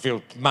 Sometimes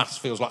Mass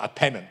feels like a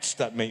penance,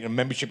 that means a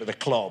membership of the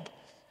club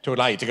to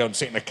allow you to go and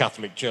sit in a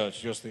Catholic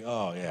church. You just think,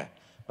 oh, yeah,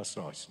 that's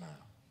nice now.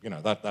 You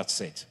know,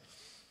 that's it.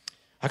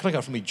 How can I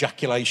go from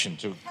ejaculation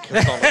to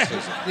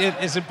Catholicism?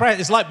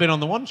 It's like being on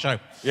the One Show.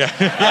 Yeah.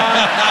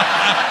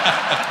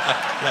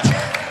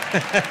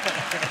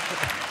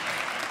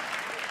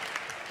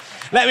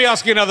 Let me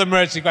ask you another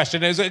emergency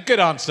question. There's a good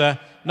answer.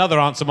 Another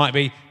answer might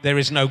be, there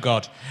is no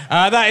God.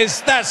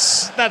 There's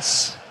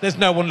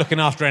no one looking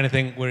after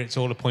anything where it's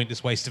all a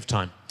pointless waste of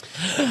time.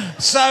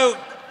 So,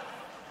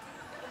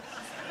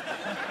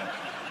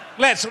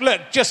 let's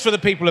look, just for the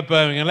people of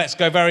Birmingham, let's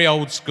go very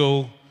old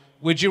school.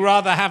 Would you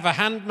rather have a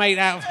hand made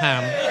out of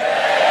ham?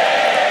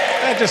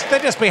 They'd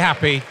just be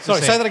happy.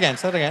 Sorry, say that again.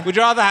 Would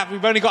you rather have,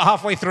 we've only got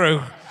halfway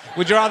through,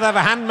 would you rather have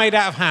a hand made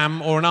out of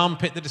ham or an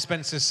armpit that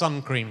dispenses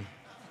sun cream?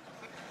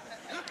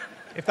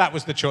 If that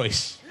was the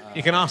choice.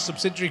 You can ask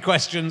subsidiary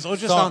questions or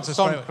just answer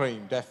straight away. Sun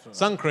cream, definitely.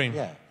 Sun cream?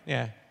 Yeah.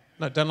 Yeah.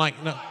 No, don't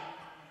like... No.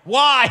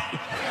 Why?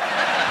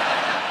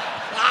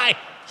 Why?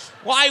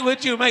 Why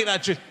would you make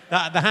that choice?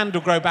 The hand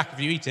will grow back if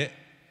you eat it.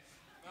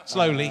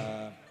 Slowly.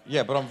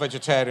 Yeah, but I'm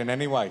vegetarian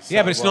anyway. So,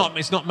 yeah, but it's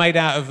not made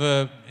out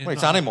of...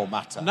 it's animal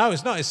matter. No,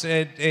 it's not.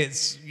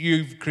 It's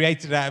you've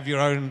created out of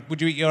your own...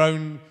 Would you eat your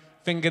own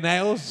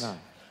fingernails? No.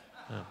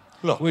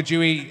 Look. Would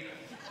you eat...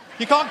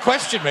 You can't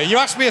question me. You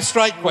asked me a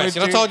straight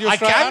question. I told you a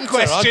straight answer. I can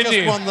question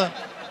you.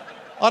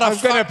 I'm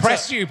going to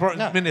press you,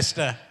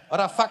 Minister. I'd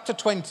have factor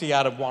 20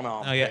 out of one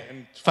armpit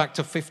and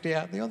factor 50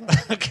 out of the other.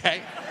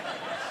 OK.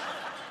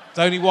 It's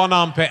only one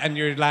armpit and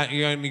you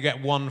only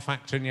get one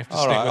factor and you have to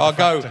stick with the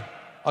factor.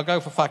 I'll go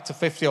for factor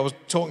 50. I was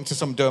talking to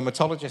some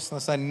dermatologists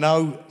and they say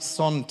no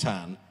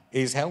suntan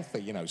is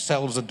healthy. You know,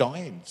 cells are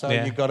dying. So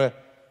you've got to...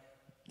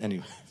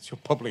 Anyway, it's your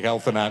public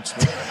health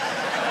announcement.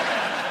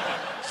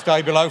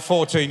 Stay below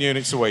 14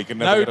 units a week and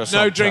never get a suntan.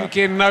 No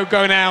drinking, no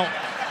going out.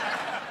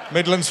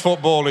 Midlands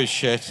football is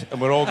shit and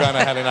we're all going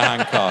to hell in a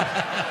handcart.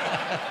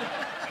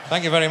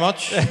 Thank you very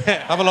much.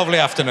 Have a lovely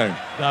afternoon.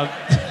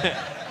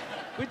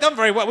 We've done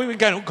very well. We've been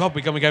going... Oh, God,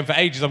 we're going for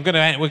ages. We're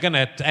going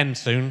to end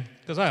soon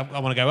because I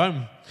want to go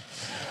home.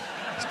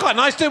 It's quite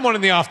nice doing one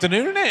in the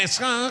afternoon, isn't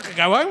it? I could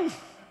go home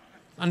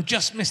and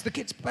just miss the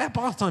kids'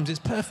 bath times. It's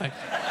perfect.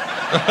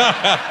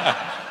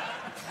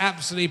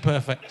 Absolutely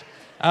perfect.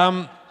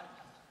 I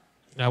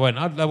won't.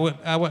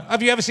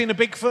 Have you ever seen a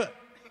Bigfoot?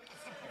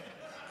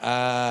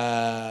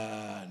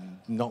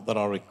 Not that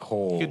I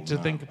recall. Good to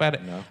think about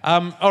it. No.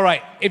 All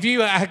right. If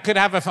you could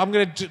have I'm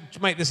going to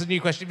make this a new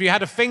question. If you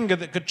had a finger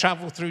that could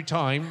travel through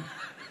time,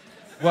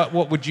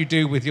 what would you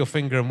do with your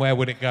finger and where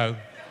would it go?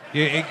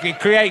 It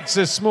creates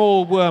a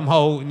small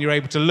wormhole and you're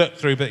able to look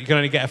through, but you can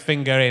only get a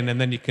finger in and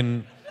then you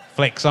can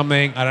flick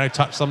something, I don't know,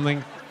 touch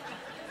something.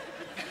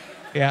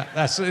 Yeah,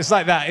 it's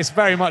like that. It's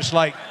very much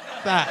like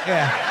that,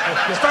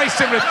 yeah. It's very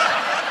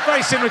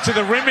similar to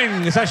the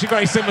rimming. It's actually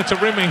very similar to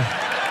rimming.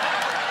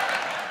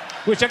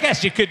 Which I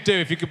guess you could do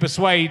if you could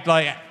persuade,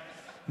 like,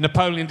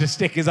 Napoleon to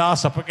stick his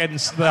arse up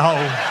against the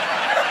hole.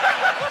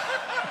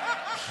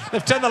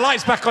 They've turned the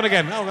lights back on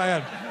again. Oh, my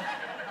God.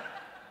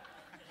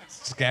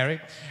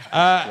 Scary.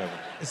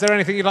 Is there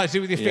anything you'd like to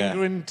do with your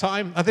finger in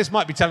time? This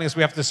might be telling us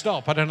we have to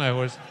stop. I don't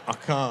know. I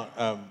can't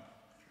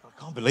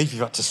believe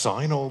you've had to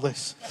sign all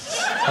this.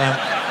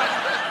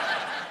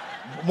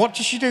 What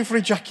does she do for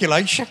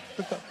ejaculation?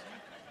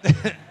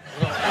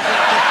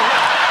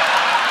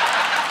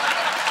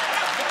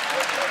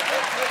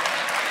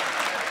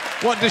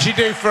 What does she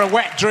do for a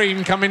wet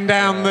dream coming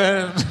down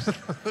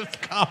the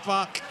car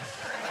park?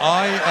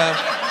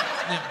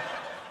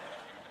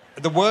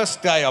 The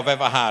worst day I've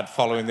ever had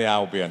following the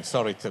Albion,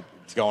 sorry to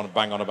go on and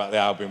bang on about the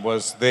Albion,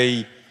 was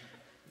the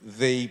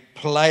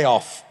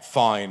playoff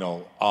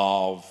final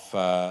of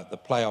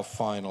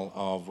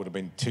would have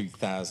been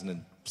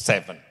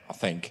 2007, I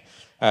think,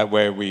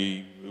 where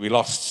we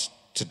lost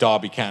to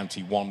Derby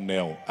County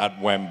 1-0 at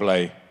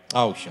Wembley.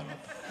 Oh, shut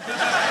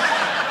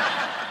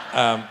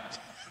up.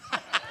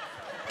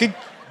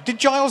 Did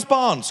Giles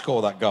Barnes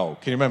score that goal?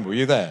 Can you remember? Were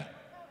you there?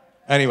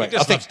 Anyway,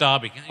 I think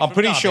Derby. I'm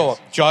pretty sure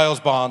Giles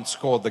Barnes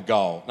scored the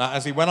goal. Now,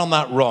 as he went on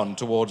that run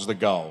towards the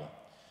goal,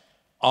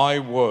 I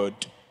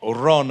would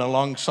run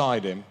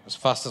alongside him as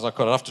fast as I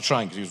could. I'd have to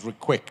train because he was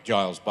quick,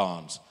 Giles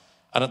Barnes.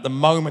 And at the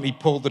moment he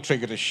pulled the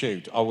trigger to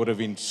shoot, I would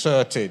have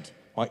inserted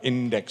my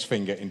index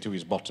finger into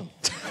his bottom.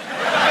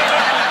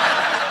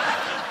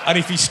 And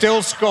if he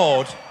still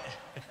scored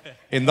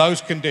in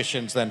those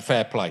conditions, then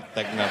fair play.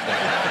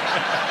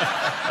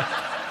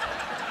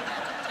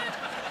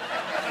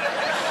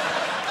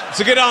 It's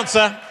a good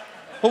answer.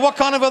 Well, what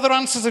kind of other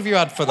answers have you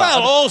had for that?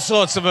 Well, all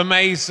sorts of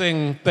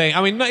amazing things.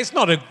 I mean, it's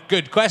not a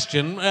good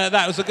question.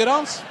 That was a good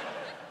answer.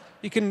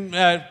 You can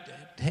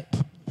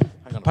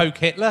poke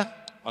Hitler.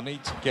 I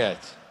need to get...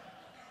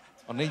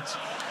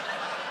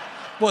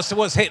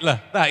 What's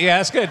Hitler? Yeah,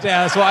 that's good.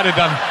 Yeah, that's what I'd have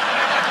done.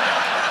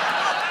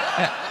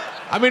 Yeah.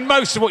 I mean,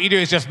 most of what you do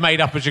is just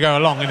made up as you go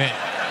along, isn't it?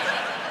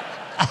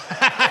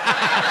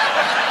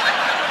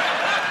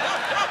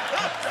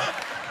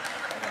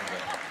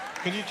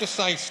 Can you just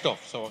say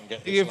stuff so I can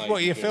get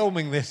this? You're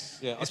filming this?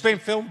 Yeah, it's been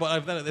filmed, but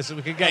I've done it this so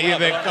we can get you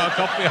the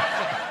copy of it.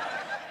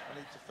 I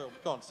need to film.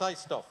 Go on, say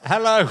stuff.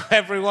 Hello,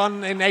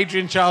 everyone in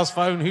Adrian Chiles'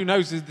 phone. Who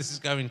knows who this is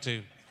going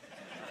to?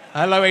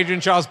 Hello,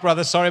 Adrian Chiles'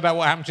 brother. Sorry about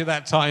what happened to you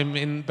that time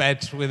in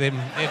bed with him.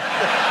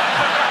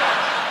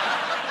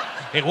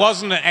 It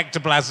wasn't an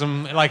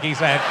ectoplasm, like he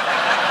said.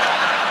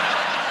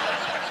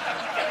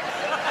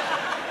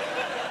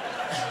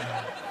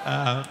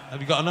 Have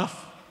you got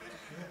enough?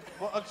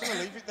 Well, I'm just going to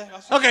leave it there.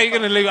 Okay, you're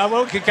going to leave it.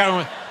 Well, we can carry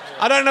on.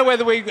 I don't know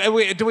whether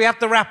do we have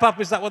to wrap up?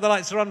 Is that what the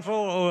lights are on for?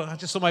 Or I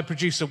just saw my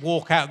producer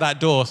walk out that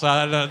door, so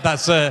I don't know,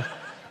 that's a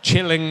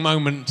chilling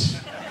moment.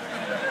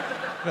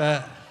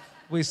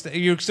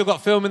 You still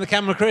got film in the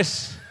camera,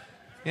 Chris?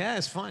 Yeah,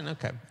 it's fine.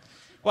 Okay.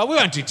 Well, we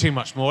won't do too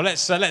much more.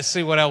 Let's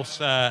see what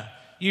else.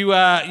 You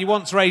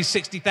once raised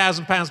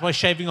 £60,000 by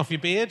shaving off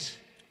your beard.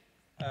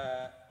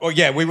 Well,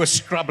 yeah, we were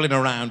scrabbling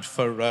around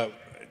for.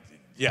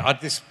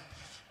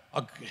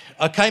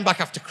 I came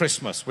back after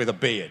Christmas with a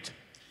beard,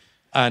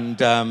 and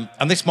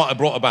this might have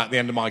brought about the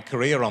end of my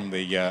career on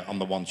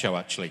the One Show,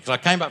 actually, because I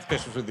came back for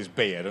Christmas with this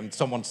beard, and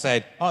someone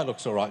said, "Oh, it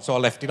looks all right," so I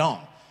left it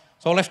on.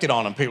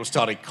 And people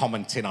started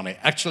commenting on it,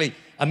 actually,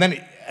 and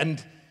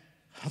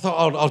I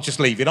thought, I'll just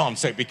leave it on,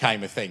 so it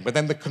became a thing. But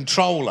then the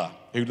controller,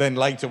 who then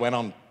later went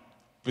on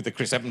with the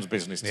Chris Evans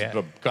business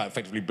to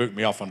effectively boot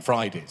me off on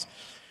Fridays,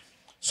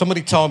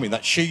 somebody told me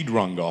that she'd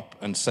rung up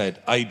and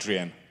said,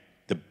 "Adrian,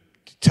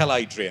 tell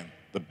Adrian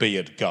the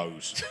beard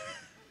goes."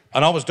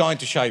 And I was dying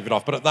to shave it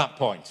off, but at that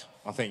point,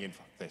 I'm thinking,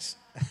 fuck this.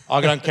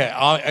 I don't care.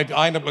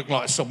 I end up looking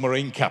like a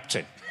submarine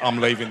captain. I'm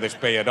leaving this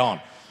beard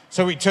on.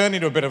 So it turned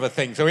into a bit of a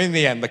thing. So in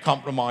the end, the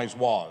compromise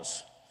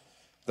was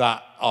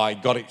that I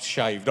got it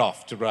shaved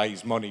off to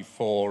raise money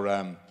for,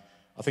 I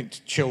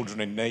think, children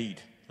in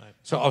need. Right.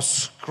 So I was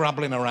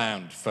scrabbling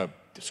around for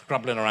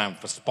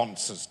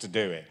sponsors to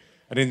do it.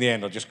 And in the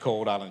end, I just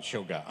called Alan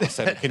Sugar. I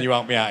said, "Can you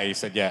help me out?" He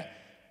said, "Yeah,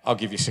 I'll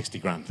give you 60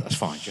 grand. That's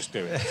fine, just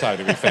do it." So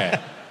to be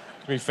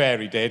fair,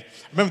 he did.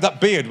 Remember, that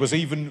beard was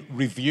even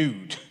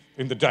reviewed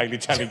in the Daily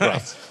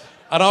Telegraph.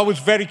 And I was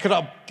very,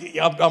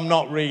 I'm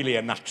not really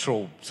a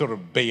natural sort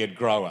of beard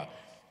grower.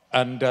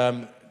 And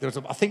I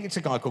think it's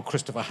a guy called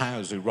Christopher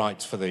Howes who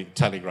writes for the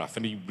Telegraph,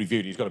 and he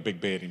reviewed it. He's got a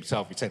big beard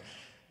himself. He said,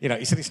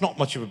 it's not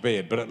much of a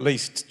beard, but at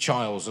least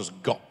Chiles has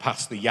got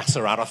past the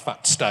Yasser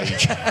Arafat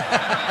stage.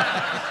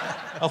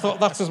 I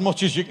thought that's as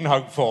much as you can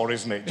hope for,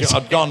 isn't it?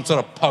 I'd gone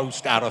sort of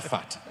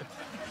post-Arafat.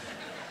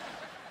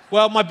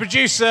 Well, my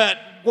producer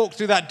walked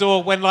through that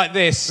door, went like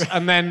this,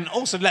 and then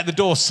also let the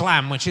door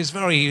slam, which is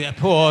very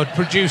poor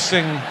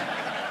producing.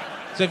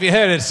 So if you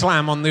heard it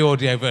slam on the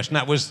audio version,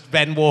 that was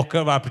Ben Walker,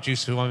 our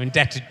producer, who I'm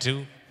indebted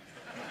to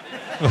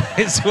for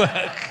his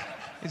work.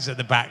 He's at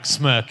the back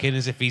smirking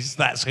as if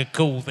that's a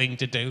cool thing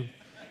to do.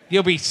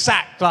 You'll be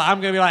sacked.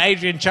 I'm going to be like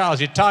Adrian Chiles.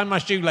 You tie my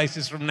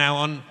shoelaces from now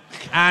on,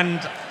 and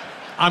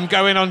I'm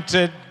going on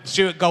to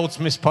Stuart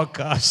Goldsmith's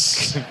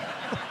podcast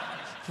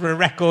for a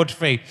record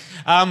fee.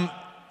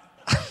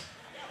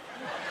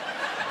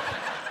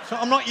 So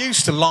I'm not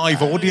used to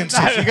live audiences.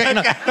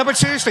 No, but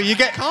seriously, you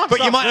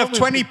might have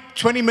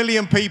 20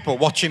 million people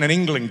watching an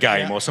England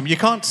game or something. You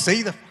can't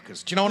see the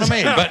fuckers. Do you know what I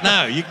mean? But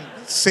now you can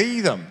see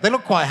them. They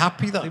look quite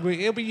happy, though.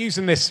 He'll be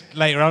using this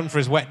later on for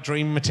his wet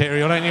dream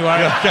material, don't you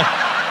worry.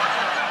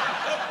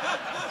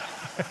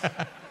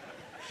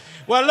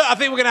 Well, look, I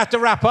think we're going to have to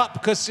wrap up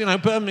because,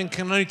 Birmingham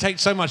can only take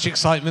so much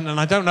excitement, and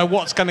I don't know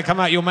what's going to come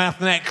out your mouth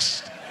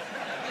next.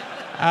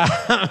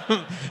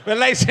 But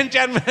ladies and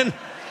gentlemen...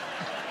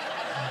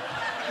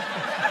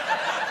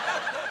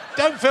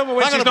 Don't film her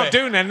when she's not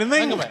doing anything.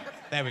 Hang on a bit.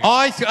 There we go.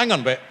 Hang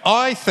on a bit.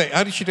 I think...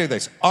 How did she do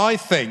this? I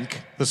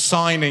think the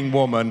signing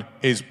woman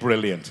is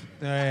brilliant.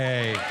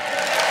 Hey.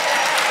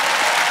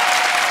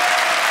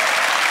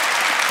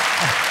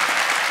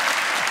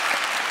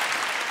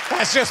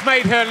 That's just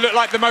made her look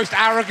like the most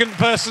arrogant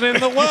person in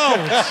the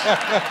world.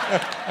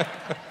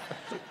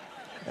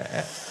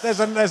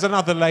 There's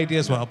another lady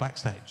as well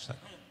backstage. So.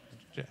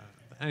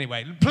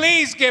 Anyway,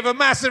 please give a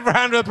massive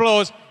round of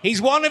applause.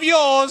 He's one of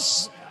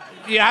yours.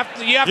 You have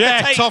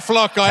to take... tough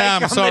luck, I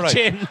am, sorry. The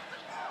chin.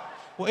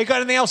 What, you got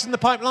anything else in the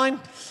pipeline?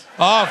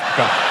 Oh,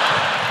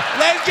 God.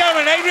 Ladies and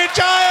gentlemen, Adrian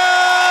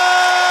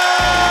Chiles!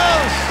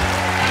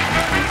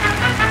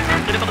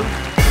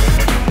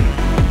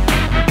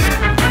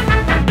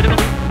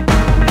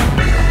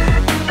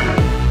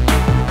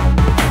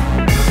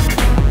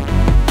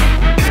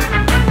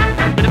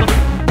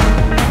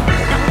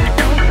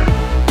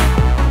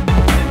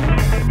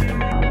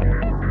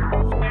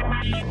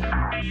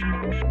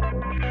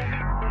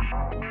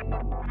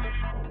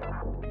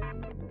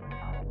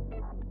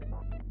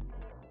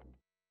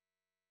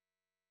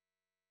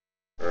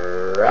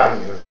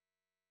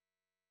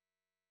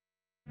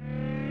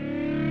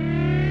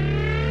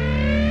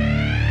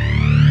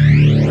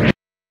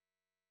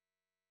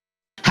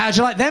 How'd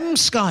you like them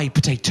sky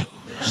potatoes?